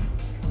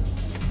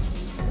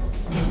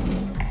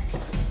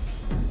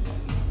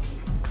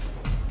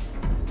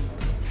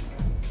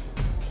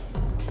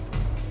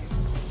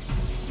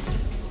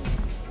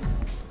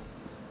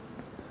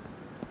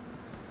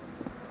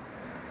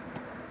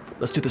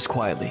 Let's do this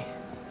quietly.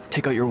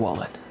 Take out your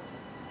wallet.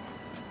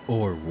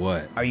 Or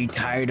what? Are you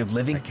tired of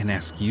living? I can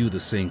ask you the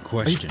same Are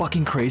question. you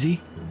fucking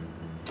crazy?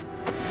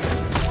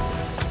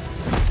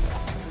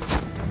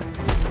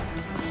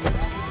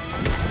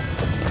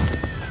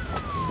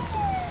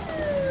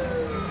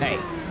 Hey,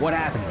 what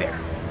happened there?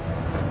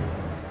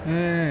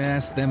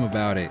 Ask them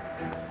about it.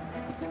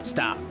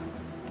 Stop.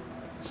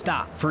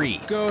 Stop.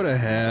 Freeze. Go to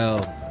hell.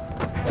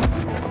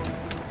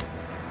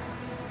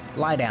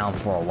 Lie down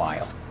for a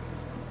while.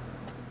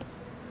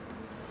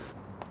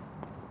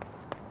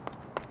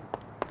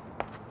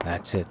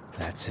 That's it.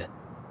 That's it.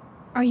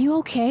 Are you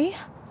okay?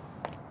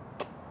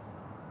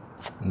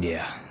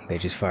 Yeah, they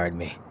just fired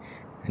me.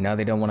 And now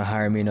they don't want to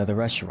hire me in other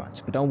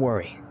restaurants. But don't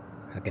worry.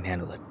 I can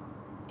handle it.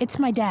 It's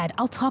my dad.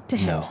 I'll talk to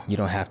him. No, you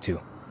don't have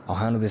to. I'll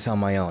handle this on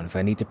my own. If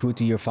I need to prove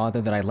to your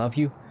father that I love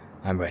you,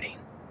 I'm ready.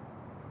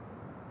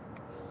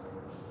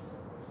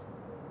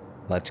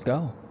 Let's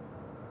go.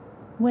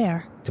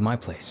 Where? To my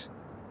place.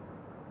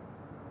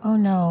 Oh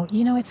no,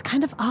 you know, it's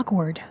kind of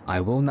awkward.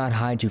 I will not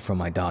hide you from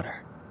my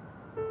daughter.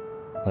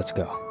 Let's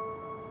go.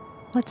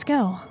 Let's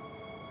go.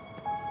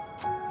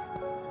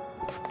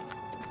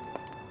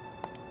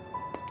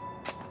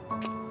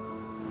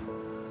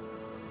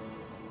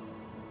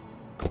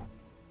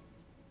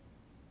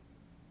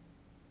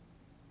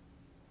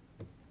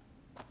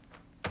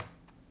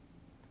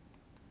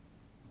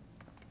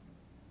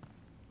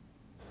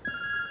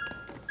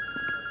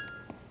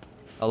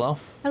 Hello?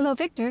 Hello,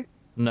 Viktor.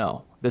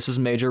 No, this is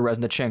Major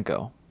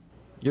Reznichenko.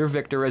 Your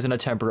Viktor is in a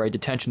temporary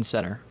detention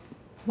center.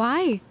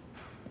 Why?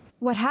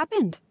 What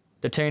happened?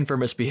 Detained for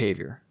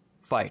misbehavior.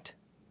 Fight.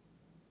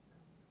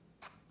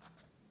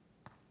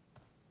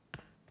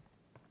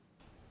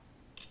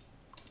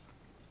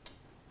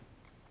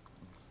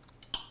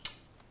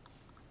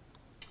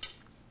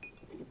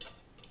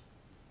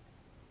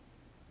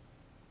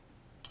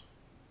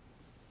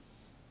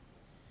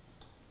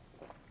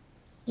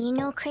 You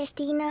know,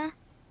 Christina,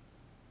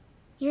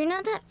 you're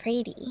not that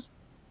pretty.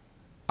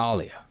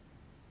 Alia,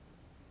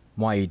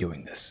 why are you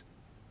doing this?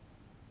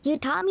 You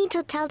taught me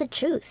to tell the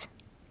truth.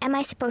 Am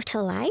I supposed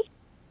to lie?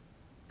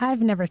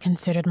 I've never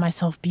considered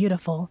myself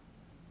beautiful.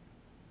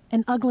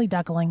 An ugly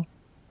duckling.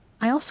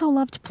 I also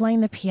loved playing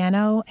the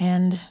piano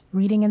and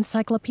reading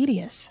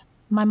encyclopedias.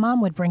 My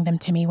mom would bring them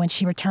to me when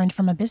she returned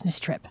from a business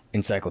trip.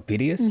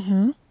 Encyclopedias?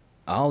 Mm-hmm.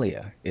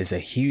 Alia is a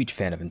huge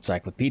fan of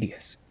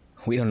encyclopedias.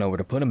 We don't know where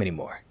to put them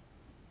anymore.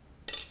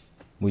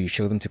 Will you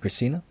show them to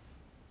Christina?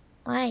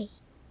 Why?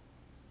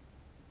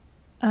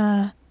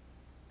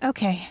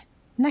 Okay,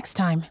 next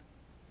time.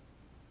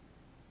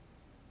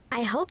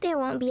 I hope there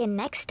won't be a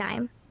next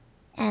time.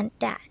 And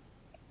Dad,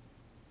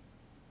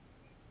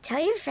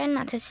 tell your friend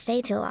not to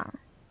stay too long.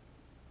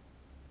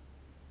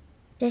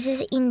 This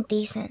is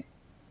indecent.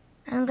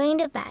 I'm going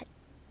to bed.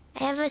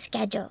 I have a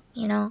schedule,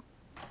 you know?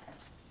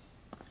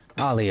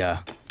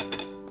 Alia.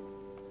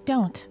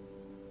 Don't.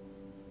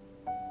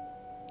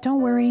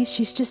 Don't worry,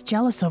 she's just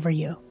jealous over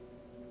you.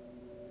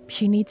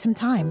 She needs some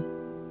time.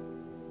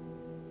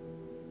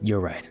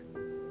 You're right.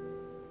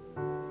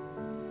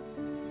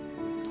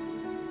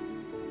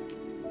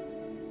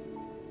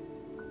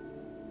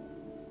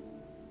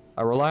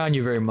 I rely on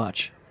you very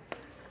much.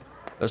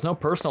 There's no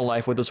personal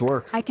life with this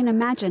work. I can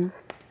imagine.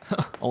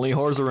 Only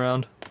whores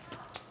around.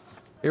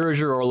 Here is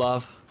your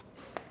Orlov.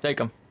 Take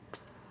him.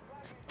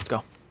 Let's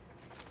go.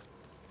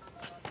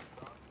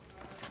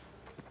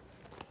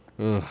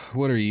 Ugh,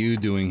 what are you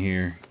doing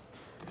here?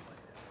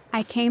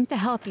 I came to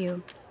help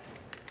you.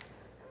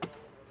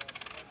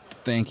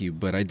 Thank you,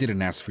 but I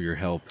didn't ask for your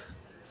help.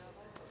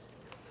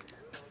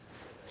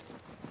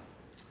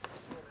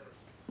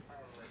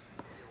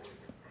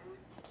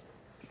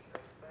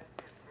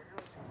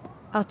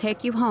 I'll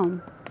take you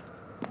home.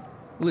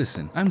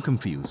 Listen, I'm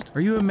confused.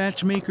 Are you a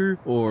matchmaker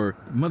or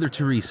Mother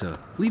Teresa?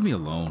 Leave me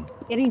alone.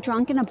 Getting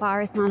drunk in a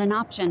bar is not an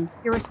option.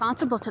 You're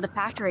responsible to the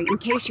factory, in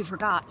case you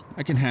forgot.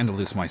 I can handle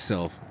this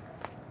myself.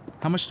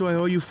 How much do I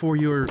owe you for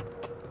your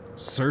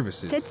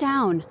services? Sit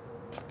down.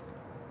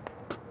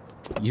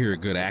 You're a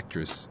good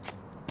actress.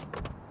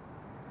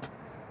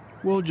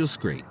 Well, just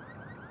great.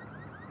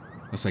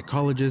 A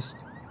psychologist,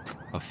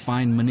 a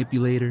fine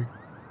manipulator.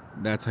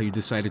 That's how you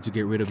decided to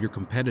get rid of your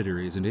competitor,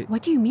 isn't it?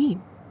 What do you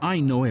mean? I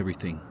know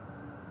everything.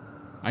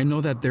 I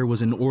know that there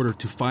was an order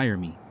to fire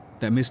me,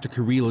 that Mr.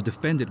 Carrillo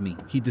defended me.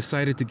 He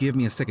decided to give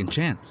me a second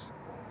chance.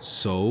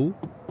 So,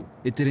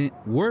 it didn't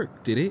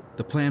work, did it?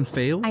 The plan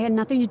failed? I had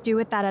nothing to do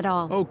with that at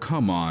all. Oh,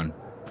 come on.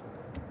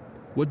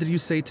 What did you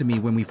say to me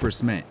when we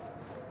first met?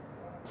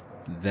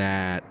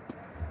 That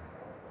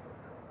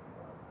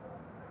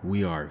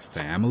we are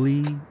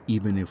family,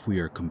 even if we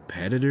are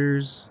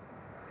competitors?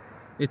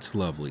 It's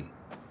lovely.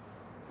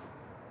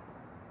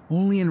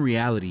 Only in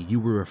reality,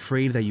 you were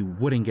afraid that you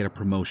wouldn't get a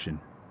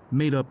promotion,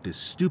 made up this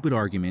stupid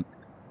argument,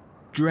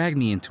 dragged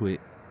me into it,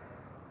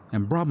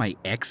 and brought my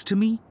ex to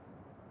me?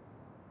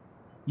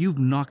 You've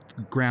knocked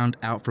the ground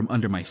out from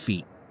under my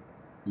feet.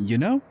 You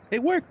know,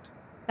 it worked.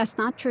 That's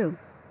not true.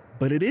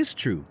 But it is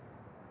true.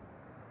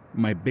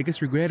 My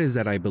biggest regret is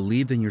that I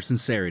believed in your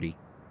sincerity.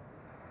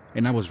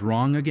 And I was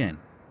wrong again.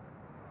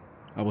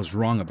 I was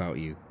wrong about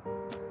you.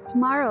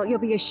 Tomorrow, you'll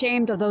be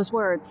ashamed of those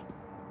words.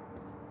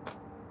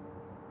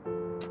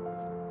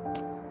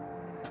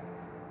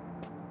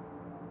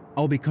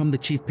 I'll become the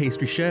chief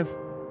pastry chef,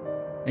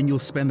 and you'll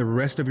spend the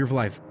rest of your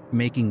life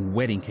making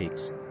wedding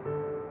cakes.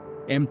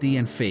 Empty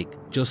and fake,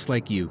 just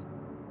like you.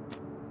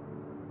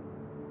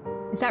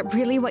 Is that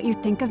really what you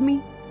think of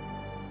me?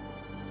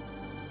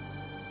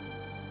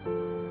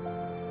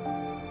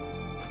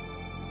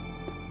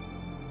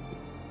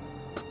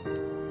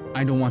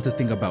 I don't want to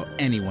think about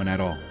anyone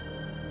at all.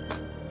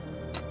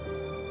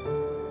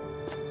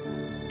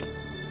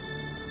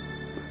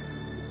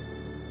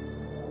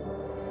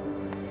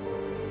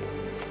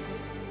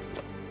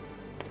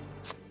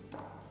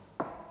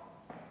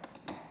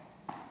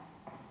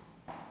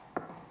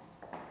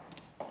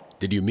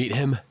 Did you meet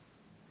him?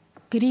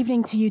 Good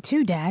evening to you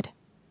too, Dad.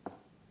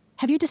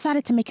 Have you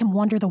decided to make him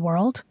wander the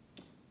world?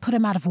 Put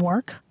him out of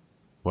work?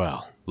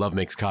 Well, love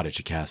makes cottage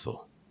a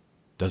castle,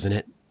 doesn't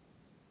it?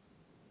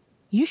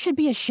 You should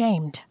be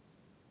ashamed.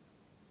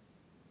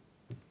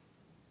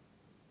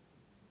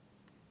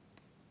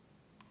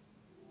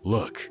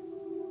 Look,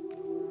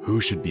 who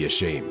should be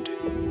ashamed?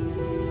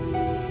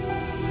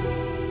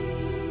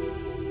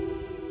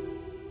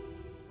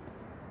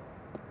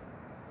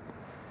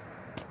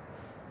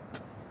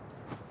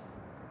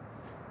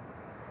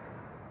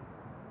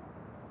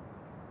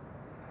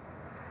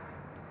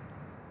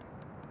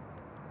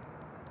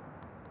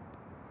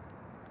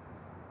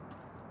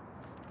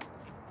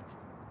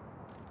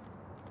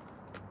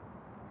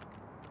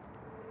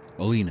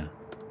 Alina,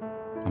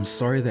 I'm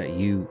sorry that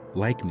you,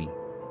 like me,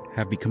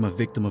 have become a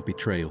victim of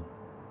betrayal.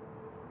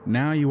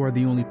 Now you are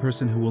the only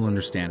person who will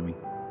understand me.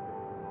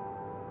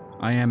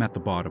 I am at the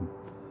bottom.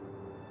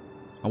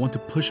 I want to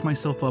push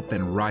myself up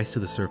and rise to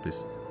the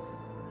surface.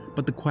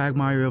 But the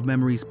quagmire of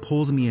memories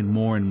pulls me in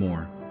more and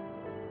more.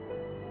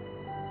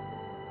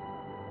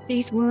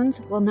 These wounds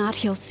will not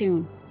heal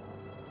soon.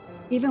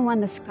 Even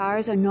when the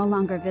scars are no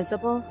longer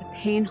visible, the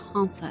pain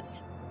haunts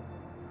us.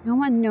 No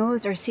one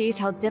knows or sees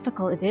how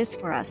difficult it is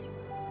for us.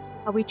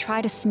 But we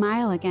try to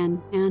smile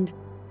again, and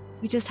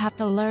we just have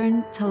to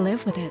learn to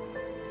live with it.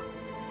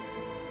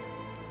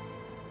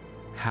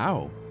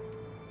 How?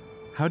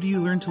 How do you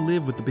learn to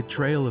live with the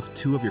betrayal of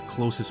two of your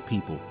closest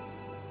people?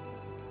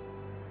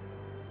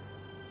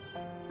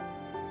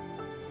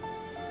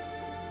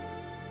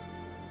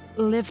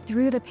 Live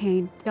through the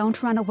pain.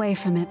 Don't run away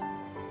from it.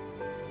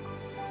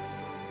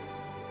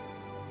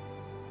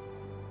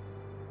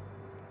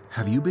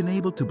 Have you been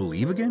able to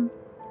believe again?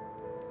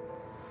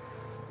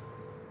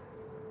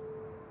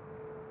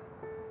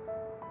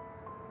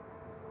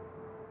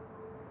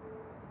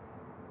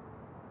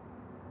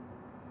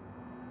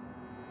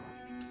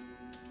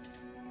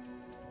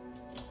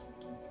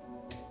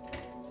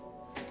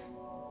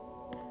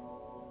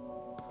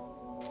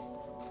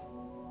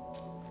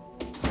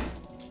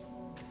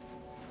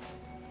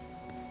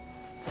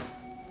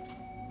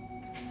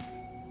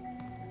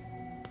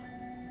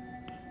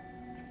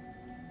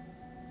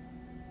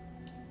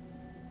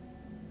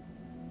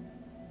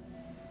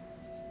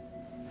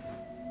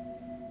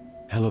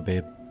 Hello,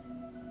 babe.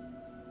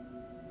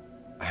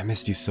 I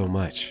missed you so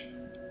much.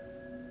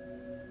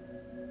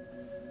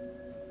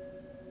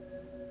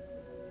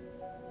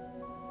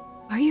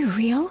 Are you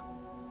real?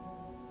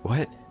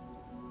 What?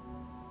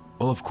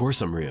 Well, of course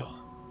I'm real.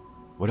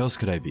 What else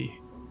could I be?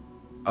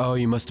 Oh,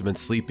 you must have been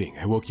sleeping.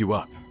 I woke you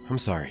up. I'm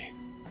sorry.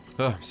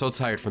 Oh, I'm so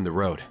tired from the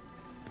road.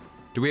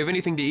 Do we have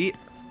anything to eat?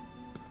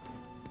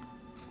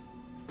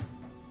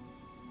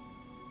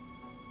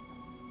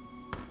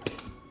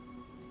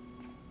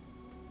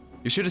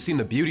 You should have seen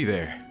the beauty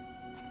there.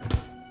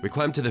 We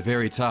climbed to the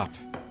very top.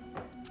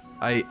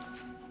 I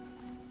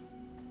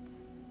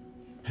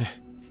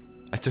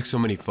took so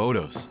many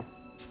photos.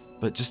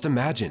 But just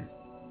imagine,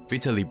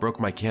 Vitaly broke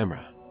my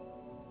camera.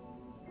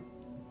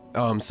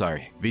 Oh, I'm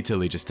sorry.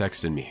 Vitaly just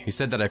texted me. He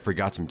said that I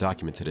forgot some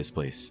documents at his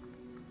place.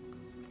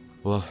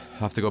 Well, I'll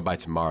have to go by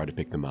tomorrow to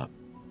pick them up.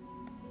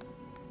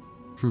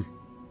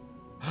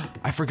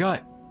 I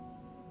forgot.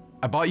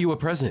 I bought you a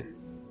present.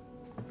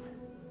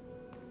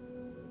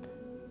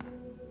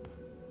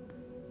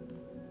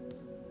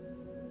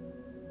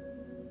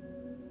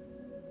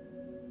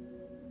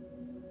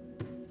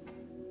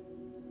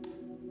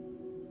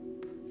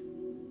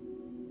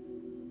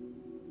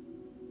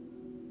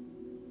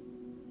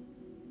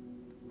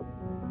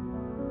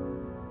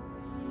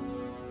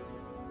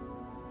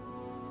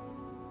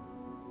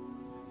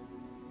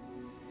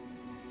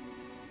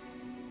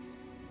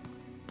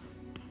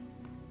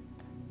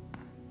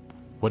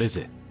 What is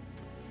it?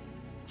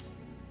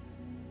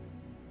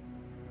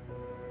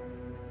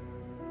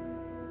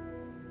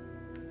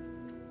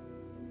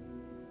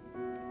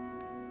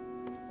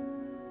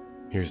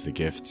 Here's the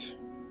gift.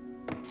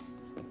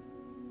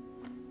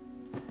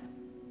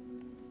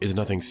 It's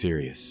nothing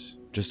serious.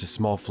 Just a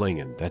small fling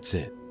and that's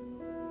it.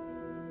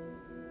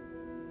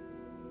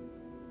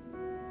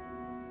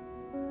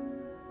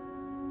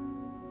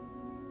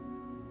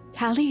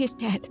 Tally is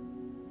dead.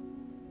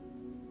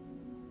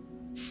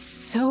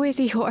 So is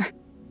Ihor.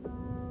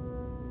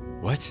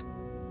 What?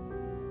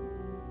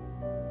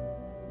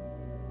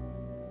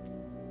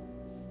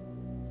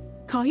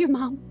 Call your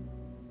mom.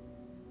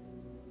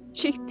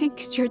 She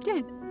thinks you're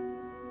dead.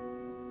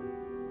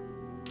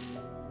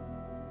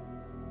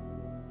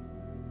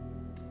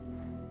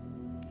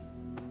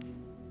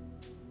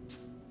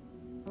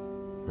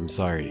 I'm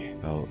sorry.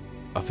 I'll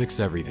fix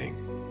everything.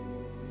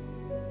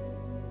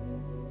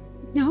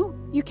 No,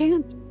 you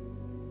can't.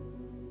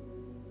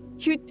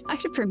 You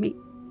died for me.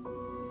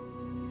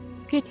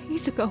 3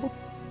 days ago.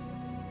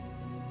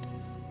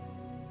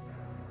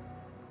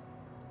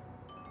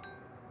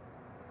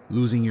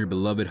 Losing your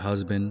beloved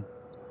husband,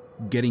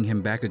 getting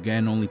him back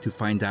again only to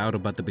find out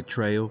about the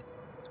betrayal.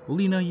 Well,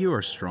 Lena, you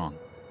are strong.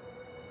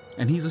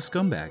 And he's a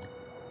scumbag.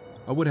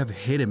 I would have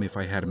hit him if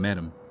I had met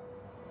him.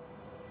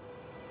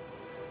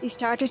 He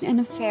started an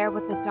affair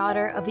with the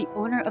daughter of the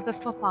owner of the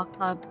football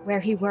club where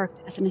he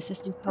worked as an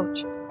assistant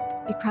coach.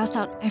 He crossed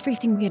out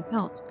everything we had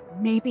built.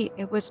 Maybe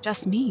it was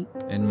just me.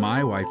 And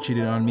my wife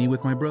cheated on me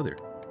with my brother.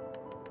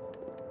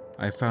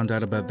 I found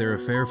out about their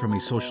affair from a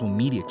social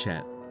media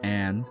chat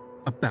and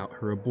about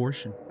her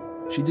abortion.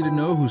 She didn't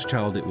know whose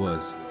child it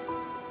was,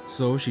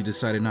 so she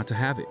decided not to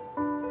have it.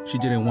 She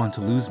didn't want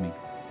to lose me,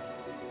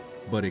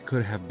 but it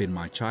could have been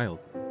my child.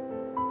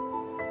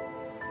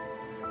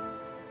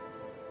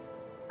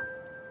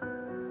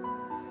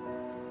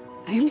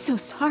 I am so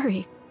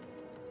sorry.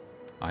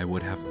 I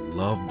would have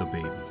loved the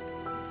baby.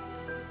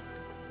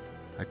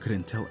 I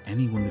couldn't tell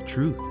anyone the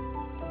truth.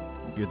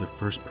 You're the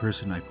first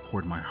person I've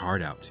poured my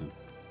heart out to.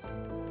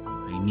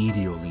 I need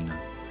you,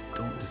 Alina.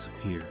 Don't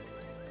disappear.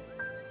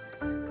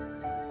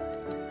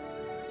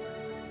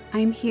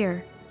 I'm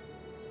here.